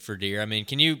thing for deer. I mean,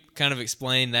 can you kind of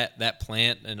explain that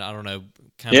plant and, I don't know,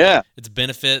 kind of its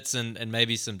benefits and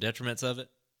maybe some detriments of it?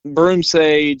 Broom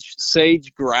sage,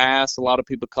 sage grass, a lot of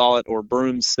people call it, or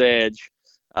broom sedge,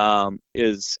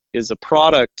 is a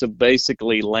product of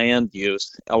basically land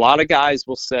use. A lot of guys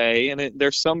will say, and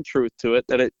there's some truth to it,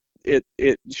 that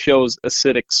it shows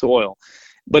acidic soil.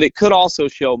 But it could also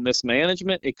show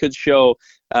mismanagement. It could show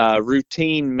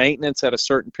routine maintenance at a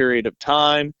certain period of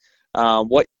time.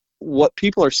 What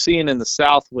people are seeing in the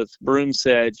South with broom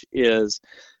sedge is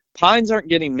pines aren't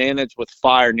getting managed with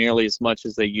fire nearly as much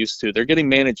as they used to. They're getting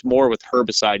managed more with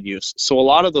herbicide use. So a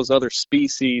lot of those other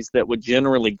species that would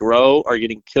generally grow are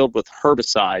getting killed with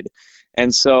herbicide.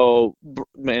 And so,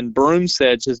 and broom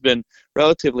sedge has been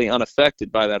relatively unaffected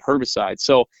by that herbicide.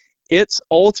 So it's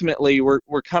ultimately, we're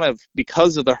kind of,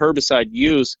 because of the herbicide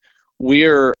use,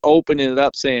 we're opening it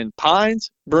up saying pines,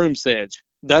 broom sedge.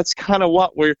 That's kind of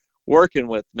what we're working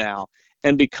with now.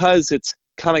 And because it's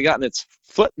kind of gotten its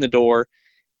foot in the door,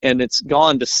 and it's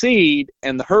gone to seed,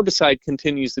 and the herbicide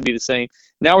continues to be the same,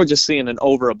 now we're just seeing an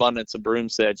overabundance of broom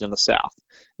sedge in the South.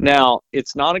 Now,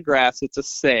 it's not a grass, it's a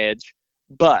sedge,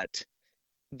 but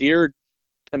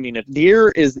if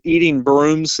deer is eating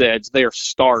broom sedge, they are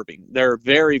starving. They're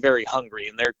very, very hungry,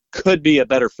 and there could be a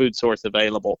better food source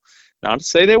available. Not to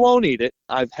say they won't eat it.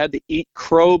 I've had to eat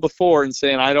crow before and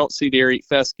saying I don't see deer eat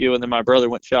fescue, and then my brother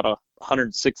went and shot a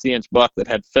 160-inch buck that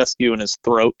had fescue in his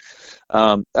throat.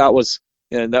 That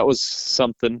was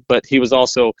something, but he was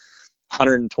also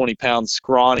 120 pounds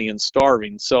scrawny and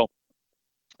starving. So,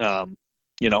 a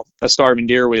starving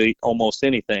deer will eat almost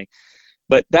anything.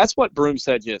 But that's what broom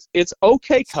sedge is. It's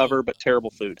okay cover, but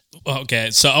terrible food.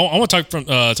 Okay, so I want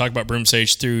to talk about broom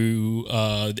sedge through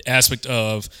the aspect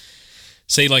of,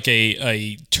 say, like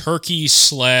a turkey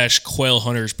 / quail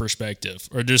hunter's perspective,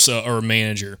 or just or a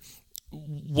manager.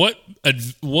 what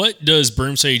does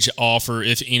broom sage offer,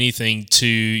 if anything, to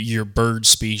your bird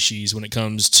species when it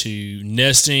comes to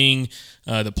nesting,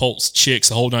 the poults, chicks,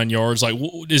 the whole 9 yards? Like,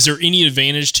 is there any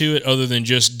advantage to it other than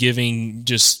just giving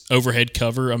just overhead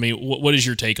cover? I mean, what is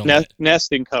your take on that?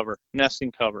 Nesting cover.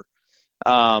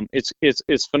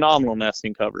 It's phenomenal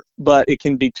nesting cover, but it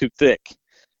can be too thick.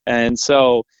 And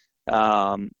so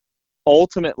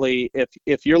ultimately,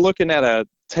 if you're looking at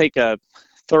take a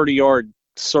 30-yard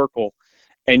circle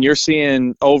and you're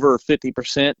seeing over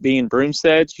 50% being broom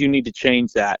sedge, you need to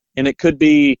change that. And it could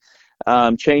be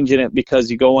changing it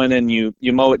because you go in and you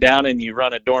mow it down and you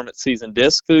run a dormant season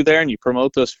disc through there and you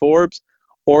promote those forbs,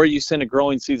 or you send a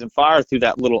growing season fire through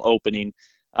that little opening.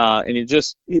 But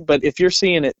if you're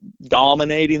seeing it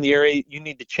dominating the area, you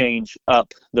need to change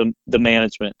up the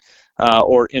management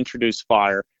or introduce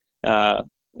fire.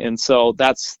 And so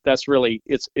that's really,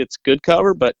 it's good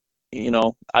cover, but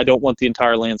I don't want the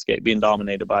entire landscape being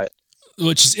dominated by it.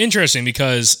 Which is interesting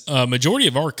because majority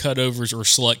of our cutovers or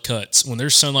select cuts, when their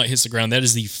sunlight hits the ground, that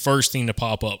is the first thing to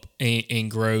pop up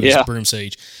and grow broom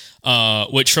sage.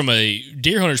 Which from a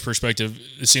deer hunter's perspective,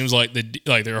 it seems like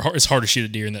it's hard to shoot a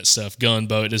deer in that stuff. Gun,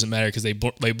 bow, it doesn't matter because they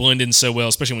blend in so well,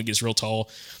 especially when it gets real tall.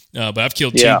 But I've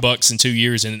killed 2 bucks in 2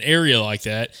 years in an area like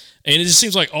that, and it just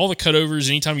seems like all the cutovers,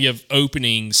 anytime you have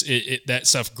openings, that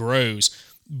stuff grows.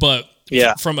 But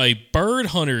from a bird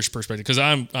hunter's perspective, because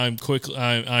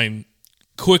I'm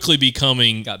quickly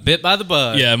becoming got bit by the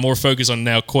bug. Yeah, more focused on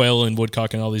now quail and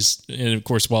woodcock and all these, and of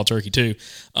course wild turkey too.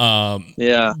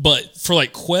 But for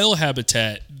like quail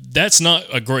habitat, that's not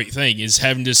a great thing. Is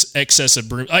having this excess of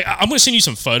broom. I'm going to send you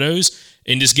some photos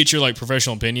and just get your like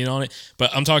professional opinion on it.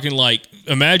 But I'm talking like,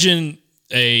 imagine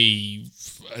a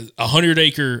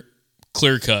 100-acre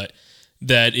clear cut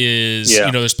that is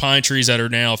there's pine trees that are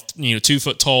now 2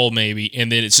 foot tall maybe,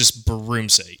 and then it's just broom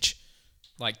sage,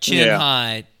 like chin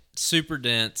high. Super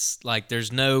dense, like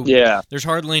there's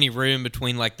hardly any room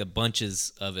between like the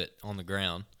bunches of it on the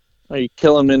ground. Are you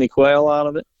killing any quail out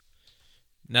of it?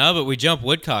 No, but we jump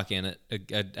woodcock in it,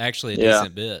 actually a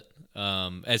decent bit,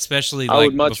 especially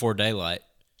like before daylight.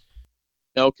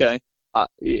 Okay,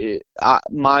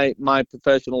 my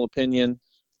professional opinion,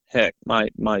 heck, my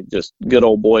just good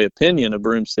old boy opinion of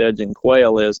broom sedge and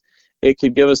quail is it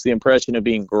could give us the impression of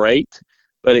being great,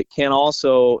 but it can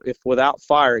also, if without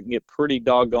fire, it can get pretty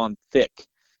doggone thick.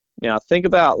 Now, think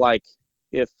about like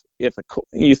if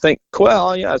you think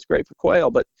quail, it's great for quail,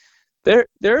 but they're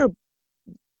a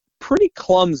pretty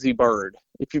clumsy bird.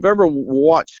 If you've ever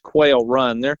watched quail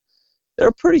run, they're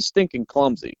pretty stinking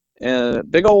clumsy, and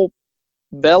big old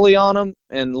belly on them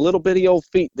and little bitty old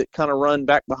feet that kind of run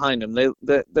back behind them.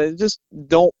 They just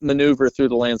don't maneuver through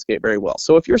the landscape very well.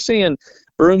 So if you're seeing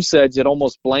broom sedge that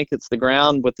almost blankets the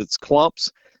ground with its clumps,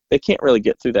 they can't really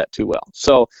get through that too well.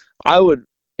 So I would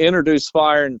introduce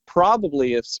fire, and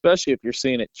probably, especially if you're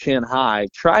seeing it chin high,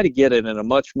 try to get it in a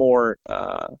much more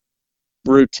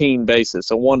routine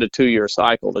basis, a 1 to 2 year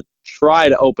cycle, to try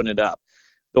to open it up.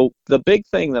 The big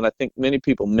thing that I think many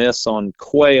people miss on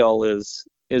quail is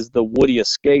the woody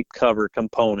escape cover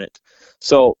component.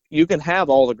 So you can have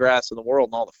all the grass in the world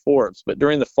and all the forbs, but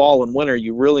during the fall and winter,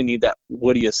 you really need that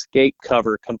woody escape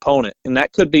cover component. And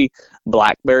that could be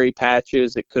blackberry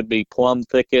patches, it could be plum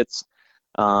thickets,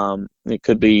 it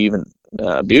could be even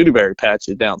beautyberry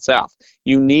patches down south.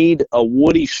 You need a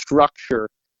woody structure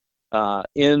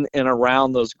in and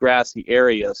around those grassy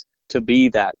areas to be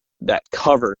that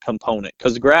cover component,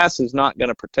 because grass is not going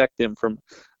to protect them from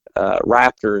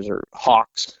raptors or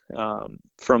hawks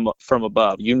from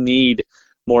above. You need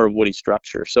more woody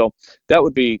structure. So that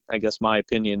would be, I guess, my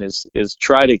opinion is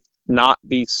try to not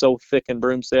be so thick in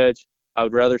broom sedge. I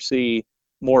would rather see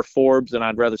more forbs, and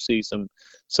I'd rather see some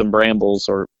brambles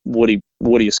or woody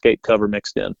escape cover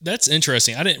mixed in. That's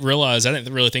interesting. I didn't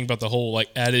really think about the whole like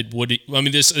added woody. I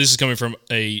mean, this is coming from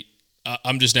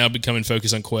I'm just now becoming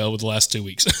focused on quail with the last 2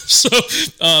 weeks. So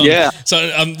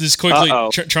I'm just quickly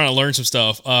trying to learn some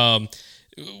stuff.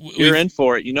 You're in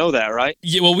for it. You know that, right?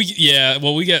 Yeah.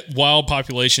 Well, we get wild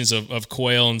populations of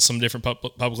quail in some different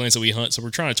public lands that we hunt, so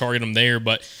we're trying to target them there.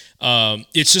 But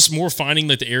it's just more finding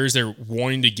like the areas they're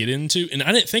wanting to get into. And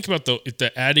I didn't think about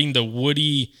the adding the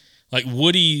woody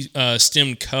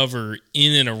stem cover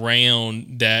in and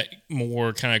around that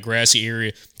more kind of grassy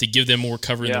area to give them more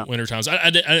cover in the winter times. I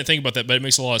didn't think about that, but it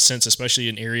makes a lot of sense, especially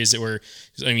in areas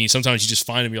sometimes you just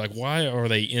find them, you're like, why are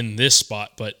they in this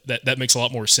spot? But that makes a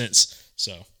lot more sense.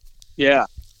 So yeah.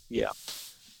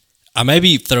 I may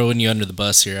be throwing you under the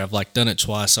bus here. I've done it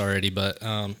twice already, but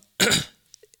I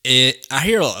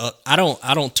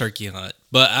don't turkey hunt,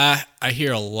 but I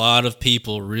hear a lot of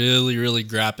people really, really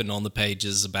griping on the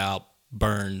pages about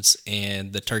burns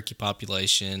and the turkey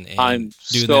population. And I'm doing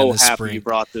that in so the happy spring. you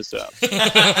brought this up.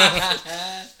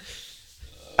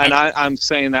 And I'm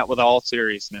saying that with all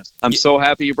seriousness. I'm so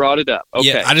happy you brought it up. Okay,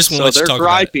 Yeah, I just want to so let you they're talk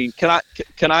about it. griping.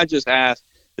 Can I just ask?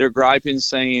 They're griping,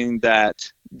 saying that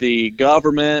the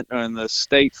government and the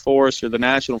state forest or the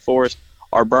national forest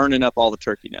are burning up all the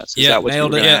turkey nests. Is Yeah, that what you were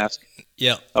nailed it. going to Yeah. ask?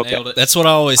 Yeah, Okay. Nailed it. that's what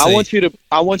I always say. I want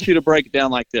you to break it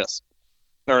down like this,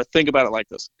 or think about it like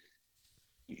this.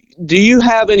 Do you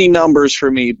have any numbers for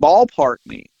me? Ballpark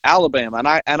me, Alabama,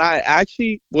 and I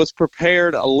actually was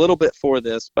prepared a little bit for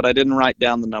this, but I didn't write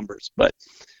down the numbers. But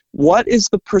what is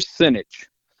the percentage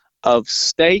of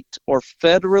state or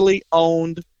federally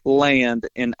owned land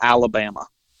in Alabama?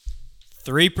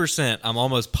 3%. I'm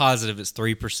almost positive it's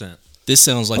 3%. This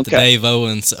sounds like the Okay. Dave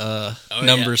Owens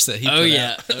numbers that he put out.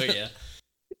 Oh yeah.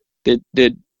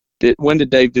 Did when did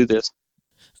Dave do this?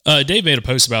 Dave made a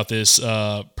post about this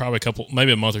probably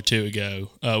maybe a month or two ago,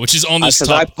 which is on this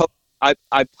Because top.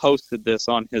 I posted this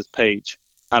on his page.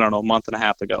 I don't know, a month and a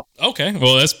half ago. Okay,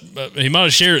 well that's he might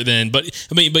have shared it then, but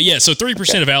yeah. So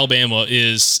 3% of Alabama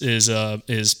is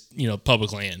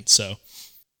public land. So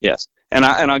Yes, and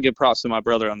I'll give props to my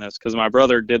brother on this, because my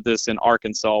brother did this in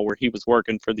Arkansas, where he was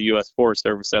working for the U.S. Forest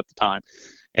Service at the time,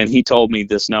 and he told me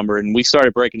this number, and we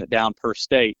started breaking it down per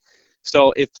state.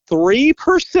 So if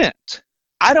 3%,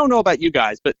 I don't know about you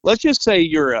guys, but let's just say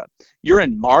you're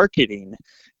in marketing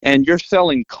and you're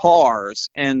selling cars,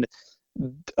 and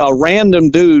a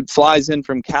random dude flies in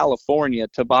from California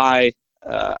to buy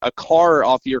a car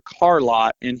off your car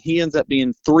lot, and he ends up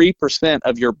being 3%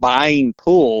 of your buying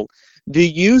pool. Do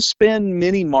you spend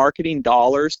many marketing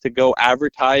dollars to go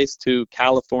advertise to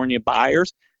California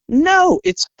buyers? No,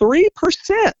 it's 3%.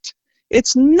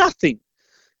 It's nothing.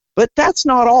 But that's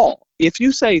not all. If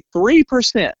you say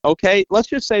 3%, okay, let's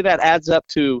just say that adds up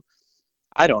to,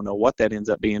 I don't know what that ends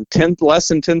up being, less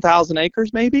than 10,000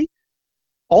 acres maybe?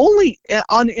 Only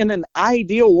in an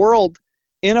ideal world,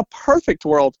 in a perfect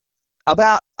world,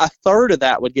 about a third of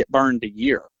that would get burned a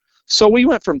year. So we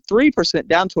went from 3%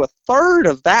 down to a third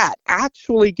of that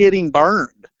actually getting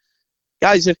burned.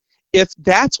 Guys, if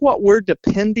that's what we're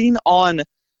depending on,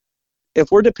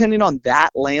 if we're depending on that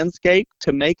landscape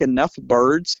to make enough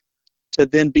birds to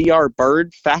then be our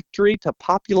bird factory to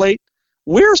populate,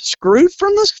 we're screwed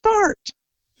from the start.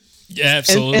 yeah,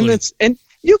 absolutely. And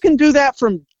you can do that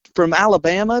from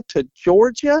Alabama to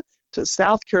Georgia to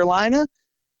South Carolina.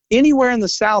 Anywhere in the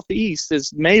southeast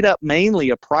is made up mainly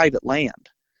of private land.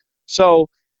 So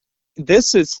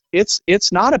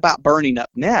it's not about burning up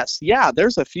nests. Yeah,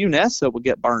 there's a few nests that will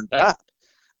get burned up,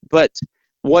 but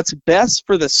what's best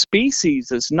for the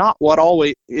species is not what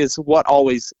always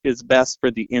is best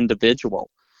for the individual.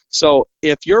 So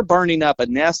if you're burning up a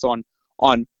nest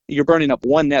you're burning up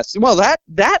one nest, well,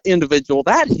 that individual,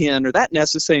 that hen or that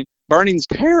nest is saying burning's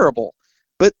terrible.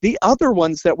 But the other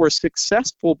ones that were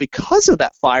successful because of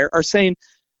that fire are saying,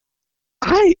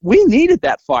 we needed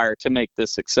that fire to make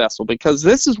this successful, because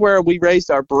this is where we raised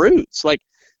our broods. Like,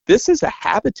 this is a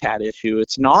habitat issue.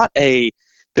 This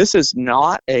is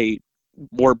not a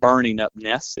we're burning up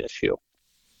nests issue.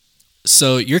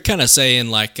 So you're kind of saying,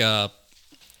 like,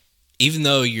 even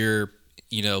though you're,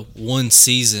 one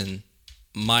season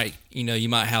might, you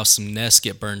might have some nests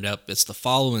get burned up, it's the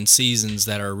following seasons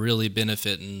that are really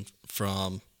benefiting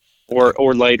from,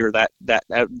 or later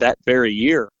that very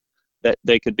year that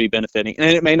they could be benefiting. And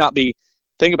it may not be,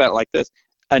 think about it like this,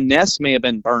 a nest may have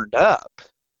been burned up,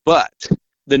 but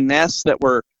the nests that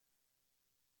were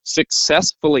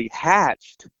successfully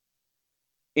hatched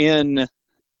in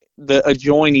the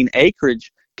adjoining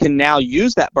acreage can now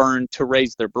use that burn to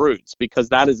raise their broods, because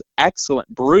that is excellent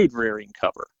brood rearing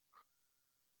cover.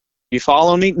 You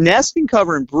follow me? Nesting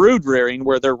cover and brood rearing,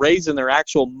 where they're raising their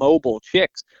actual mobile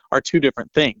chicks, are two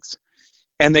different things.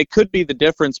 And they could be the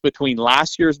difference between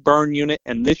last year's burn unit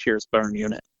and this year's burn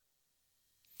unit.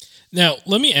 Now,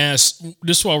 let me ask,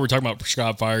 just while we're talking about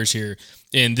prescribed fires here,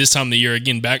 and this time of the year,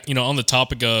 again, back, on the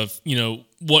topic of,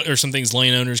 what are some things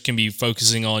landowners can be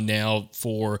focusing on now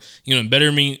for,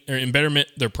 embetterment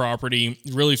their property,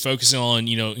 really focusing on,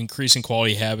 increasing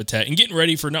quality habitat and getting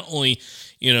ready for not only,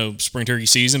 spring turkey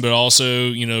season, but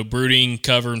also, brooding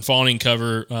cover and fawning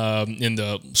cover in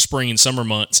the spring and summer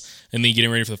months, and then getting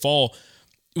ready for the fall.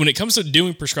 When it comes to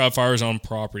doing prescribed fires on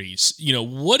properties,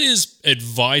 what is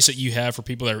advice that you have for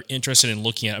people that are interested in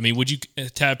looking at it? I mean, would you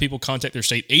have people contact their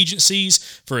state agencies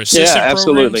for assistance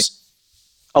absolutely. programs?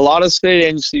 A lot of state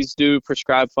agencies do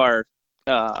prescribed fire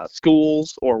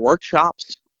schools or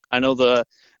workshops. I know the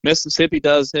Mississippi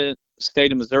does it,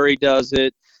 state of Missouri does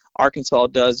it, Arkansas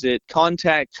does it.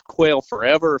 Contact Quail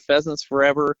Forever, Pheasants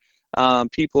Forever,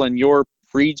 people in your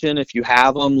region, if you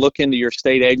have them, look into your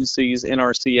state agencies,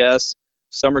 NRCS.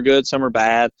 Some are good, some are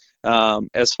bad.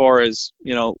 As far as,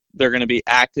 they're going to be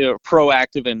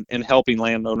proactive in helping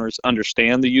landowners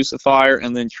understand the use of fire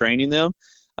and then training them.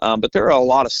 But there are a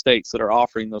lot of states that are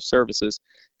offering those services.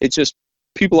 It's just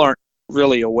people aren't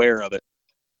really aware of it.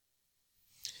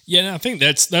 Yeah, and I think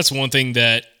that's one thing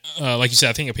that, like you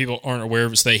said, I think people aren't aware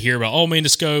of it. So they hear about, oh man,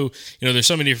 let's go. There's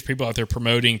so many different people out there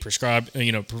promoting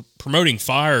promoting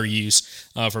fire use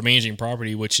for managing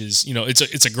property, which is,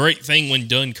 it's a great thing when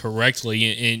done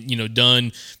correctly and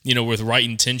done, with right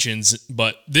intentions.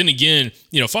 But then again,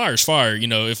 fire is fire.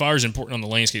 If fire is important on the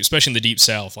landscape, especially in the deep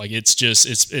south, like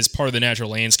it's part of the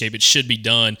natural landscape. It should be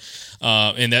done.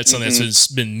 And that's something that's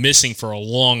been missing for a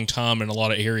long time in a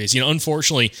lot of areas.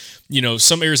 Unfortunately,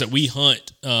 some areas that we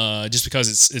hunt, just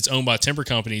because it's owned by timber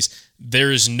companies,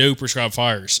 there is no prescribed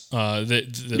fires.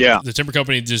 The timber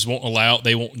company just won't allow it.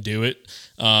 They won't do it.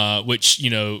 Which,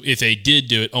 if they did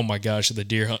do it, oh my gosh, the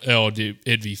deer hunt,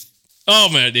 it'd be, oh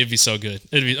man, it'd be so good.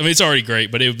 It's already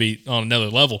great, but it would be on another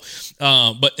level.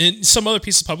 But in some other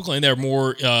pieces of public land, they're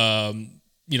more,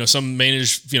 some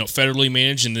managed, federally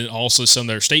managed, and then also some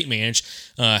that are state managed,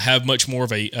 have much more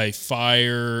of a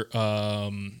fire,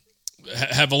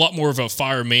 have a lot more of a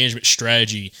fire management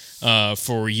strategy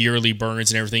for yearly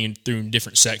burns and everything through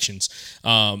different sections.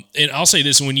 And I'll say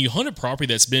this, when you hunt a property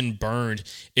that's been burned,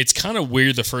 it's kind of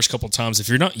weird the first couple of times if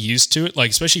you're not used to it,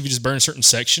 like especially if you just burn certain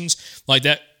sections, like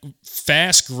that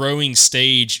fast growing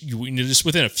stage, just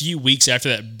within a few weeks after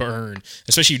that burn,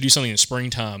 especially if you do something in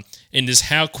springtime, and just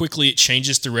how quickly it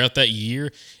changes throughout that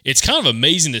year. It's kind of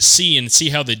amazing to see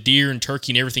how the deer and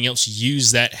turkey and everything else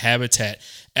use that habitat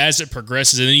as it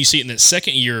progresses. And then you see it in that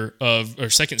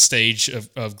second stage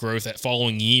of growth that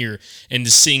following year, and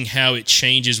just seeing how it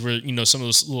changes where, some of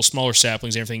those little smaller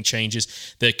saplings, everything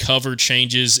changes, the cover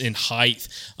changes in height.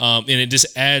 And it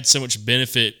just adds so much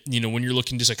benefit, when you're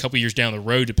looking just a couple years down the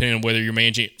road, depending on whether you're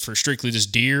managing it for strictly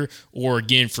just deer or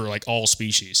again for like all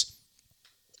species.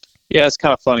 Yeah, it's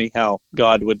kind of funny how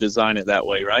God would design it that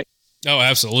way, right? Oh,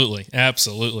 absolutely.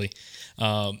 Absolutely.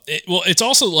 It's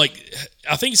also like,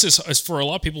 I think it's just, for a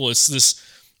lot of people, it's this,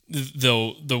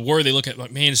 the word they look at,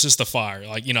 like, man, it's just the fire.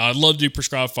 Like, I'd love to do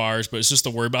prescribed fires, but it's just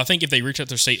the word. But I think if they reach out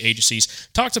to their state agencies,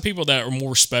 talk to people that are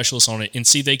more specialists on it and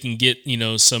see if they can get, one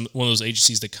of those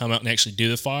agencies to come out and actually do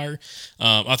the fire.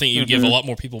 I think you give a lot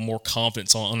more people more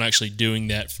confidence on actually doing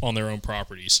that on their own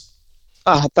properties.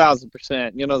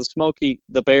 1,000%. The Smokey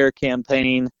the Bear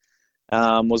campaign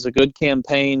was a good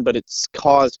campaign, but it's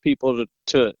caused people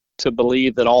to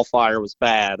believe that all fire was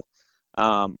bad.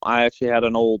 I actually had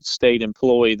an old state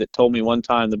employee that told me one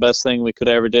time the best thing we could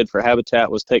ever did for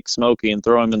habitat was take Smokey and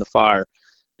throw him in the fire,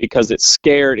 because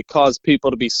it caused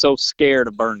people to be so scared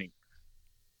of burning.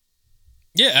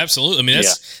 Yeah, absolutely.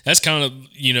 That's kind of,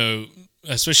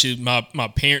 especially my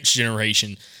parents'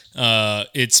 generation,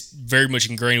 it's very much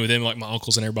ingrained with them, like my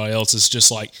uncles and everybody else. It's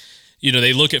just like,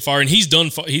 they look at fire, and he's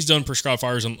done prescribed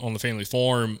fires on the family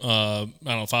farm,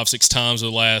 5-6 times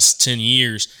over the last 10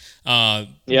 years. But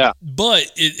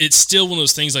it's still one of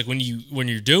those things, like when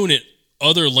you're doing it,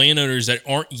 other landowners that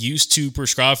aren't used to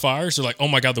prescribed fires are like, oh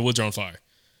my God, the woods are on fire.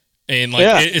 And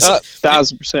like, it's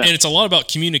 1,000%. And it's a lot about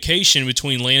communication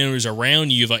between landowners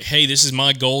around you of like, hey, this is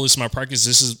my goal, this is my practice,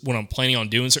 this is what I'm planning on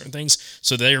doing certain things.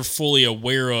 So they're fully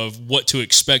aware of what to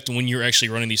expect when you're actually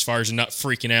running these fires and not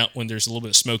freaking out when there's a little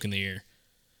bit of smoke in the air.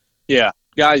 Yeah,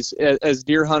 guys, as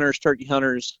deer hunters, turkey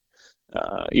hunters,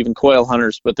 even quail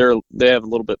hunters, but they have a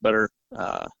little bit better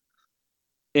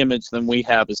image than we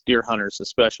have as deer hunters,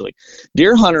 especially.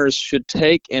 Deer hunters should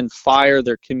take and fire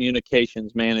their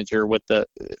communications manager with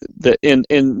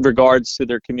in regards to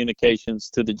their communications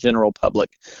to the general public.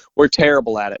 We're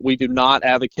terrible at it. We do not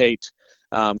advocate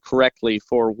correctly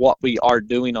for what we are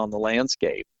doing on the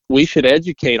landscape. We should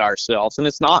educate ourselves, and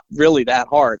it's not really that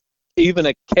hard. Even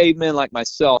a caveman like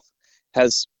myself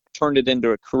has turned it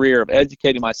into a career of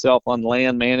educating myself on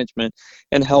land management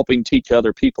and helping teach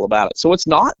other people about it. So it's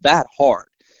not that hard.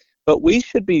 But we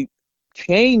should be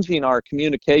changing our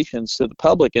communications to the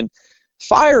public. And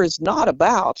fire is not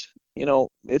about,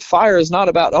 fire is not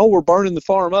about, oh, we're burning the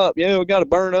farm up. Yeah, we got to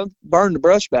burn the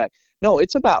brush back. No,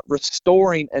 it's about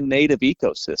restoring a native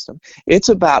ecosystem. It's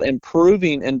about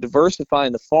improving and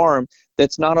diversifying the farm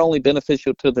that's not only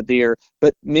beneficial to the deer,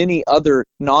 but many other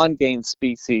non-game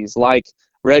species like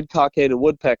red cockaded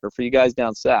woodpecker for you guys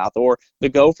down south, or the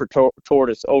gopher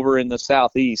tortoise over in the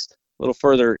southeast, a little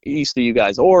further east of you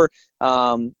guys, or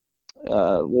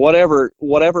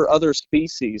whatever other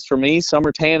species. For me,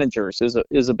 summer tanagers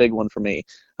is a big one for me.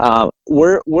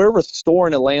 We're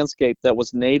restoring a landscape that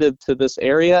was native to this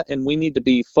area, and we need to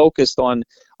be focused on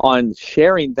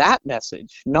sharing that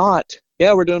message. Not,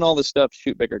 yeah, we're doing all this stuff to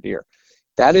shoot bigger deer.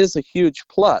 That is a huge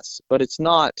plus, but it's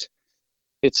not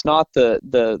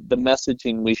the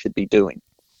messaging we should be doing.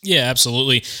 Yeah,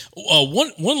 absolutely.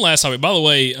 One last topic. By the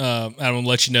way, I want to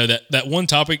let you know that one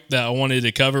topic that I wanted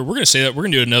to cover, we're going to say that we're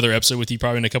going to do another episode with you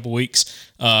probably in a couple weeks.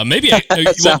 Maybe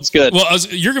sounds good. Well,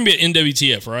 you're going to be at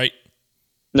NWTF, right?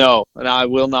 No, and I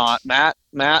will not. Matt,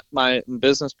 my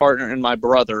business partner, and my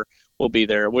brother will be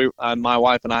there. My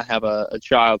wife and I have a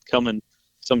child coming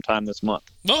sometime this month.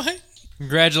 Well, hey,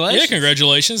 congratulations! Yeah,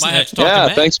 congratulations. Might have to talk to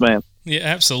Matt. Thanks, man. Yeah,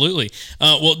 absolutely.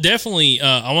 Well, definitely,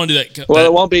 I want to do that. Well,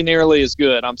 it won't be nearly as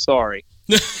good. I'm sorry.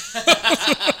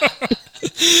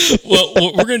 Well,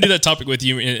 we're going to do that topic with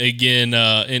you again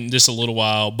in just a little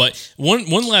while. But one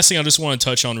last thing I just want to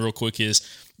touch on real quick is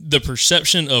the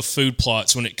perception of food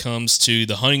plots when it comes to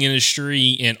the hunting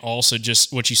industry and also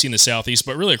just what you see in the Southeast,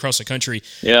 but really across the country.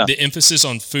 Yeah. The emphasis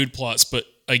on food plots, but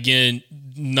again,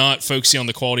 not focusing on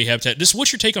the quality habitat. Just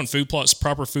what's your take on food plots,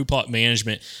 proper food plot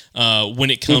management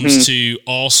when it comes to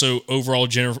also overall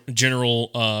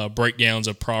general breakdowns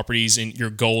of properties and your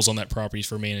goals on that properties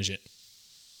for management?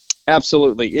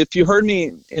 Absolutely. If you heard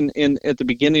me in at the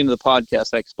beginning of the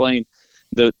podcast, I explained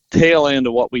the tail end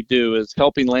of what we do is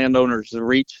helping landowners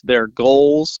reach their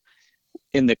goals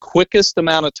in the quickest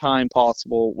amount of time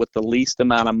possible with the least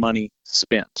amount of money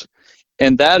spent.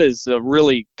 And that is a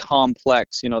really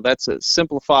complex, that's a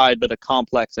simplified but a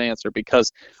complex answer,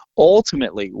 because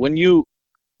ultimately when you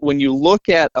look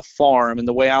at a farm, and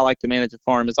the way I like to manage a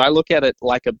farm is I look at it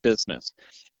like a business.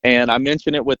 And I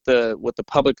mentioned it with the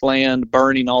public land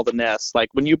burning all the nests. Like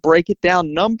when you break it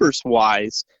down numbers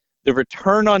wise, the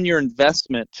return on your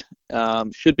investment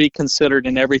should be considered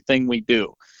in everything we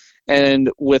do. And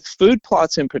with food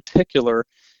plots in particular,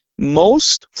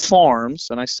 most farms,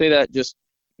 and I say that just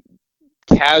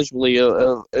casually,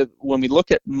 when we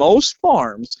look at most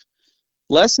farms,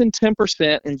 less than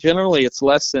 10%, and generally it's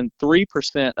less than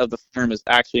 3% of the farm is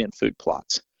actually in food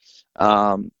plots.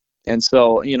 And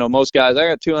so, most guys, I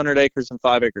got 200 acres and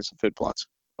 5 acres of food plots.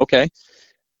 Okay.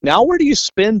 Now, where do you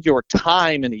spend your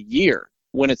time in a year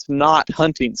when it's not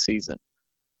hunting season?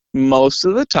 Most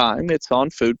of the time, it's on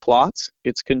food plots.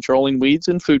 It's controlling weeds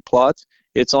in food plots.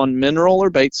 It's on mineral or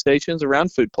bait stations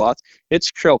around food plots. It's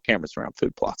trail cameras around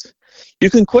food plots. You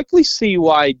can quickly see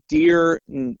why deer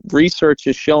research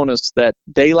has shown us that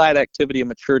daylight activity of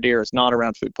mature deer is not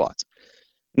around food plots.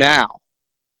 Now,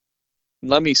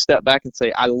 let me step back and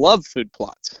say I love food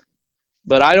plots,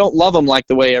 but I don't love them like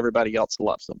the way everybody else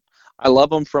loves them. I love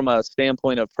them from a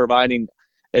standpoint of providing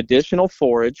additional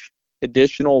forage,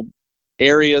 additional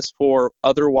areas for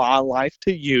other wildlife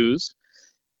to use,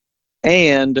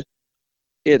 and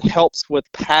it helps with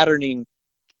patterning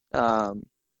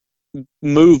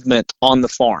movement on the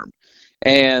farm.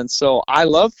 And so I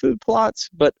love food plots,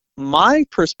 but my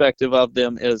perspective of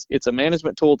them is it's a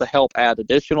management tool to help add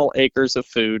additional acres of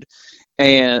food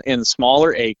and in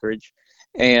smaller acreage,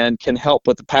 and can help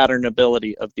with the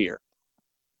patternability of deer.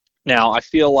 Now, I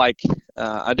feel like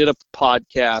I did a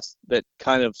podcast that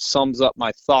kind of sums up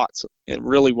my thoughts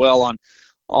really well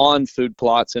on food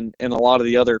plots and a lot of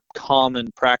the other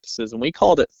common practices, and we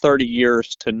called it 30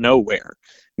 years to nowhere,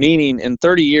 meaning in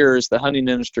 30 years the hunting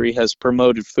industry has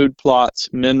promoted food plots,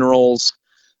 minerals,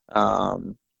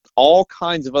 all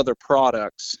kinds of other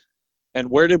products. And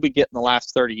where did we get in the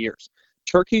last 30 years?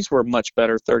 Turkeys were much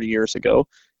better 30 years ago.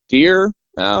 Deer,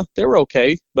 they were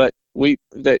okay, but we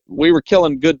were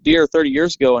killing good deer 30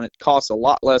 years ago, and it costs a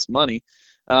lot less money.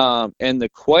 And the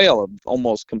quail have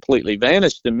almost completely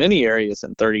vanished in many areas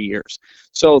in 30 years.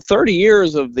 So 30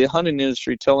 years of the hunting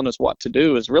industry telling us what to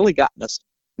do has really gotten us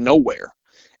nowhere.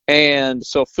 And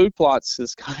so food plots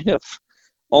is kind of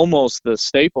almost the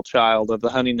staple child of the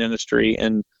hunting industry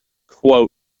and,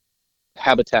 quote,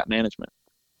 habitat management.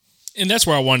 And that's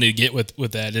where I wanted to get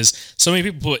with that is so many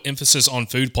people put emphasis on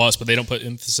food plots, but they don't put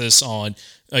emphasis on,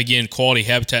 again, quality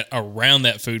habitat around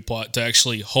that food plot to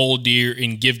actually hold deer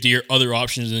and give deer other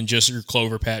options than just your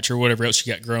clover patch or whatever else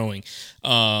you got growing.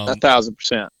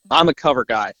 1,000%. I'm a cover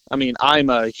guy. I mean, I'm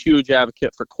a huge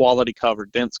advocate for quality cover,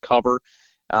 dense cover.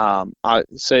 I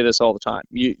say this all the time.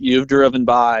 You've driven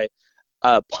by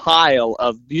a pile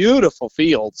of beautiful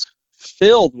fields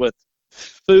filled with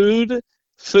food,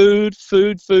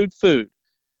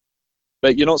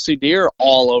 but you don't see deer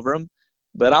all over them.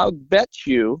 But I'll bet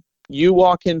you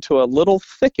walk into a little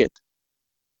thicket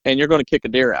and you're going to kick a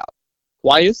deer out.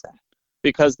 Why is that?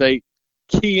 Because they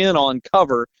key in on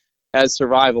cover as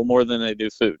survival more than they do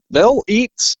food. They'll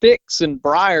eat sticks and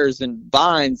briars and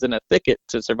vines in a thicket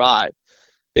to survive.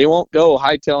 They won't go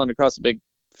hightailing across a big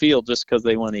field just because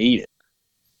they want to eat it.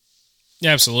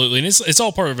 Absolutely, and it's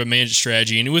all part of a management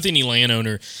strategy. And with any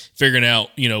landowner, figuring out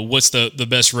what's the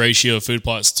best ratio of food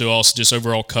plots to also just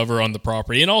overall cover on the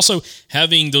property, and also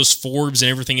having those forbs and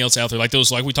everything else out there, like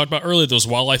we talked about earlier, those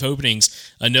wildlife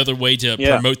openings. Another way to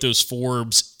promote those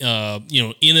forbs,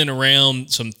 in and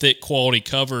around some thick quality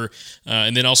cover,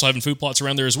 and then also having food plots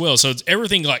around there as well. So it's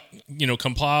everything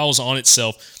compiles on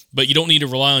itself. But you don't need to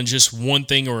rely on just one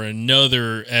thing or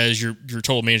another as your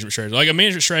total management strategy. Like a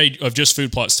management strategy of just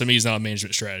food plots to me is not a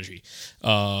management strategy.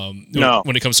 No,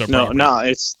 when it comes to property. No,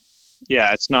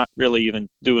 it's not really even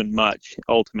doing much.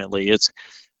 Ultimately, it's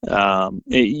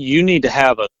you need to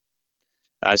have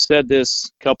I said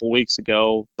this a couple weeks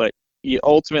ago, but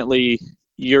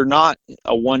you're not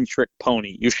a one-trick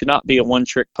pony. You should not be a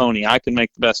one-trick pony. I can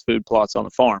make the best food plots on the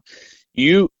farm.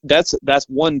 That's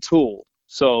one tool.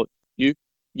 So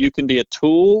you can be a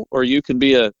tool or you can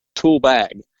be a tool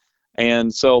bag.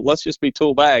 And so let's just be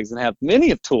tool bags and have many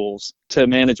of tools to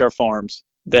manage our farms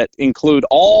that include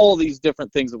all these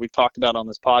different things that we've talked about on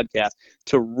this podcast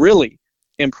to really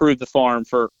improve the farm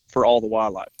for all the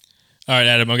wildlife. All right,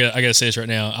 Adam, I got to say this right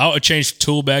now. I'll change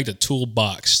tool bag to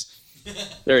toolbox.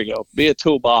 There you go. Be a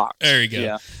toolbox. There you go.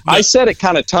 Yeah. I said it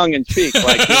kind of tongue in cheek,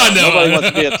 like nobody wants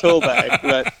to be a tool bag,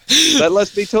 but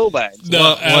let's be tool bags.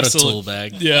 No, what a tool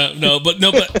bag. Yeah, but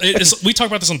we talk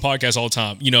about this on the podcast all the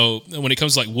time. When it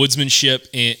comes to like woodsmanship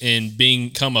and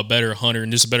become a better hunter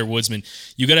and just a better woodsman,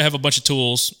 you got to have a bunch of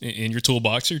tools in your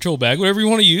toolbox or your tool bag, whatever you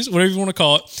want to use, whatever you want to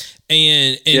call it.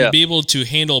 And be able to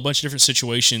handle a bunch of different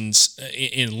situations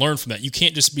and learn from that. You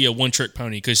can't just be a one-trick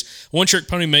pony, because one-trick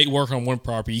pony may work on one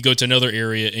property. You go to another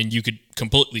area and you could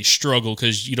completely struggle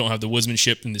because you don't have the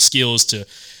woodsmanship and the skills to,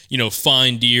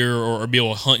 find deer or be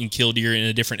able to hunt and kill deer in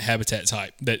a different habitat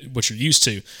type that what you're used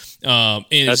to.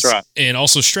 That's right. And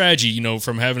also strategy,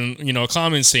 from having, a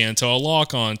common stand to a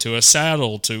lock-on to a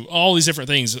saddle to all these different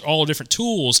things, all different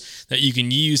tools that you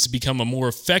can use to become a more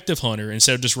effective hunter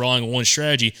instead of just relying on one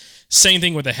strategy. Same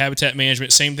thing with the habitat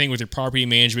management, same thing with your property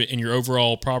management and your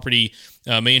overall property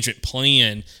management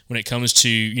plan when it comes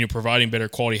to providing better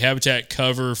quality habitat,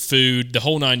 cover, food, the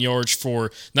whole 9 yards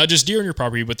for not just deer on your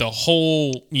property, but the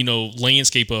whole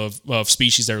landscape of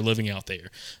species that are living out there.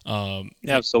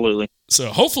 Absolutely. So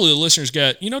hopefully the listeners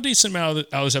got decent amount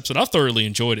out of this episode. I thoroughly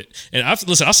enjoyed it, and I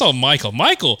saw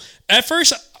Michael at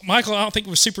first. Michael, I don't think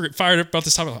was super fired up about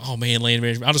this topic. Like, oh man, land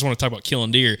management. I just want to talk about killing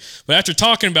deer. But after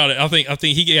talking about it, I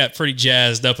think he got pretty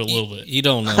jazzed up a little bit. You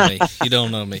don't know me. You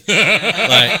don't know me.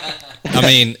 I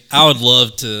would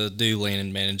love to do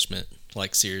land management.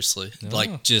 Like seriously,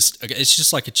 it's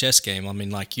just like a chess game.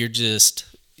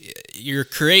 You're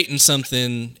creating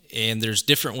something, and there's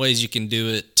different ways you can do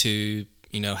it to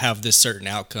have this certain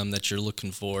outcome that you're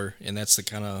looking for, and that's the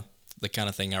kind of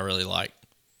thing I really like.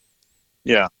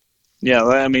 Yeah.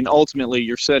 Yeah, ultimately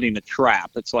you're setting a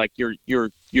trap. It's like you're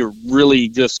really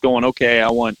just going, okay, I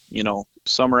want,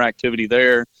 summer activity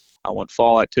there. I want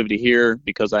fall activity here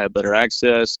because I have better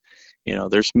access.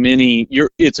 There's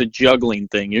it's a juggling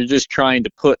thing. You're just trying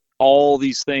to put all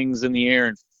these things in the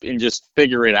air and just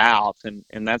figure it out. And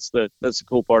that's the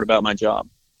cool part about my job.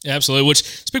 Absolutely. Which,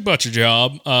 speak about your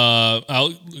job.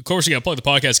 Of course, you got to plug the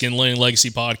podcast again, Land and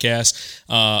Legacy Podcast.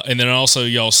 And then also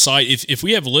y'all's site. If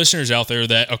we have listeners out there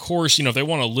that, of course, if they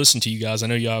want to listen to you guys, I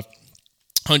know you have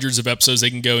hundreds of episodes.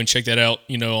 They can go and check that out,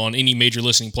 on any major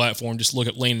listening platform. Just look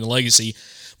at Land and Legacy.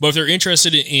 But if they're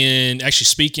interested in actually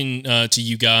speaking to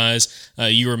you guys,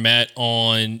 you or Matt,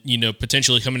 on,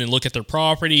 potentially coming and look at their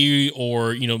property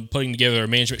or, putting together a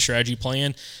management strategy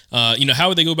plan, how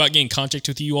would they go about getting in contact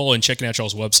with you all and checking out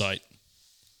y'all's website?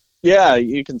 Yeah,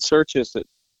 you can search us at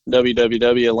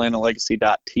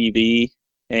www.atlanticlegacy.tv,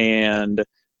 and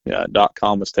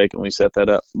 .com was taken. We set that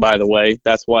up, by the way.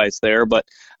 That's why it's there. But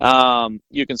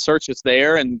you can search us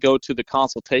there and go to the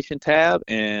consultation tab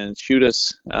and shoot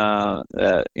us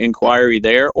inquiry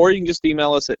there. Or you can just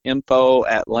email us at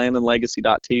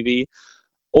info@landandlegacy.tv.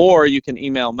 Or you can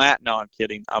email Matt. No, I'm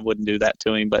kidding. I wouldn't do that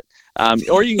to him. But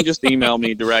or you can just email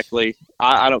me directly.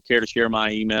 I don't care to share my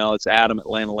email. It's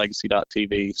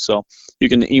adam@landandlegacy.tv. So you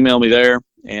can email me there,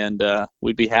 and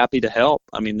we'd be happy to help.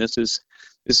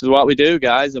 This is what we do,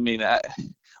 guys.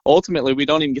 Ultimately, we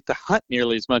don't even get to hunt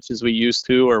nearly as much as we used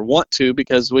to or want to,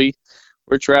 because we're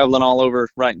traveling all over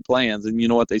writing plans. And you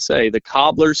know what they say, the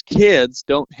cobbler's kids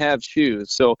don't have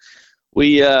shoes. So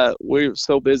we're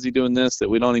so busy doing this that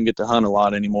we don't even get to hunt a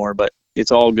lot anymore, but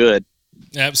it's all good.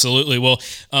 Absolutely. Well,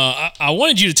 I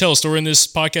wanted you to tell a story in this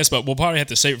podcast, but we'll probably have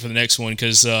to save it for the next one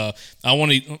because the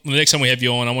next time we have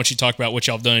you on, I want you to talk about what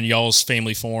y'all have done in y'all's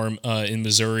family farm in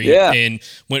Missouri, and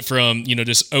went from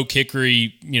just Oak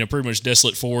Hickory, pretty much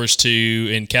desolate forest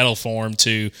and cattle farm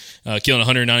to killing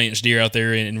 190-inch deer out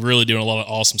there and really doing a lot of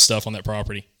awesome stuff on that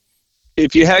property.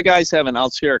 If you I'll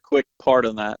share a quick part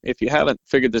on that. If you haven't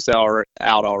figured this out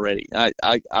already,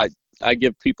 I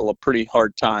give people a pretty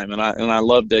hard time, and I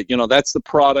love that. That's the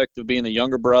product of being a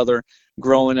younger brother,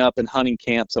 growing up in hunting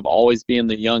camps, of always being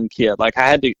the young kid. Like I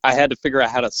had to figure out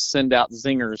how to send out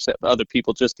zingers at other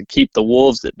people just to keep the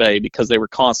wolves at bay because they were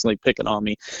constantly picking on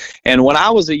me. And when I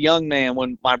was a young man,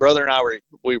 when my brother and I were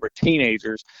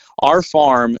teenagers, our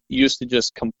farm used to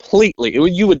just completely,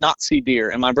 you would not see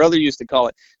deer, and my brother used to call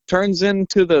it, turns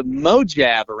into the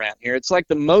Mojave around here. It's like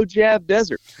the Mojave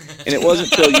Desert. And it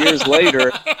wasn't until years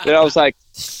later that I was like,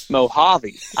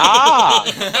 Mojave.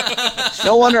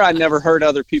 No wonder I never heard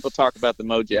other people talk about the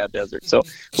Mojave Desert. So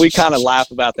we kind of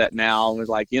laugh about that now. And we're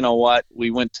like, you know what?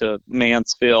 We went to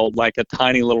Mansfield, like a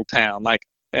tiny little town. Like,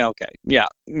 okay, yeah,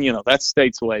 that's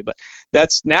states away. But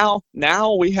that's now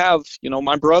we have,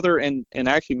 my brother and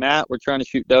actually Matt were trying to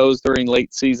shoot does during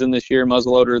late season this year,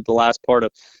 muzzleloader the last part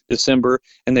of December,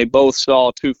 and they both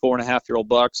saw 2 4.5-year-old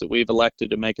bucks that we've elected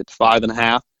to make it to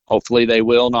 5.5. Hopefully they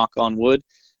will, knock on wood.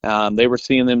 They were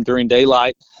seeing them during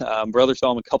daylight. Brother saw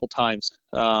them a couple times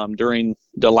during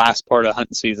the last part of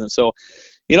hunting season. So,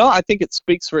 I think it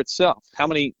speaks for itself. How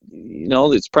many,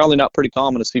 it's probably not pretty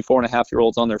common to see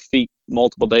 4.5-year-olds on their feet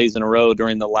multiple days in a row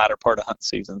during the latter part of hunting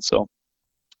season. So I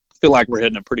feel like we're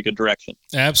heading in a pretty good direction.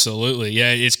 Absolutely.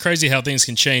 Yeah. It's crazy how things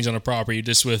can change on a property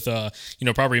just with,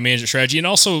 property management strategy and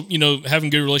also, having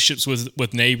good relationships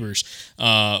with neighbors.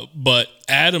 But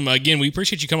Adam, again, we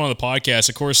appreciate you coming on the podcast.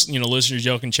 Of course, listeners,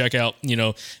 y'all can check out,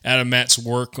 Adam Matt's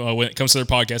work when it comes to their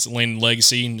podcast at Land and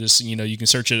Legacy, and just, you can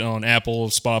search it on Apple,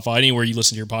 Spotify, anywhere you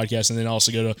listen to your podcast, and then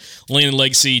also go to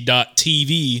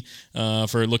landandlegacy.tv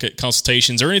for a look at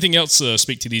consultations or anything else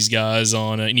speak to these guys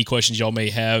on any questions y'all may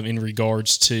have in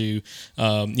regards to,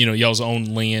 y'all's own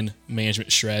land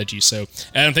management strategy. So,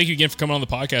 Adam, thank you again for coming on the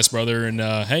podcast, brother. And,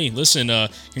 hey, listen,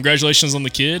 congratulations on the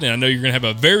kid. And I know you're going to have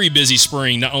a very busy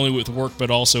spring, not only with work, but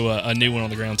also a new one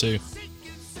on the ground too.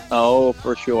 Oh,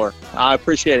 for sure. I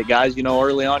appreciate it, guys.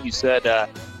 Early on you said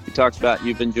you talked about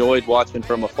you've enjoyed watching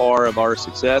from afar of our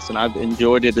success, and I've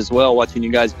enjoyed it as well, watching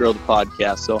you guys grow the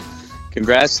podcast. So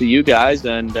congrats to you guys,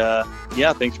 and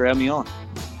thanks for having me on.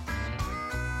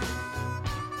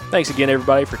 Thanks again,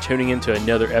 everybody, for tuning in to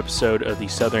another episode of the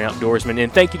Southern Outdoorsman.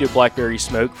 And thank you to Blackberry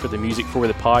Smoke for the music for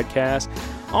the podcast.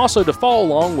 Also, to follow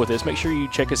along with us, make sure you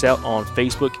check us out on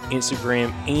Facebook,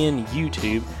 Instagram, and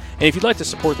YouTube. And if you'd like to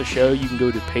support the show, you can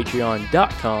go to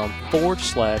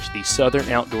patreon.com/The Southern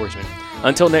Outdoorsman.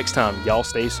 Until next time, y'all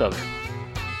stay Southern.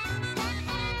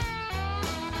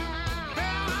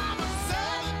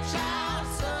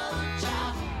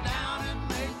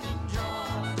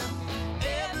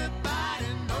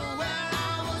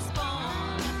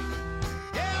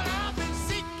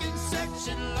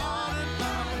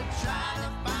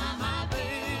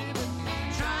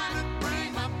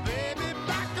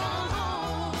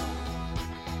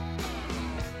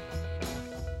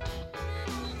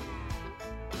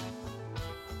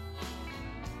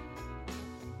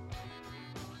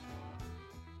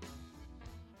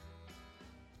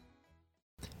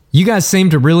 You guys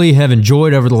seem to really have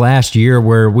enjoyed over the last year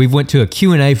where we've went to a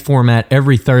Q&A format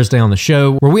every Thursday on the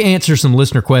show where we answer some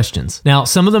listener questions. Now,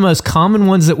 some of the most common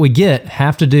ones that we get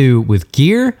have to do with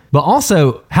gear, but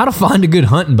also how to find a good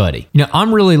hunting buddy.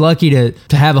 I'm really lucky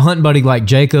to have a hunting buddy like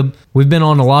Jacob. We've been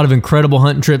on a lot of incredible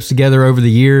hunting trips together over the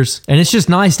years, and it's just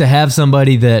nice to have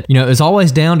somebody that, is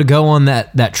always down to go on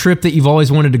that trip that you've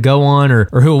always wanted to go on, or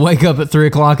who'll wake up at 3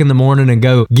 o'clock in the morning and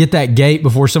go get that gate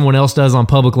before someone else does on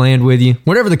public land with you,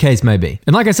 whatever the case may be.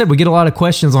 And like I said, we get a lot of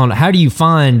questions on how do you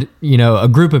find, a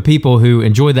group of people who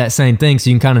enjoy that same thing so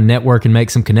you can kind of network and make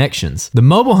some connections. The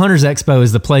Mobile Hunters Expo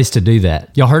is the place to do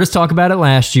that. Y'all heard us talk about it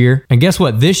last year, and guess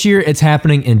what? This year it's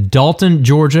happening in Dalton,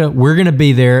 Georgia. We're going to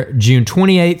be there June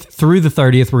 28th through the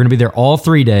 30th. We're going to be there all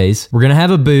 3 days. We're going to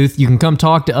have a booth. You can come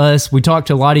talk to us. We talked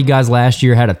to a lot of you guys last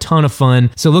year, had a ton of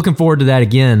fun. So looking forward to that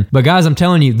again. But guys, I'm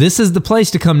telling you, this is the place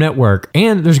to come network.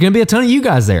 And there's going to be a ton of you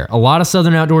guys there. A lot of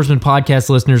Southern Outdoorsman podcast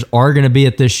listeners are going to be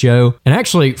at this show. And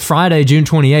actually, Friday, June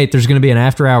 28th, there's going to be an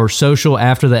after-hour social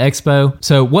after the expo.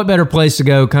 So what better place to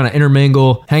go kind of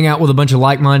intermingle, hang out with a bunch of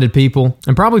like-minded people,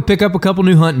 and probably pick up a couple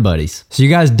new hunting buddies. So you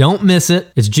guys don't miss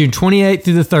it. It's June 28th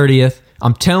through the 30th.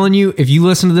 I'm telling you, if you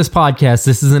listen to this podcast,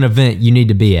 this is an event you need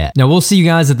to be at. Now, we'll see you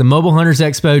guys at the Mobile Hunters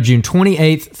Expo June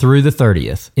 28th through the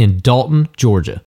 30th in Dalton, Georgia.